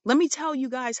 let me tell you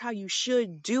guys how you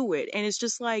should do it. And it's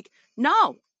just like,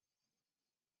 no,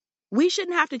 we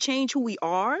shouldn't have to change who we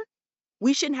are.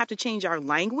 We shouldn't have to change our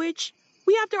language.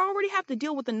 We already have to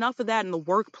deal with enough of that in the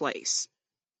workplace.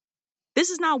 This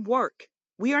is not work.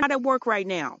 We are not at work right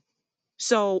now.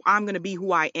 So I'm going to be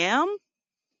who I am,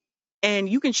 and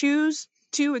you can choose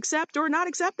to accept or not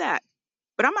accept that.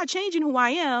 But I'm not changing who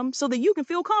I am so that you can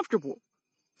feel comfortable.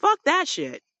 Fuck that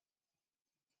shit.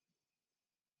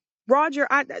 Roger,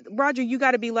 you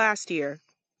got to be last here,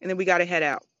 and then we got to head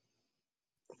out.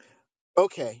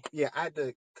 Okay, yeah, I had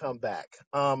to come back.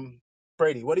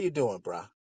 Brady, what are you doing, bruh?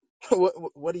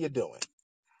 What are you doing?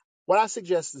 What I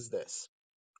suggest is this: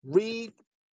 read.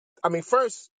 I mean,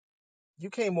 first, you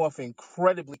came off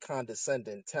incredibly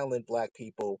condescending, telling black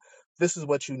people this is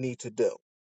what you need to do.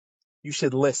 You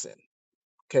should listen.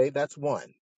 Okay, that's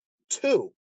one.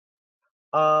 Two,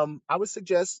 I would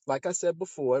suggest, like I said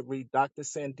before, read Dr.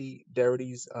 Sandy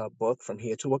Darity's book, From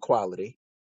Here to Equality.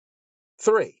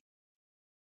 Three,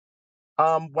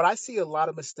 what I see a lot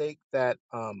of mistake that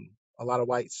a lot of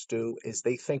whites do is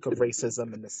they think of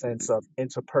racism in the sense of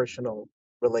interpersonal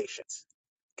relations.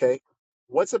 Okay,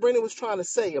 what Sabrina was trying to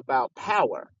say about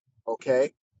power,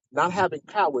 okay, not having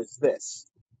power is this: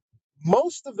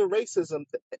 most of the racism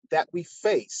that we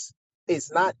face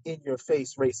is not in your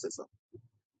face racism.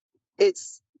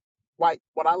 It's white,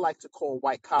 what I like to call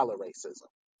white collar racism.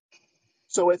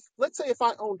 So if, let's say, if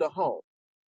I owned a home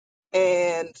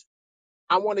and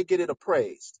I want to get it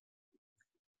appraised,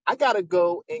 I got to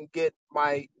go and get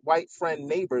my white friend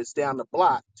neighbors down the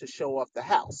block to show off the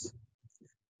house.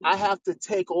 I have to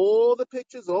take all the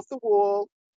pictures off the wall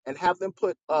and have them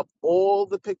put up all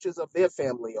the pictures of their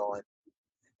family on.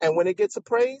 And when it gets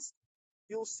appraised,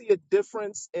 you'll see a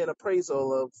difference in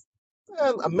appraisal of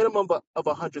a minimum of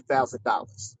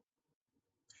 $100,000.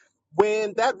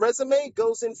 When that resume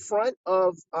goes in front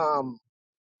of,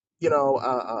 you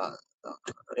know,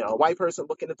 A white person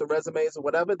looking at the resumes or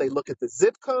whatever, they look at the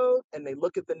zip code and they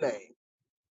look at the name.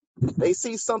 They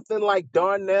see something like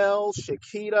Darnell,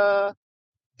 Shakita,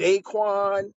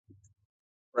 Daquan,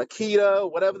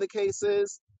 Rakita, whatever the case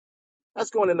is,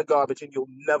 that's going in the garbage and you'll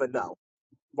never know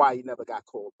why you never got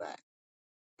called back.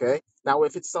 Okay. Now,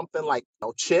 if it's something like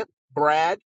Chip,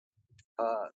 Brad,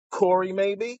 Corey,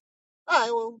 maybe, all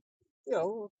right,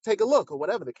 well, take a look or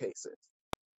whatever the case is.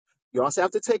 You also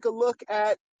have to take a look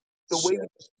at the way Shit.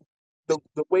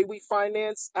 the way we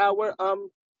finance our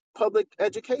public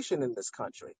education in this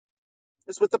country.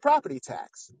 It's with the property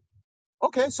tax.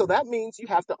 Okay, so that means you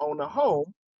have to own a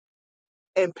home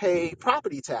and pay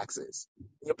property taxes.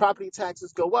 Your property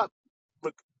taxes go up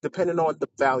depending on the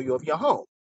value of your home.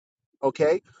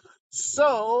 Okay,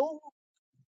 so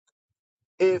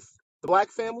if the black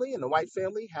family and the white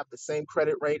family have the same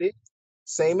credit rating,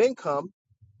 same income,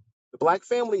 the black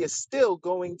family is still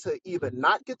going to either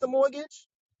not get the mortgage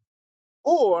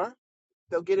or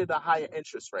they'll get it at a higher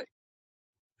interest rate.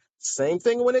 Same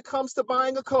thing when it comes to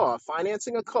buying a car,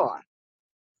 financing a car.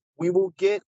 We will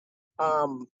get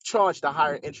charged a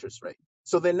higher interest rate.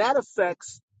 So then that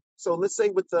affects. So let's say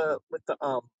with the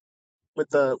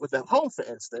home, for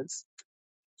instance.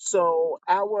 So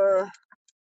our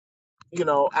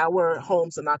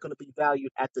homes are not going to be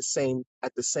valued at the same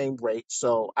rate.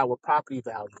 So our property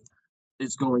value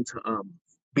is going to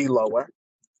be lower.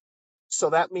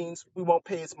 So that means we won't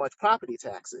pay as much property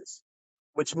taxes,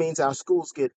 which means our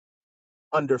schools get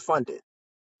underfunded,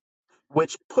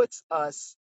 which puts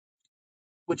us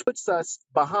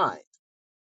behind.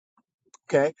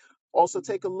 Okay. Also,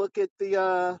 take a look at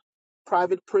the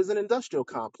private prison industrial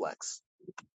complex.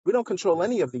 We don't control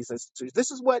any of these institutions.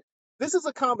 This is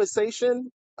a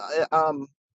conversation. I'm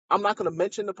not going to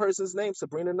mention the person's name.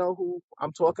 Sabrina know who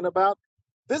I'm talking about.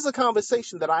 This is a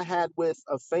conversation that I had with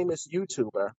a famous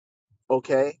YouTuber.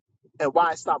 Okay, and why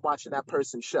I stopped watching that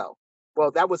person's show.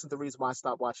 Well, that wasn't the reason why I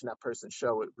stopped watching that person's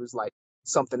show. It was like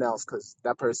something else because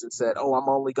that person said, "Oh, I'm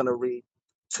only going to read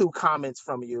 2 comments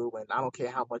from you, and I don't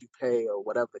care how much you pay or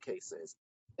whatever the case is."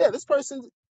 Yeah, this person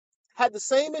had the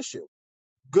same issue.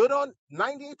 Good on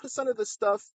 98% of the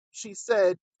stuff she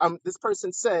said. This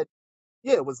person said,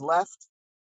 yeah, it was left.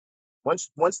 Once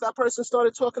that person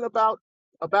started talking about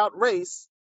race,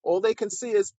 all they can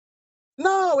see is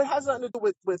no, it has nothing to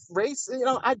do with race.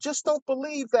 I just don't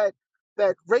believe that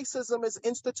racism is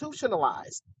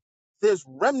institutionalized. There's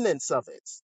remnants of it.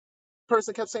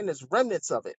 Person kept saying there's remnants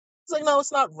of it. It's like, no,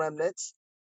 it's not remnants.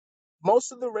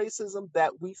 Most of the racism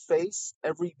that we face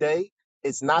every day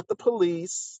is not the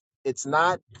police. It's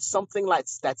not something like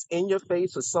that's in your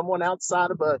face or someone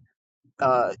outside of a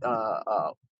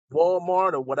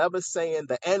Walmart or whatever saying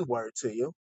the N word to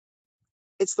you.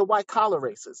 It's the white collar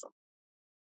racism.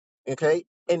 Okay,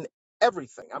 in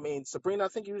everything. I mean, Sabrina, I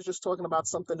think you was just talking about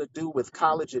something to do with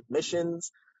college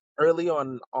admissions early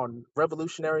on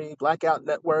Revolutionary Blackout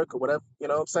Network or whatever. You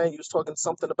know what I'm saying? You was talking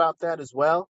something about that as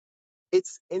well.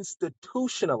 It's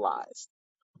institutionalized.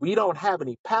 We don't have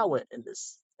any power in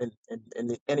this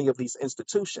in any of these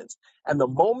institutions. And the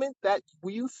moment that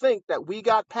you think that we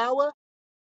got power,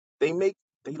 they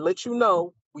let you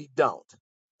know we don't.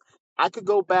 I could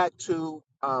go back to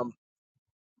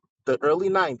the early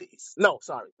 90s. No,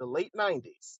 sorry, the late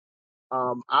 90s.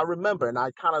 I remember, and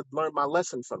I kind of learned my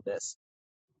lesson from this.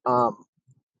 Um,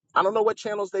 I don't know what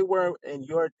channels they were in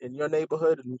your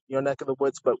neighborhood in your neck of the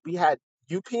woods, but we had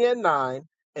UPN 9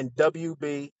 and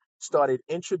WB started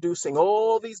introducing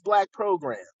all these black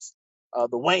programs,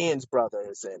 the Wayans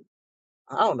brothers and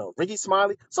I don't know, Ricky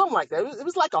Smiley, something like that. It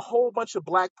was like a whole bunch of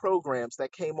black programs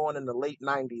that came on in the late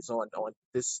 90s on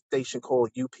this station called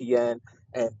UPN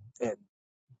and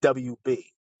WB,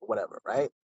 whatever, right?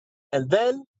 And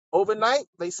then overnight,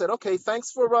 they said, okay,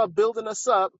 thanks for building us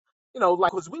up.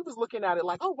 Like, because we was looking at it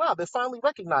like, oh, wow, they're finally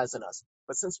recognizing us.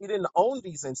 But since we didn't own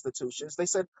these institutions, they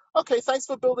said, okay, thanks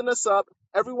for building us up.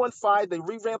 Everyone fired. They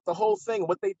revamped the whole thing.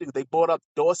 What they do, they bought up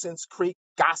Dawson's Creek,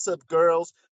 Gossip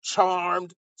Girls,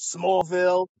 Charmed,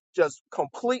 Smallville, just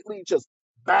completely just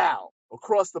bow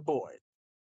across the board.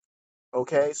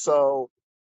 Okay, so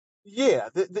yeah,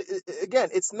 again,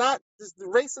 it's not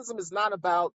racism is not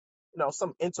about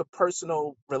some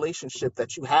interpersonal relationship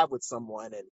that you have with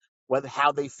someone and whether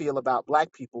how they feel about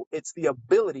black people. It's the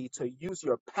ability to use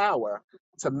your power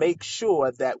to make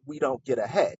sure that we don't get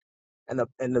ahead.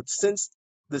 Since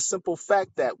the simple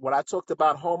fact that what I talked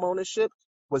about home ownership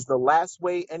was the last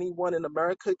way anyone in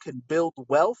America can build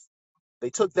wealth, they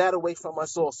took that away from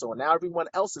us also, and now everyone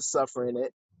else is suffering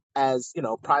it as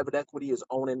private equity is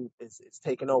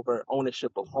taking over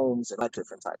ownership of homes and that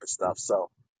different type of stuff. So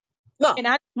No. And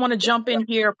I want to jump in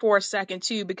here for a second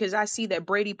too, because I see that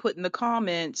Brady put in the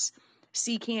comments,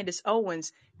 see Candace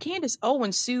Owens. Candace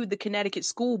Owens sued the Connecticut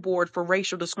School Board for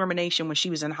racial discrimination when she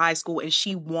was in high school, and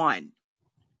she won.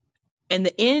 And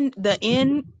the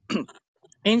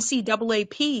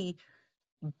NCAAP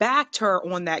backed her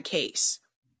on that case.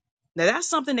 Now that's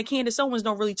something that Candace Owens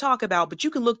don't really talk about, but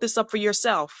you can look this up for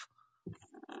yourself.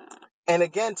 And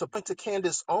again, to point to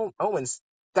Candace Owens,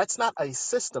 that's not a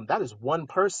system. That is one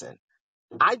person.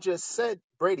 I just said,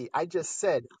 Brady, I just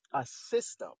said a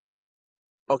system.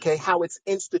 Okay, how it's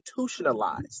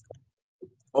institutionalized.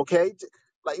 Okay,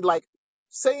 like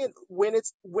saying when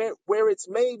it's where it's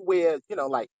made, where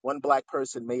like one black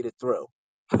person made it through.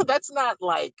 That's not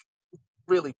like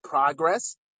really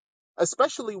progress,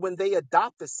 especially when they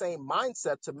adopt the same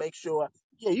mindset to make sure,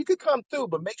 yeah, you could come through,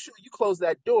 but make sure you close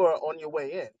that door on your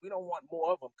way in. We don't want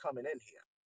more of them coming in here.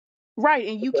 Right,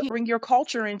 and you Okay. can't bring your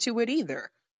culture into it either.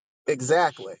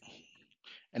 Exactly.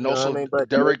 And You know what I also mean? But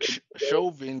Derek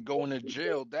Chauvin going to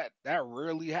jail. That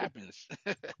rarely happens.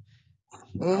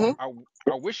 I, hmm I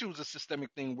I wish it was a systemic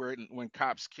thing where when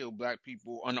cops kill black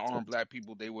people, unarmed black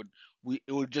people,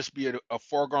 it would just be a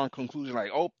foregone conclusion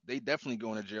like, oh, they definitely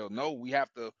going to jail. No, we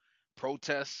have to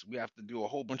protest. We have to do a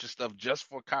whole bunch of stuff just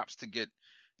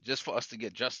for us to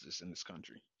get justice in this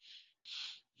country.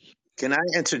 Can I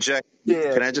interject?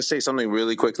 yeah, Can I just say something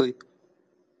really quickly?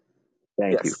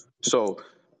 Thank you. yes. So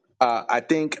I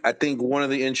think one of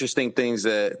the interesting things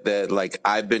that like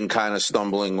I've been kind of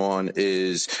stumbling on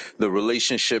is the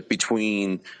relationship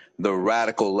between the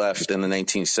radical left in the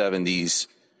 1970s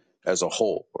as a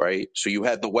whole, right? So you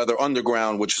had the Weather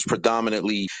Underground, which was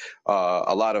predominantly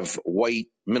a lot of white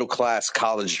middle class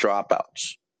college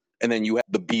dropouts. And then you have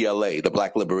the BLA, the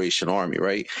Black Liberation Army,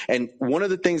 right? And one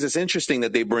of the things that's interesting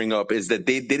that they bring up is that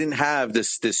they didn't have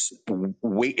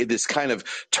this kind of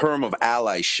term of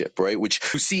allyship, right? Which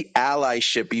you see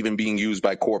allyship even being used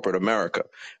by corporate America.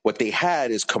 What they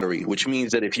had is camaraderie, which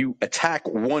means that if you attack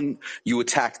one, you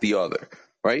attack the other,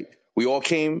 right? We all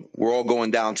came, we're all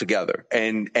going down together.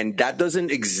 And that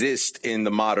doesn't exist in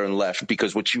the modern left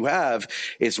because what you have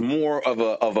is more of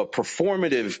a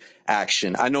performative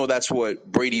action. I know that's what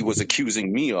Brady was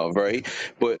accusing me of, right?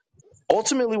 But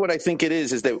ultimately what I think it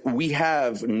is that we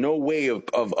have no way of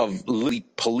really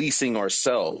policing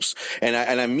ourselves. And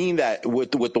I mean that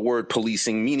with the word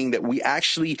policing, meaning that we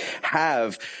actually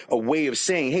have a way of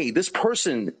saying, hey, this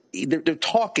person, they're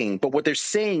talking, but what they're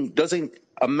saying doesn't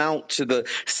amount to the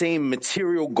same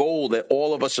material goal that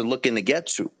all of us are looking to get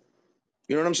to.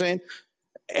 You know what I'm saying?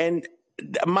 And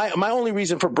my only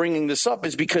reason for bringing this up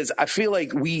is because I feel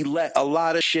like we let a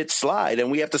lot of shit slide,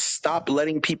 and we have to stop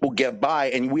letting people get by,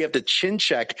 and we have to chin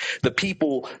check the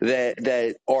people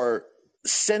that are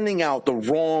sending out the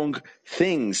wrong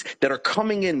things that are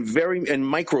coming in very in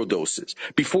micro doses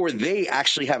before they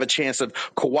actually have a chance of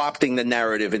co-opting the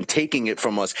narrative and taking it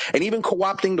from us, and even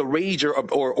co-opting the rage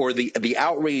or the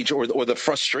outrage or the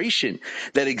frustration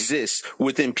that exists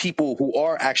within people who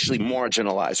are actually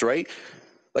marginalized, right?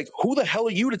 Like, who the hell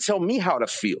are you to tell me how to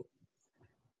feel?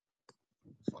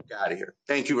 Fuck out of here.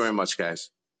 Thank you very much,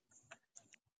 guys.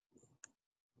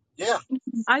 Yeah.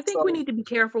 I think we So need to be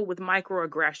careful with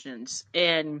microaggressions,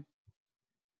 and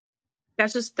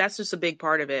that's just a big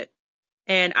part of it.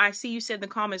 And I see you said in the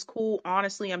comments, cool.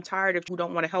 Honestly, I'm tired of who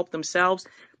don't want to help themselves.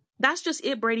 That's just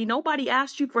it, Brady. Nobody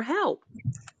asked you for help.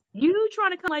 You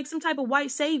trying to come like some type of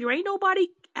white savior. Ain't nobody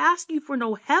ask you for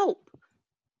no help.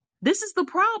 This is the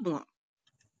problem.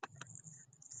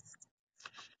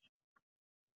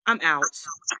 I'm out.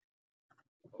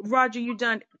 Roger, you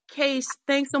done. Case,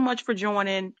 thanks so much for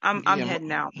joining. I'm Yeah.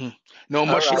 heading out. No, all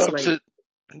much right. It's love late. to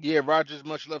yeah, Rogers.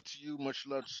 Much love to you. Much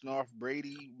love to Snarf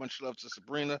Brady. Much love to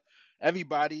Sabrina.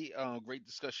 Everybody. Great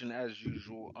discussion as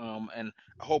usual. And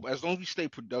I hope as long as you stay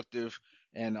productive.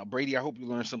 And Brady, I hope you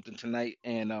learned something tonight.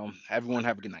 And everyone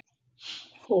have a good night.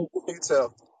 Cool. You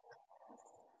too.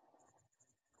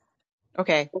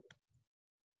 Okay.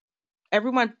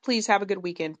 Everyone, please have a good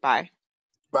weekend. Bye.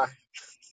 Bye.